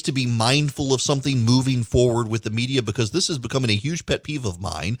guys to be mindful of something moving forward with the media, because this is becoming a huge pet peeve of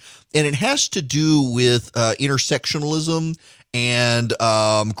mine, and it has to do with intersectionalism and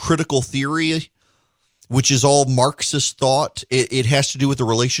critical theory, which is all Marxist thought. It has to do with the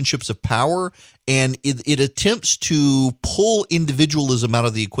relationships of power, and it attempts to pull individualism out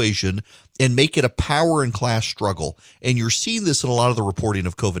of the equation and make it a power and class struggle. And you're seeing this in a lot of the reporting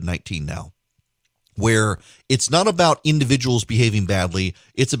of COVID-19 now, where it's not about individuals behaving badly,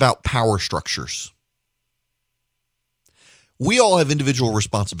 it's about power structures. We all have individual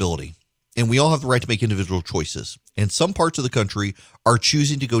responsibility, and we all have the right to make individual choices. And some parts of the country are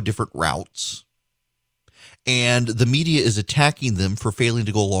choosing to go different routes, and the media is attacking them for failing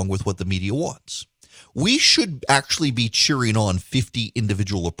to go along with what the media wants. We should actually be cheering on 50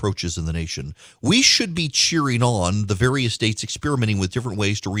 individual approaches in the nation. We should be cheering on the various states experimenting with different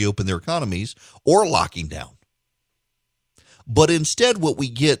ways to reopen their economies or locking down. But instead, what we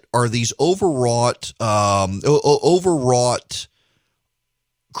get are these overwrought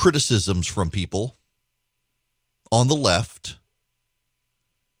criticisms from people on the left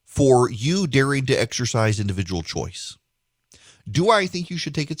for you daring to exercise individual choice. Do I think you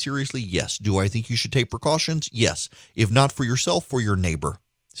should take it seriously? Yes. Do I think you should take precautions? Yes. If not for yourself, for your neighbor.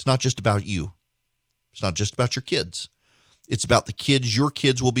 It's not just about you. It's not just about your kids. It's about the kids your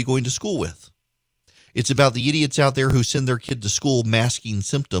kids will be going to school with. It's about the idiots out there who send their kid to school masking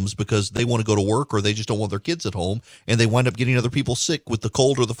symptoms because they want to go to work or they just don't want their kids at home, and they wind up getting other people sick with the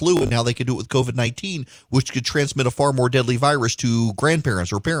cold or the flu, and now they can do it with COVID-19, which could transmit a far more deadly virus to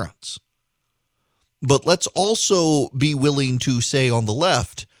grandparents or parents. But let's also be willing to say on the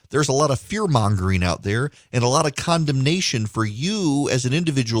left, there's a lot of fear-mongering out there and a lot of condemnation for you as an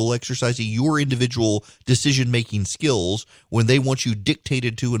individual exercising your individual decision-making skills when they want you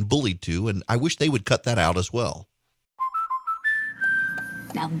dictated to and bullied to, and I wish they would cut that out as well.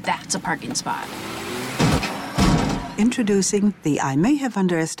 Now that's a parking spot. Introducing the I may have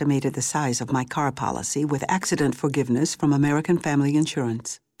underestimated the size of my car policy with accident forgiveness from American Family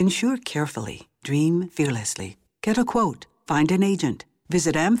Insurance. Insure carefully. Dream fearlessly. Get a quote. Find an agent.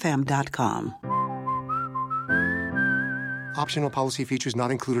 Visit amfam.com. Optional policy features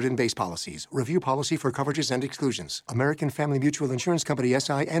not included in base policies. Review policy for coverages and exclusions. American Family Mutual Insurance Company,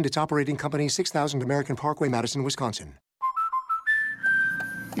 SI, and its operating company, 6000 American Parkway, Madison, Wisconsin.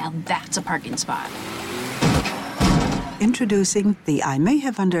 Now that's a parking spot. Introducing the I may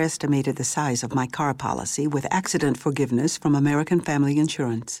have underestimated the size of my car policy with accident forgiveness from American Family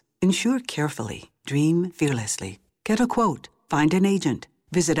Insurance. Insure carefully. Dream fearlessly. Get a quote. Find an agent.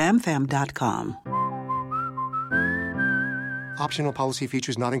 Visit amfam.com. Optional policy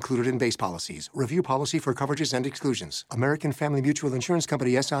features not included in base policies. Review policy for coverages and exclusions. American Family Mutual Insurance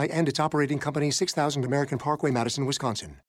Company, SI, and its operating company, 6000 American Parkway, Madison, Wisconsin.